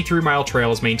 2,653-mile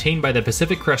trail is maintained by the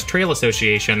Pacific Crest Trail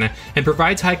Association and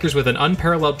provides hikers with an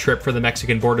unparalleled trip from the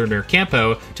Mexican border near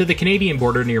Campo to the Canadian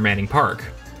border near Manning Park.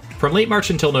 From late March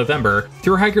until November,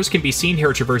 through hikers can be seen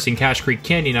here traversing Cache Creek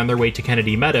Canyon on their way to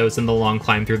Kennedy Meadows and the long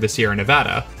climb through the Sierra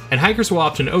Nevada, and hikers will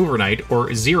often overnight,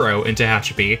 or zero, in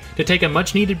Tehachapi to take a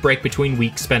much-needed break between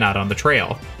weeks spent out on the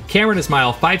trail. Cameron is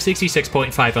mile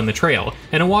 566.5 on the trail,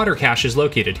 and a water cache is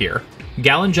located here.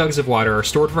 Gallon jugs of water are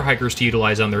stored for hikers to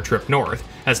utilize on their trip north,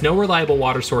 as no reliable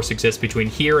water source exists between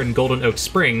here and Golden Oak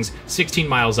Springs, 16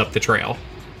 miles up the trail.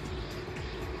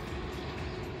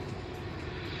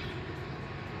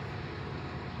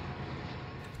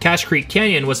 Cache Creek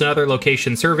Canyon was another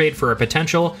location surveyed for a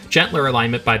potential, gentler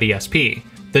alignment by the SP.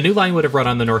 The new line would have run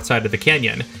on the north side of the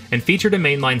canyon, and featured a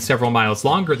main line several miles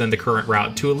longer than the current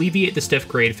route to alleviate the stiff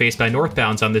grade faced by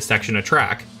northbounds on this section of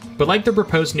track. But like the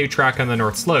proposed new track on the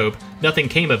north slope, nothing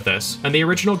came of this, and the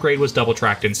original grade was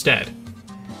double-tracked instead.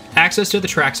 Access to the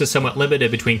tracks is somewhat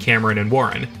limited between Cameron and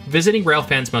Warren. Visiting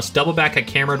railfans must double back at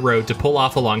Cameron Road to pull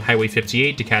off along Highway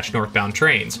 58 to catch northbound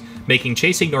trains, making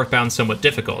chasing northbound somewhat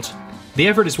difficult. The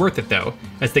effort is worth it though,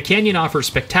 as the canyon offers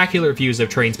spectacular views of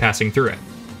trains passing through it.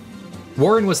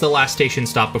 Warren was the last station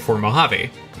stop before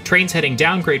Mojave. Trains heading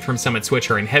downgrade from Summit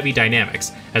Switch are in heavy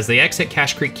dynamics as they exit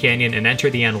Cache Creek Canyon and enter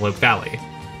the Antelope Valley.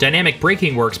 Dynamic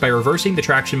braking works by reversing the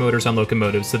traction motors on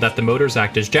locomotives so that the motors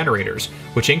act as generators,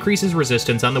 which increases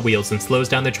resistance on the wheels and slows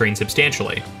down the train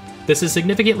substantially. This is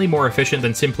significantly more efficient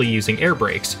than simply using air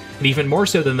brakes, and even more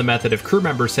so than the method of crew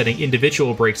members setting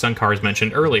individual brakes on cars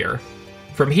mentioned earlier.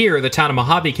 From here, the town of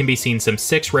Mojave can be seen some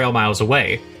 6 rail miles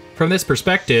away. From this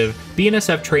perspective,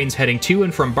 BNSF trains heading to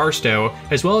and from Barstow,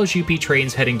 as well as UP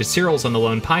trains heading to Cyril's on the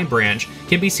Lone Pine branch,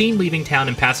 can be seen leaving town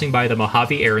and passing by the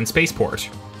Mojave Air and Spaceport.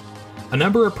 A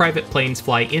number of private planes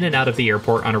fly in and out of the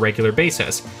airport on a regular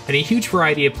basis, and a huge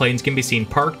variety of planes can be seen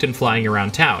parked and flying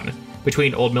around town.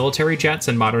 Between old military jets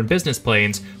and modern business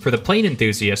planes, for the plane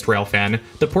enthusiast railfan,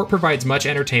 the port provides much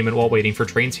entertainment while waiting for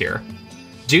trains here.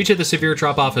 Due to the severe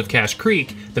drop-off of Cache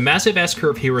Creek, the massive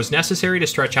S-curve here was necessary to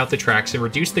stretch out the tracks and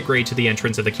reduce the grade to the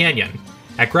entrance of the canyon.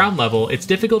 At ground level, it's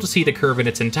difficult to see the curve in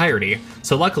its entirety,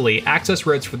 so luckily, access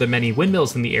roads for the many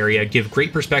windmills in the area give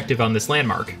great perspective on this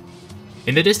landmark.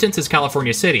 In the distance is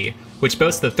California City, which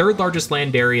boasts the 3rd largest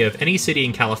land area of any city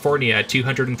in California at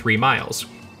 203 miles.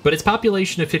 But its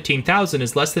population of 15,000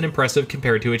 is less than impressive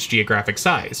compared to its geographic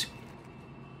size.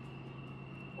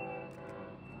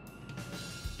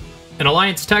 An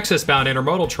Alliance Texas-bound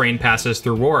intermodal train passes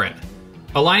through Warren.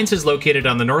 Alliance is located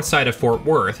on the north side of Fort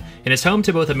Worth, and is home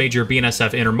to both a major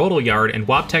BNSF intermodal yard and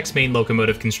Wabtec's main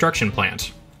locomotive construction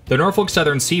plant. The Norfolk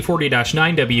Southern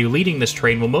C40-9W leading this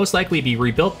train will most likely be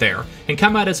rebuilt there, and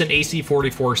come out as an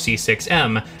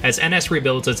AC44C6M as NS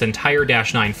rebuilds its entire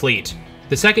Dash 9 fleet.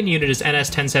 The second unit is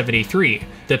NS-1073,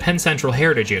 the Penn Central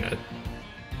Heritage Unit.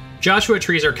 Joshua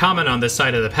trees are common on this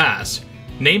side of the pass.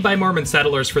 Named by Mormon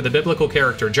settlers for the biblical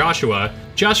character Joshua,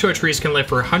 Joshua trees can live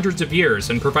for hundreds of years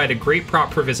and provide a great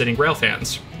prop for visiting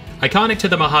railfans. Iconic to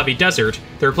the Mojave Desert,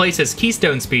 their place as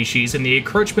keystone species and the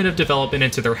encroachment of development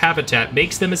into their habitat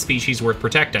makes them a species worth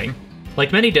protecting.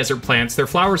 Like many desert plants, their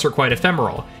flowers are quite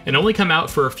ephemeral, and only come out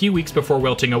for a few weeks before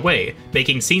wilting away,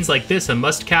 making scenes like this a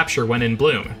must-capture when in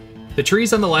bloom. The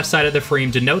trees on the left side of the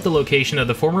frame denote the location of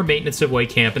the former Maintenance of Way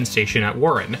camp and station at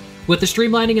Warren. With the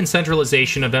streamlining and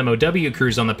centralization of MOW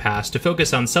crews on the pass to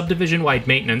focus on subdivision-wide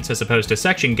maintenance as opposed to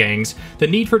section gangs, the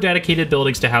need for dedicated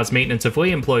buildings to house Maintenance of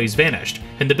Way employees vanished,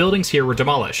 and the buildings here were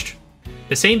demolished.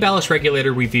 The same ballast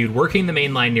regulator we viewed working the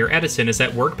main line near Edison is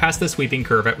at work past the sweeping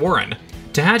curve at Warren.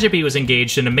 Tehachapi was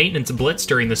engaged in a maintenance blitz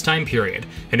during this time period,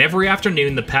 and every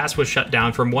afternoon the pass was shut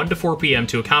down from 1 to 4 p.m.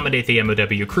 to accommodate the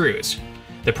MOW crews.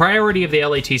 The priority of the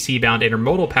LATC-bound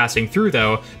intermodal passing through,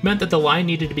 though, meant that the line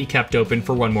needed to be kept open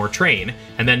for one more train,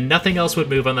 and then nothing else would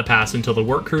move on the pass until the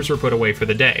work crews were put away for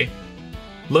the day.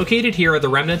 Located here are the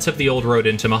remnants of the old road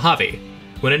into Mojave.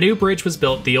 When a new bridge was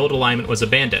built, the old alignment was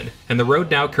abandoned, and the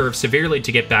road now curves severely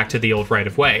to get back to the old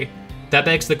right-of-way. That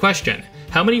begs the question,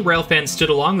 how many railfans stood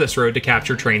along this road to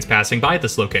capture trains passing by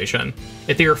this location?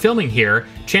 If they were filming here,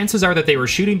 chances are that they were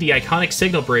shooting the iconic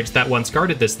signal bridge that once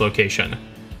guarded this location.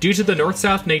 Due to the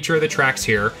north-south nature of the tracks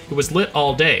here, it was lit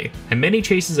all day, and many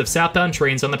chases of southbound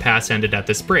trains on the pass ended at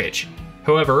this bridge.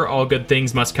 However, all good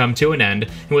things must come to an end,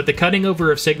 and with the cutting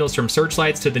over of signals from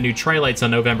searchlights to the new tri-lights on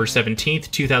November 17,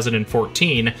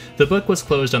 2014, the book was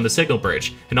closed on the signal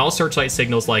bridge, and all searchlight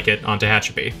signals like it on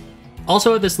Tehachapi.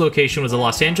 Also at this location was the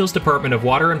Los Angeles Department of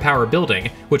Water and Power building,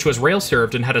 which was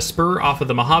rail-served and had a spur off of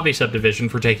the Mojave subdivision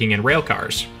for taking in rail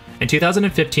cars. In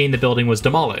 2015, the building was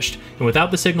demolished, and without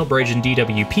the signal bridge and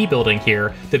DWP building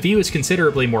here, the view is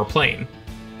considerably more plain.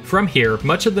 From here,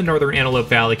 much of the northern Antelope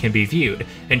Valley can be viewed,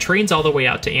 and trains all the way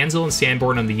out to Ansel and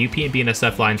Sanborn on the UP and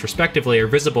BNSF lines respectively are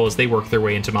visible as they work their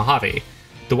way into Mojave.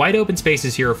 The wide open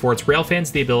spaces here affords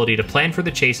railfans the ability to plan for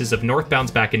the chases of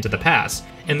northbounds back into the pass,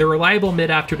 and the reliable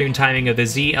mid-afternoon timing of the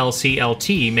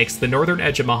ZLCLT makes the northern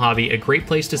edge of Mojave a great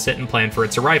place to sit and plan for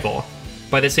its arrival.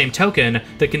 By the same token,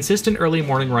 the consistent early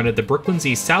morning run of the Brooklands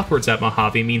East southwards at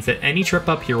Mojave means that any trip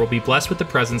up here will be blessed with the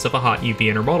presence of a hot UP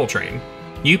intermodal train.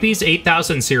 UP's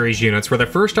 8000 series units were the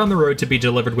first on the road to be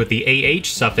delivered with the AH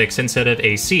suffix instead of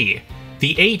AC.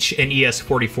 The H in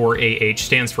ES44AH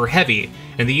stands for heavy,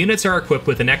 and the units are equipped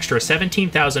with an extra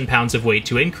 17,000 pounds of weight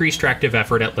to increase tractive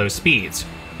effort at low speeds.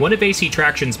 One of AC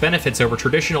traction's benefits over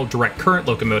traditional direct current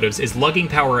locomotives is lugging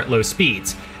power at low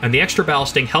speeds, and the extra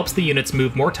ballasting helps the units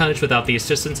move more tonnage without the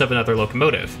assistance of another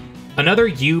locomotive. Another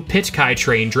U-Pitkai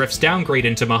train drifts downgrade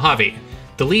into Mojave.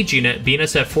 The lead unit,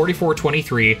 BNSF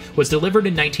 4423, was delivered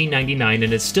in 1999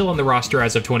 and is still on the roster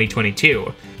as of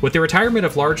 2022. With the retirement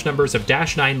of large numbers of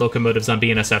Dash 9 locomotives on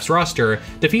BNSF's roster,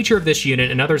 the future of this unit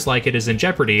and others like it is in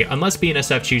jeopardy unless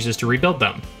BNSF chooses to rebuild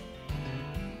them.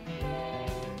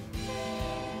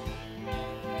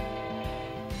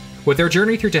 With their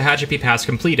journey through Tehachapi Pass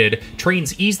completed,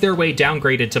 trains ease their way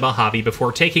downgraded to Mojave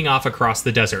before taking off across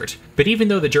the desert. But even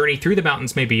though the journey through the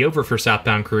mountains may be over for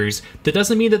southbound crews, that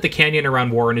doesn't mean that the canyon around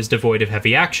Warren is devoid of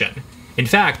heavy action. In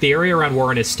fact, the area around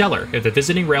Warren is stellar if the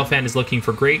visiting railfan is looking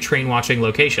for great train-watching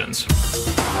locations.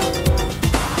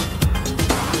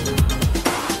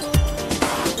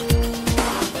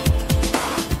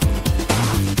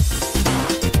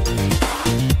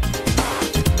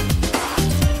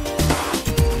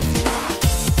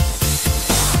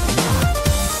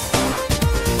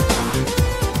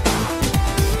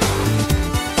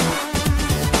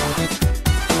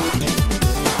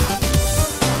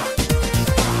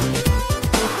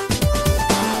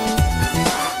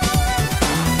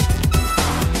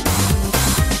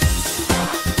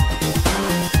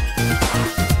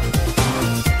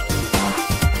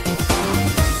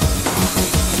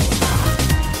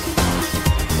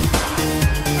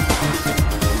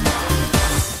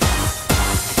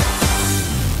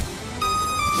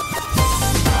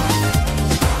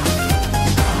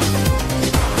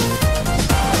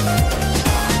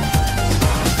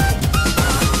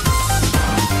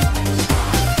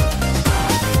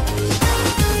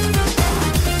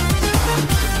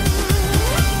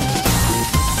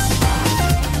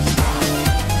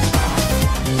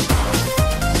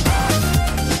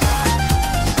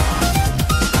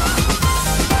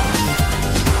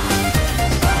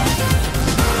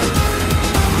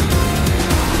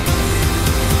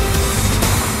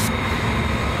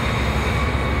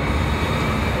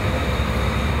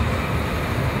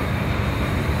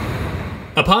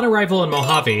 Upon arrival in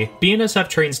Mojave, BNSF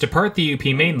trains depart the UP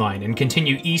mainline and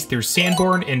continue east through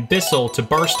Sanborn and Bissell to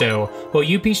Barstow, while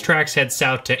UP's tracks head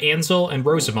south to Ansel and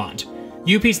Rosamond.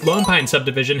 UP's Lone Pine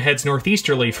subdivision heads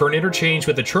northeasterly for an interchange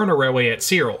with the Trona Railway at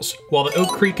Searles, while the Oak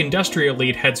Creek Industrial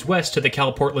Lead heads west to the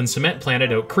Cal Portland Cement Plant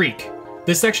at Oak Creek.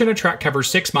 This section of track covers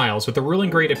 6 miles with a ruling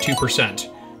grade of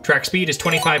 2%. Track speed is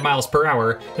 25 miles per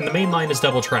hour, and the main line is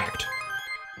double-tracked.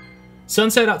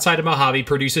 Sunset outside of Mojave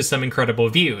produces some incredible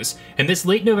views, and this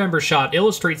late November shot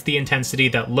illustrates the intensity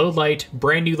that low-light,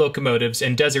 brand-new locomotives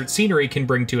and desert scenery can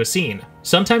bring to a scene.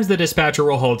 Sometimes the dispatcher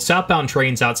will hold southbound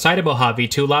trains outside of Mojave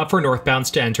to allow for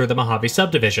northbounds to enter the Mojave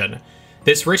subdivision.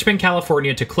 This Richmond,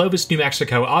 California to Clovis, New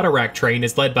Mexico autorack train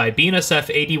is led by BNSF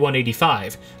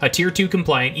 8185, a Tier 2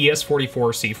 compliant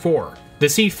ES44C4. The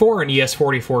C4 in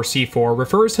ES44C4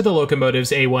 refers to the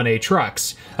locomotive's A1A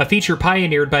trucks, a feature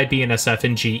pioneered by BNSF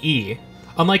and GE.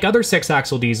 Unlike other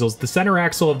 6-axle diesels, the center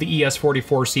axle of the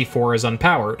ES44C4 is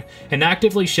unpowered, and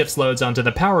actively shifts loads onto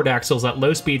the powered axles at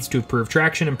low speeds to improve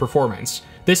traction and performance.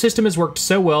 This system has worked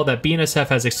so well that BNSF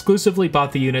has exclusively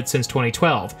bought the unit since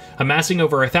 2012, amassing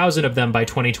over 1,000 of them by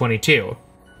 2022.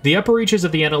 The upper reaches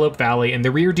of the Antelope Valley and the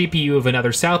rear DPU of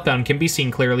another southbound can be seen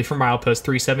clearly from milepost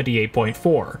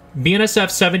 378.4.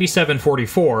 BNSF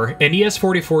 7744, an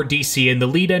ES44DC and the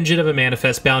lead engine of a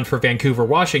manifest bound for Vancouver,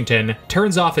 Washington,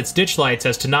 turns off its ditch lights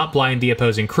as to not blind the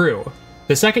opposing crew.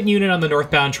 The second unit on the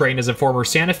northbound train is a former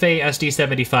Santa Fe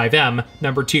SD75M,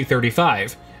 number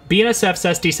 235. BNSF's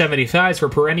SD75s were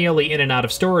perennially in and out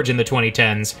of storage in the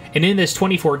 2010s, and in this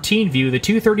 2014 view, the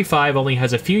 235 only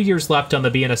has a few years left on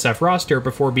the BNSF roster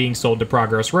before being sold to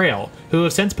Progress Rail, who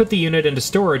have since put the unit into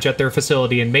storage at their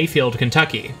facility in Mayfield,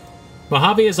 Kentucky.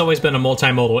 Mojave has always been a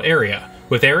multimodal area,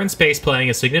 with air and space playing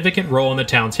a significant role in the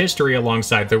town's history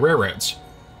alongside the railroads.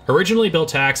 Originally built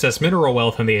to access mineral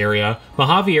wealth in the area,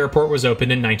 Mojave Airport was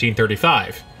opened in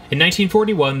 1935. In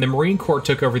 1941, the Marine Corps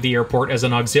took over the airport as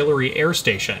an auxiliary air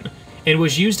station, and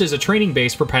was used as a training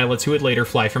base for pilots who would later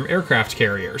fly from aircraft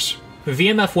carriers.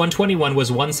 VMF 121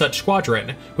 was one such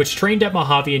squadron, which trained at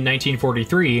Mojave in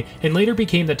 1943 and later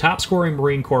became the top-scoring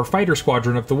Marine Corps fighter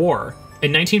squadron of the war.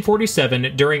 In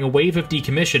 1947, during a wave of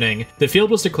decommissioning, the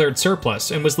field was declared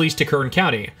surplus and was leased to Kern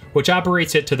County, which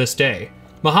operates it to this day.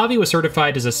 Mojave was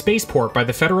certified as a spaceport by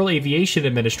the Federal Aviation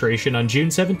Administration on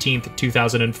June 17,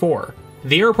 2004.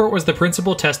 The airport was the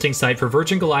principal testing site for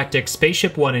Virgin Galactic's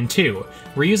Spaceship 1 and 2,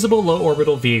 reusable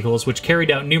low-orbital vehicles which carried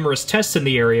out numerous tests in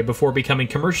the area before becoming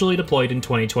commercially deployed in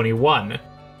 2021.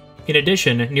 In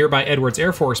addition, nearby Edwards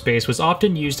Air Force Base was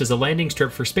often used as a landing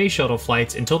strip for space shuttle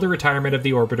flights until the retirement of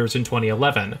the orbiters in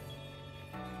 2011.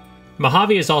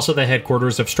 Mojave is also the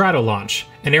headquarters of Stratolaunch,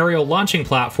 an aerial launching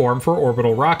platform for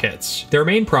orbital rockets. Their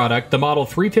main product, the Model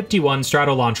 351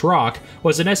 Stratolaunch Rock,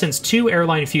 was in essence two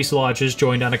airline fuselages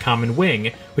joined on a common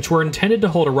wing, which were intended to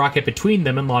hold a rocket between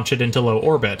them and launch it into low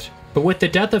orbit. But with the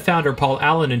death of founder Paul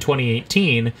Allen in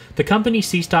 2018, the company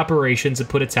ceased operations and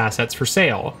put its assets for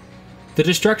sale. The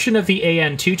destruction of the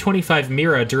AN-225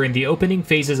 Mira during the opening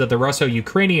phases of the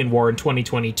Russo-Ukrainian War in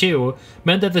 2022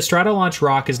 meant that the Stratolaunch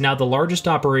Rock is now the largest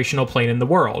operational plane in the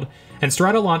world, and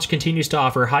Stratolaunch continues to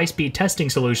offer high-speed testing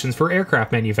solutions for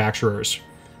aircraft manufacturers.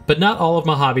 But not all of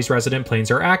Mojave's resident planes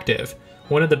are active.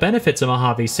 One of the benefits of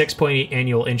Mojave's 6.8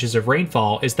 annual inches of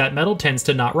rainfall is that metal tends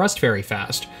to not rust very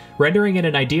fast, rendering it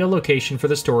an ideal location for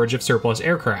the storage of surplus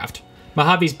aircraft.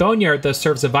 Mojave's boneyard thus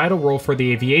serves a vital role for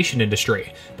the aviation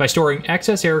industry, by storing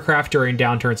excess aircraft during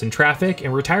downturns in traffic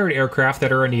and retired aircraft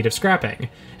that are in need of scrapping,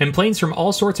 and planes from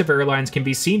all sorts of airlines can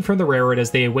be seen from the railroad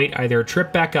as they await either a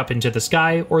trip back up into the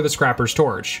sky or the scrapper's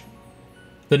torch.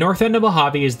 The north end of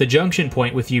Mojave is the junction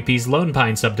point with UP's Lone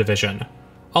Pine subdivision.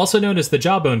 Also known as the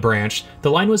Jawbone Branch, the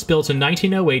line was built in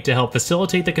 1908 to help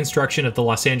facilitate the construction of the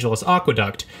Los Angeles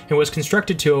Aqueduct and was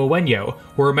constructed to Oweno,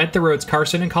 where it met the road's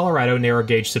Carson and Colorado narrow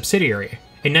gauge subsidiary.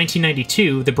 In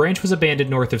 1992, the branch was abandoned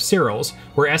north of Searles,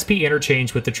 where SP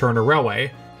interchanged with the Trona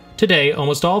Railway. Today,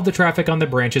 almost all of the traffic on the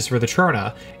branch is for the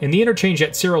Trona, and the interchange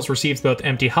at Searles receives both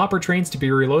empty hopper trains to be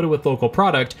reloaded with local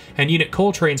product and unit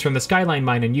coal trains from the Skyline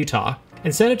mine in Utah.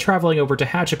 Instead of traveling over to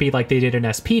Tehachapi like they did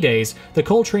in SP days, the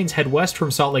coal trains head west from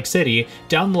Salt Lake City,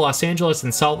 down the Los Angeles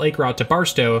and Salt Lake route to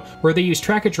Barstow, where they use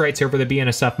trackage rights over the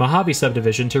BNSF Mojave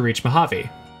subdivision to reach Mojave.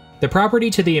 The property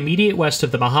to the immediate west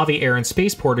of the Mojave Air and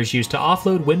Spaceport is used to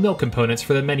offload windmill components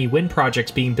for the many wind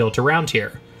projects being built around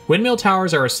here. Windmill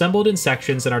towers are assembled in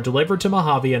sections and are delivered to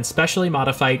Mojave in specially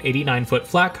modified 89-foot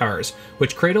flat cars,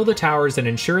 which cradle the towers and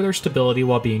ensure their stability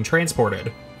while being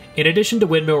transported. In addition to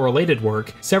windmill-related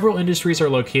work, several industries are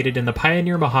located in the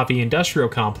Pioneer Mojave Industrial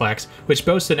Complex, which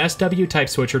boasts an SW-type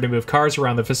switcher to move cars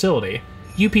around the facility.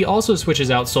 UP also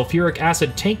switches out sulfuric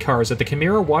acid tank cars at the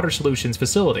Chimera Water Solutions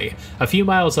facility, a few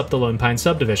miles up the Lone Pine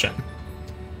subdivision.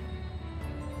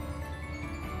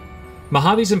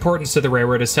 Mojave's importance to the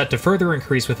railroad is set to further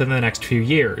increase within the next few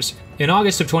years. In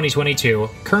August of 2022,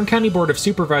 Kern County Board of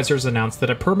Supervisors announced that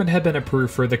a permit had been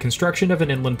approved for the construction of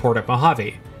an inland port at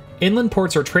Mojave. Inland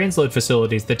ports are transload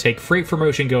facilities that take freight from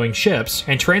ocean-going ships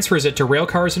and transfers it to rail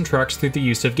cars and trucks through the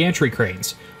use of gantry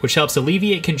cranes, which helps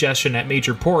alleviate congestion at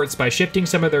major ports by shifting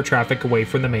some of their traffic away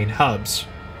from the main hubs.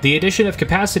 The addition of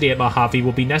capacity at Mojave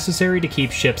will be necessary to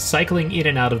keep ships cycling in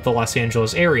and out of the Los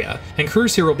Angeles area, and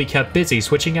crews here will be kept busy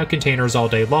switching out containers all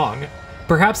day long.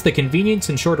 Perhaps the convenience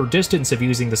and shorter distance of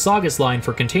using the Saugus line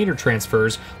for container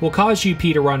transfers will cause UP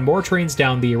to run more trains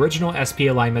down the original SP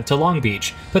alignment to Long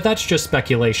Beach, but that's just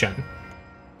speculation.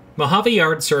 Mojave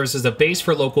Yard serves as a base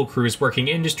for local crews working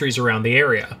industries around the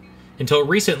area. Until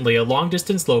recently, a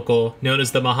long-distance local, known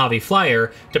as the Mojave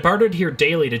Flyer, departed here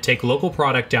daily to take local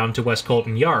product down to West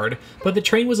Colton Yard, but the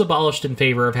train was abolished in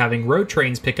favor of having road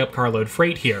trains pick up carload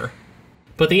freight here.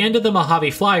 But the end of the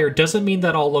Mojave Flyer doesn't mean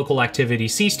that all local activity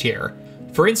ceased here.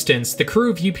 For instance, the crew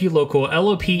of UP Local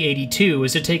LOP 82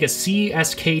 is to take a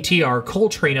CSKTR coal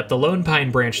train up the Lone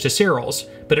Pine branch to Searles,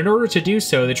 but in order to do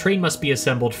so, the train must be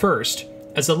assembled first.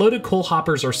 As the loaded coal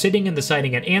hoppers are sitting in the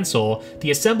siding at Ansel,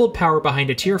 the assembled power behind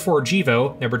a Tier 4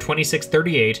 GEVO, number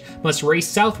 2638, must race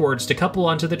southwards to couple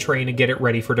onto the train and get it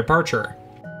ready for departure.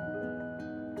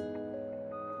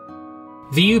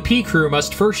 The UP crew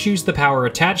must first use the power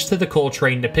attached to the coal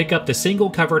train to pick up the single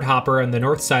covered hopper on the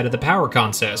north side of the power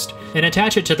consist, and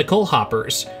attach it to the coal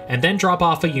hoppers, and then drop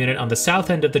off a unit on the south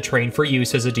end of the train for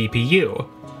use as a DPU.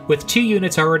 With 2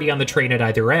 units already on the train at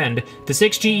either end, the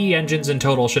 6 GE engines in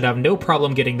total should have no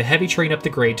problem getting the heavy train up the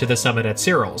grade to the summit at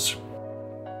Searles.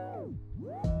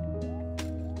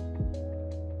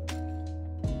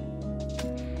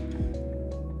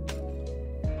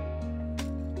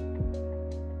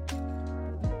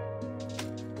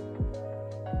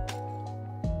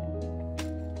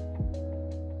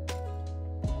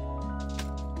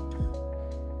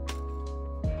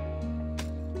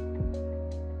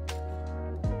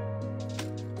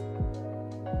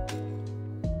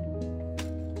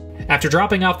 After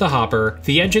dropping off the hopper,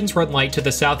 the engines run light to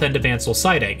the south end of Ansel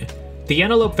siding. The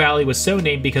Antelope Valley was so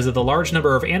named because of the large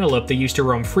number of antelope that used to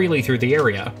roam freely through the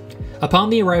area. Upon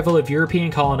the arrival of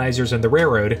European colonizers and the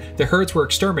railroad, the herds were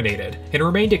exterminated, and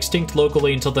remained extinct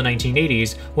locally until the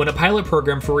 1980s, when a pilot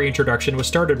program for reintroduction was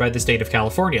started by the state of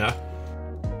California.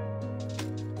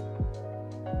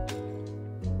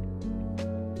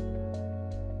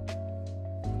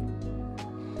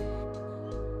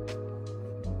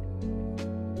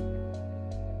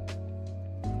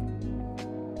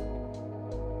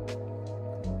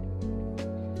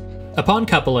 Upon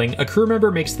coupling, a crew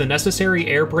member makes the necessary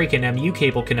air brake and MU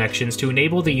cable connections to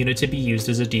enable the unit to be used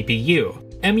as a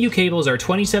DPU. MU cables are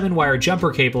 27-wire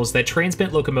jumper cables that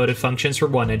transmit locomotive functions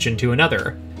from one engine to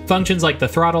another. Functions like the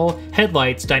throttle,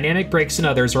 headlights, dynamic brakes, and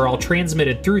others are all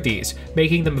transmitted through these,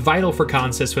 making them vital for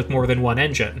consists with more than one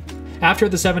engine. After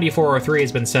the 7403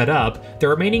 has been set up, the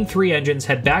remaining 3 engines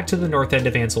head back to the north end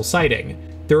of Ansel Siding.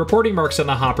 The reporting marks on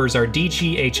the hoppers are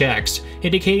DGHX,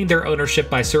 indicating their ownership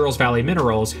by Searles Valley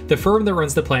Minerals, the firm that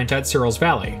runs the plant at Searles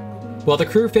Valley. While the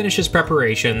crew finishes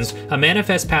preparations, a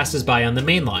manifest passes by on the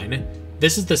main line.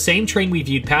 This is the same train we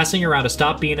viewed passing around a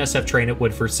stopped BNSF train at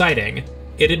Woodford Siding.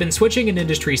 It had been switching in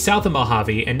industry south of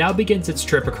Mojave and now begins its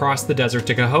trip across the desert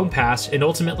to Cajon Pass and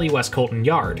ultimately West Colton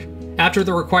Yard. After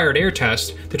the required air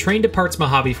test, the train departs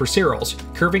Mojave for Searles,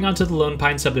 curving onto the Lone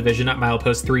Pine subdivision at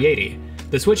milepost 380.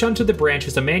 The switch onto the branch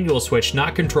is a manual switch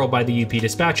not controlled by the UP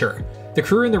dispatcher. The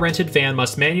crew in the rented van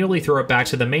must manually throw it back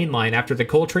to the main line after the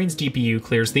coal train's DPU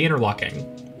clears the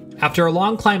interlocking. After a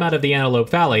long climb out of the Antelope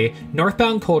Valley,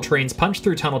 northbound coal trains punch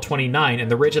through Tunnel 29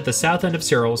 and the ridge at the south end of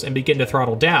Searles and begin to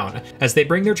throttle down as they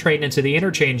bring their train into the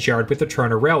interchange yard with the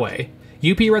Trona Railway.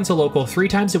 UP runs a local 3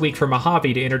 times a week from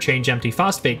Mojave to interchange empty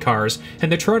phosphate cars,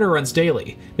 and the Trona runs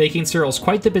daily, making Searles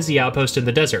quite the busy outpost in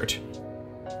the desert.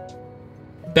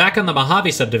 Back on the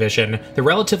Mojave subdivision, the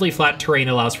relatively flat terrain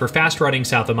allows for fast running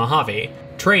south of Mojave.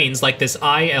 Trains like this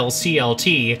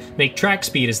ILCLT make track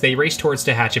speed as they race towards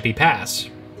Tehachapi Pass.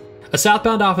 A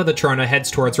southbound off of the Trona heads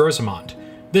towards Rosamond.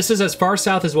 This is as far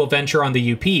south as we'll venture on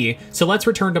the UP, so let's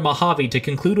return to Mojave to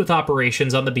conclude with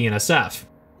operations on the BNSF.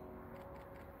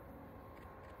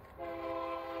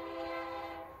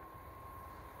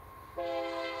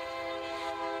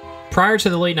 Prior to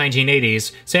the late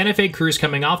 1980s, Santa Fe crews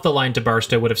coming off the line to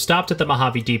Barstow would have stopped at the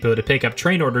Mojave Depot to pick up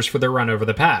train orders for their run over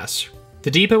the pass. The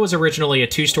depot was originally a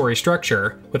 2-story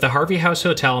structure, with a Harvey House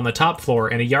Hotel on the top floor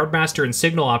and a yardmaster and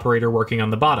signal operator working on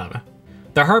the bottom.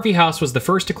 The Harvey House was the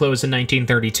first to close in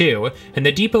 1932, and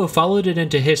the depot followed it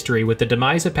into history with the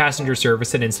demise of passenger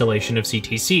service and installation of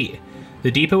CTC.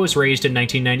 The depot was razed in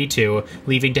 1992,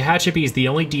 leaving Tehachapi as the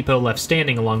only depot left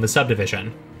standing along the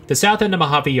subdivision. The south end of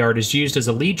Mojave Yard is used as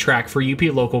a lead track for UP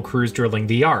local crews drilling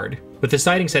the yard. With the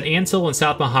sidings at Ansel and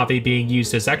South Mojave being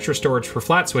used as extra storage for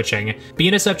flat switching,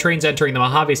 BNSF trains entering the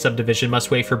Mojave subdivision must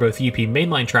wait for both UP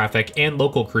mainline traffic and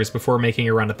local crews before making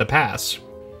a run at the pass.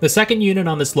 The second unit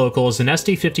on this local is an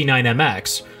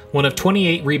SD59MX, one of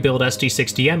 28 rebuilt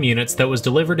SD60M units that was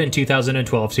delivered in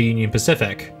 2012 to Union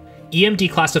Pacific.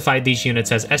 EMD classified these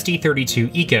units as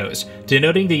SD32 Ecos,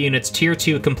 denoting the unit's Tier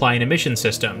 2 compliant emission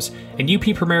systems, and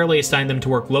UP primarily assigned them to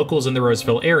work locals in the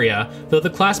Roseville area, though the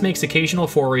class makes occasional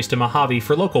forays to Mojave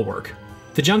for local work.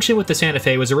 The junction with the Santa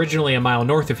Fe was originally a mile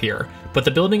north of here, but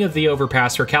the building of the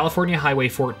overpass for California Highway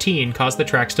 14 caused the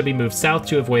tracks to be moved south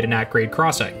to avoid an at-grade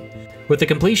crossing. With the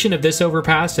completion of this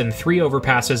overpass and 3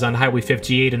 overpasses on Highway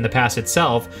 58 and the pass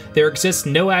itself, there exists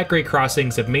no at-grade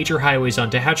crossings of major highways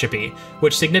on Tehachapi,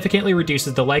 which significantly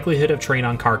reduces the likelihood of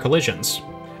train-on-car collisions.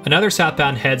 Another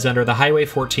southbound heads under the Highway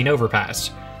 14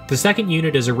 overpass. The second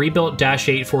unit is a rebuilt Dash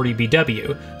 840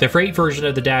 BW, the freight version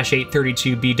of the Dash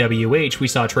 832 BWH we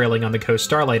saw trailing on the Coast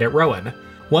Starlight at Rowan.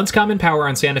 Once common power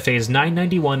on Santa Fe's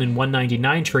 991 and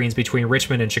 199 trains between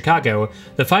Richmond and Chicago,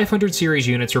 the 500 series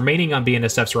units remaining on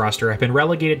BNSF's roster have been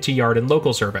relegated to yard and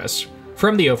local service.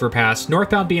 From the overpass,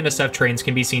 northbound BNSF trains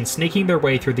can be seen snaking their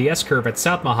way through the S-curve at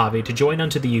South Mojave to join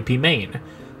onto the UP main.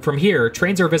 From here,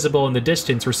 trains are visible in the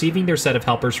distance receiving their set of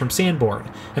helpers from Sanborn,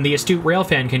 and the astute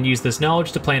railfan can use this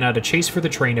knowledge to plan out a chase for the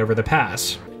train over the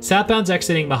pass. Southbounds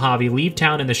exiting Mojave leave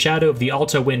town in the shadow of the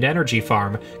Alta Wind Energy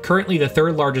Farm, currently the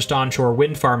 3rd largest onshore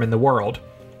wind farm in the world.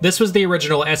 This was the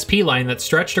original SP line that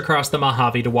stretched across the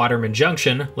Mojave to Waterman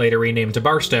Junction, later renamed to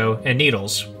Barstow, and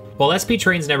Needles. While SP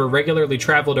trains never regularly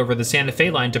traveled over the Santa Fe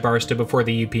line to Barstow before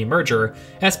the UP merger,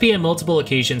 SP on multiple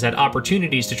occasions had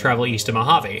opportunities to travel east of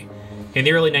Mojave. In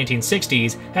the early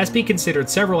 1960s, SP considered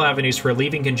several avenues for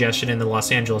relieving congestion in the Los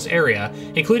Angeles area,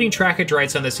 including trackage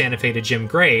rights on the Santa Fe to Jim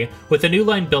Gray, with a new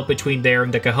line built between there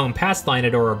and the Cajon Pass line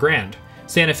at Oro Grande.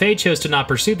 Santa Fe chose to not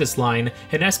pursue this line,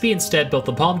 and SP instead built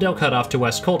the Palmdale cutoff to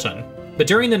West Colton. But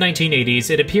during the 1980s,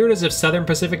 it appeared as if Southern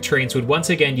Pacific trains would once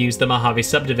again use the Mojave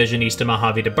subdivision east of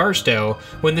Mojave to Barstow,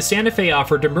 when the Santa Fe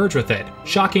offered to merge with it,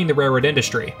 shocking the railroad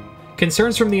industry.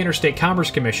 Concerns from the Interstate Commerce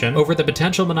Commission over the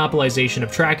potential monopolization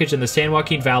of trackage in the San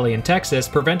Joaquin Valley in Texas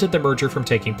prevented the merger from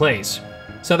taking place.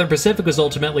 Southern Pacific was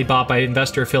ultimately bought by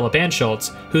investor Philip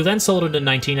Anschultz, who then sold it in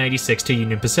 1996 to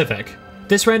Union Pacific.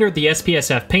 This rendered the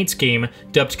SPSF paint scheme,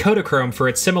 dubbed Kodachrome for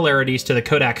its similarities to the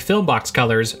Kodak film box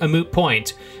colors, a moot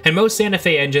point, and most Santa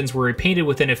Fe engines were repainted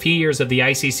within a few years of the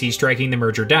ICC striking the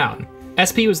merger down.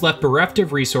 SP was left bereft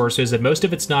of resources and most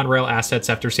of its non-rail assets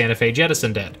after Santa Fe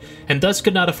jettisoned it, and thus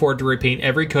could not afford to repaint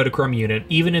every Kodachrome unit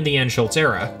even in the Anschutz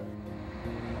era.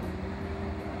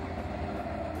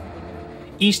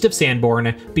 East of Sanborn,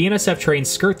 BNSF trains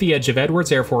skirt the edge of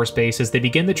Edwards Air Force Base as they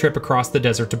begin the trip across the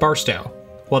desert to Barstow.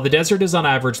 While the desert is on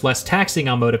average less taxing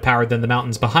on motive power than the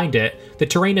mountains behind it, the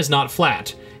terrain is not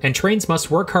flat, and trains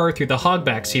must work hard through the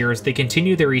hogbacks here as they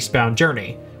continue their eastbound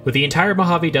journey. With the entire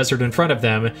Mojave Desert in front of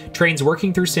them, trains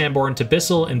working through Sanborn to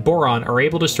Bissell and Boron are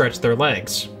able to stretch their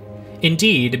legs.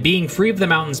 Indeed, being free of the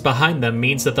mountains behind them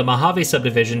means that the Mojave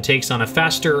subdivision takes on a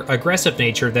faster, aggressive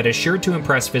nature that is sure to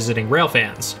impress visiting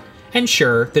railfans. And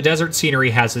sure, the desert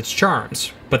scenery has its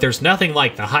charms, but there's nothing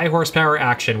like the high horsepower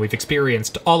action we've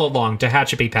experienced all along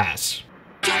Tehachapi Pass.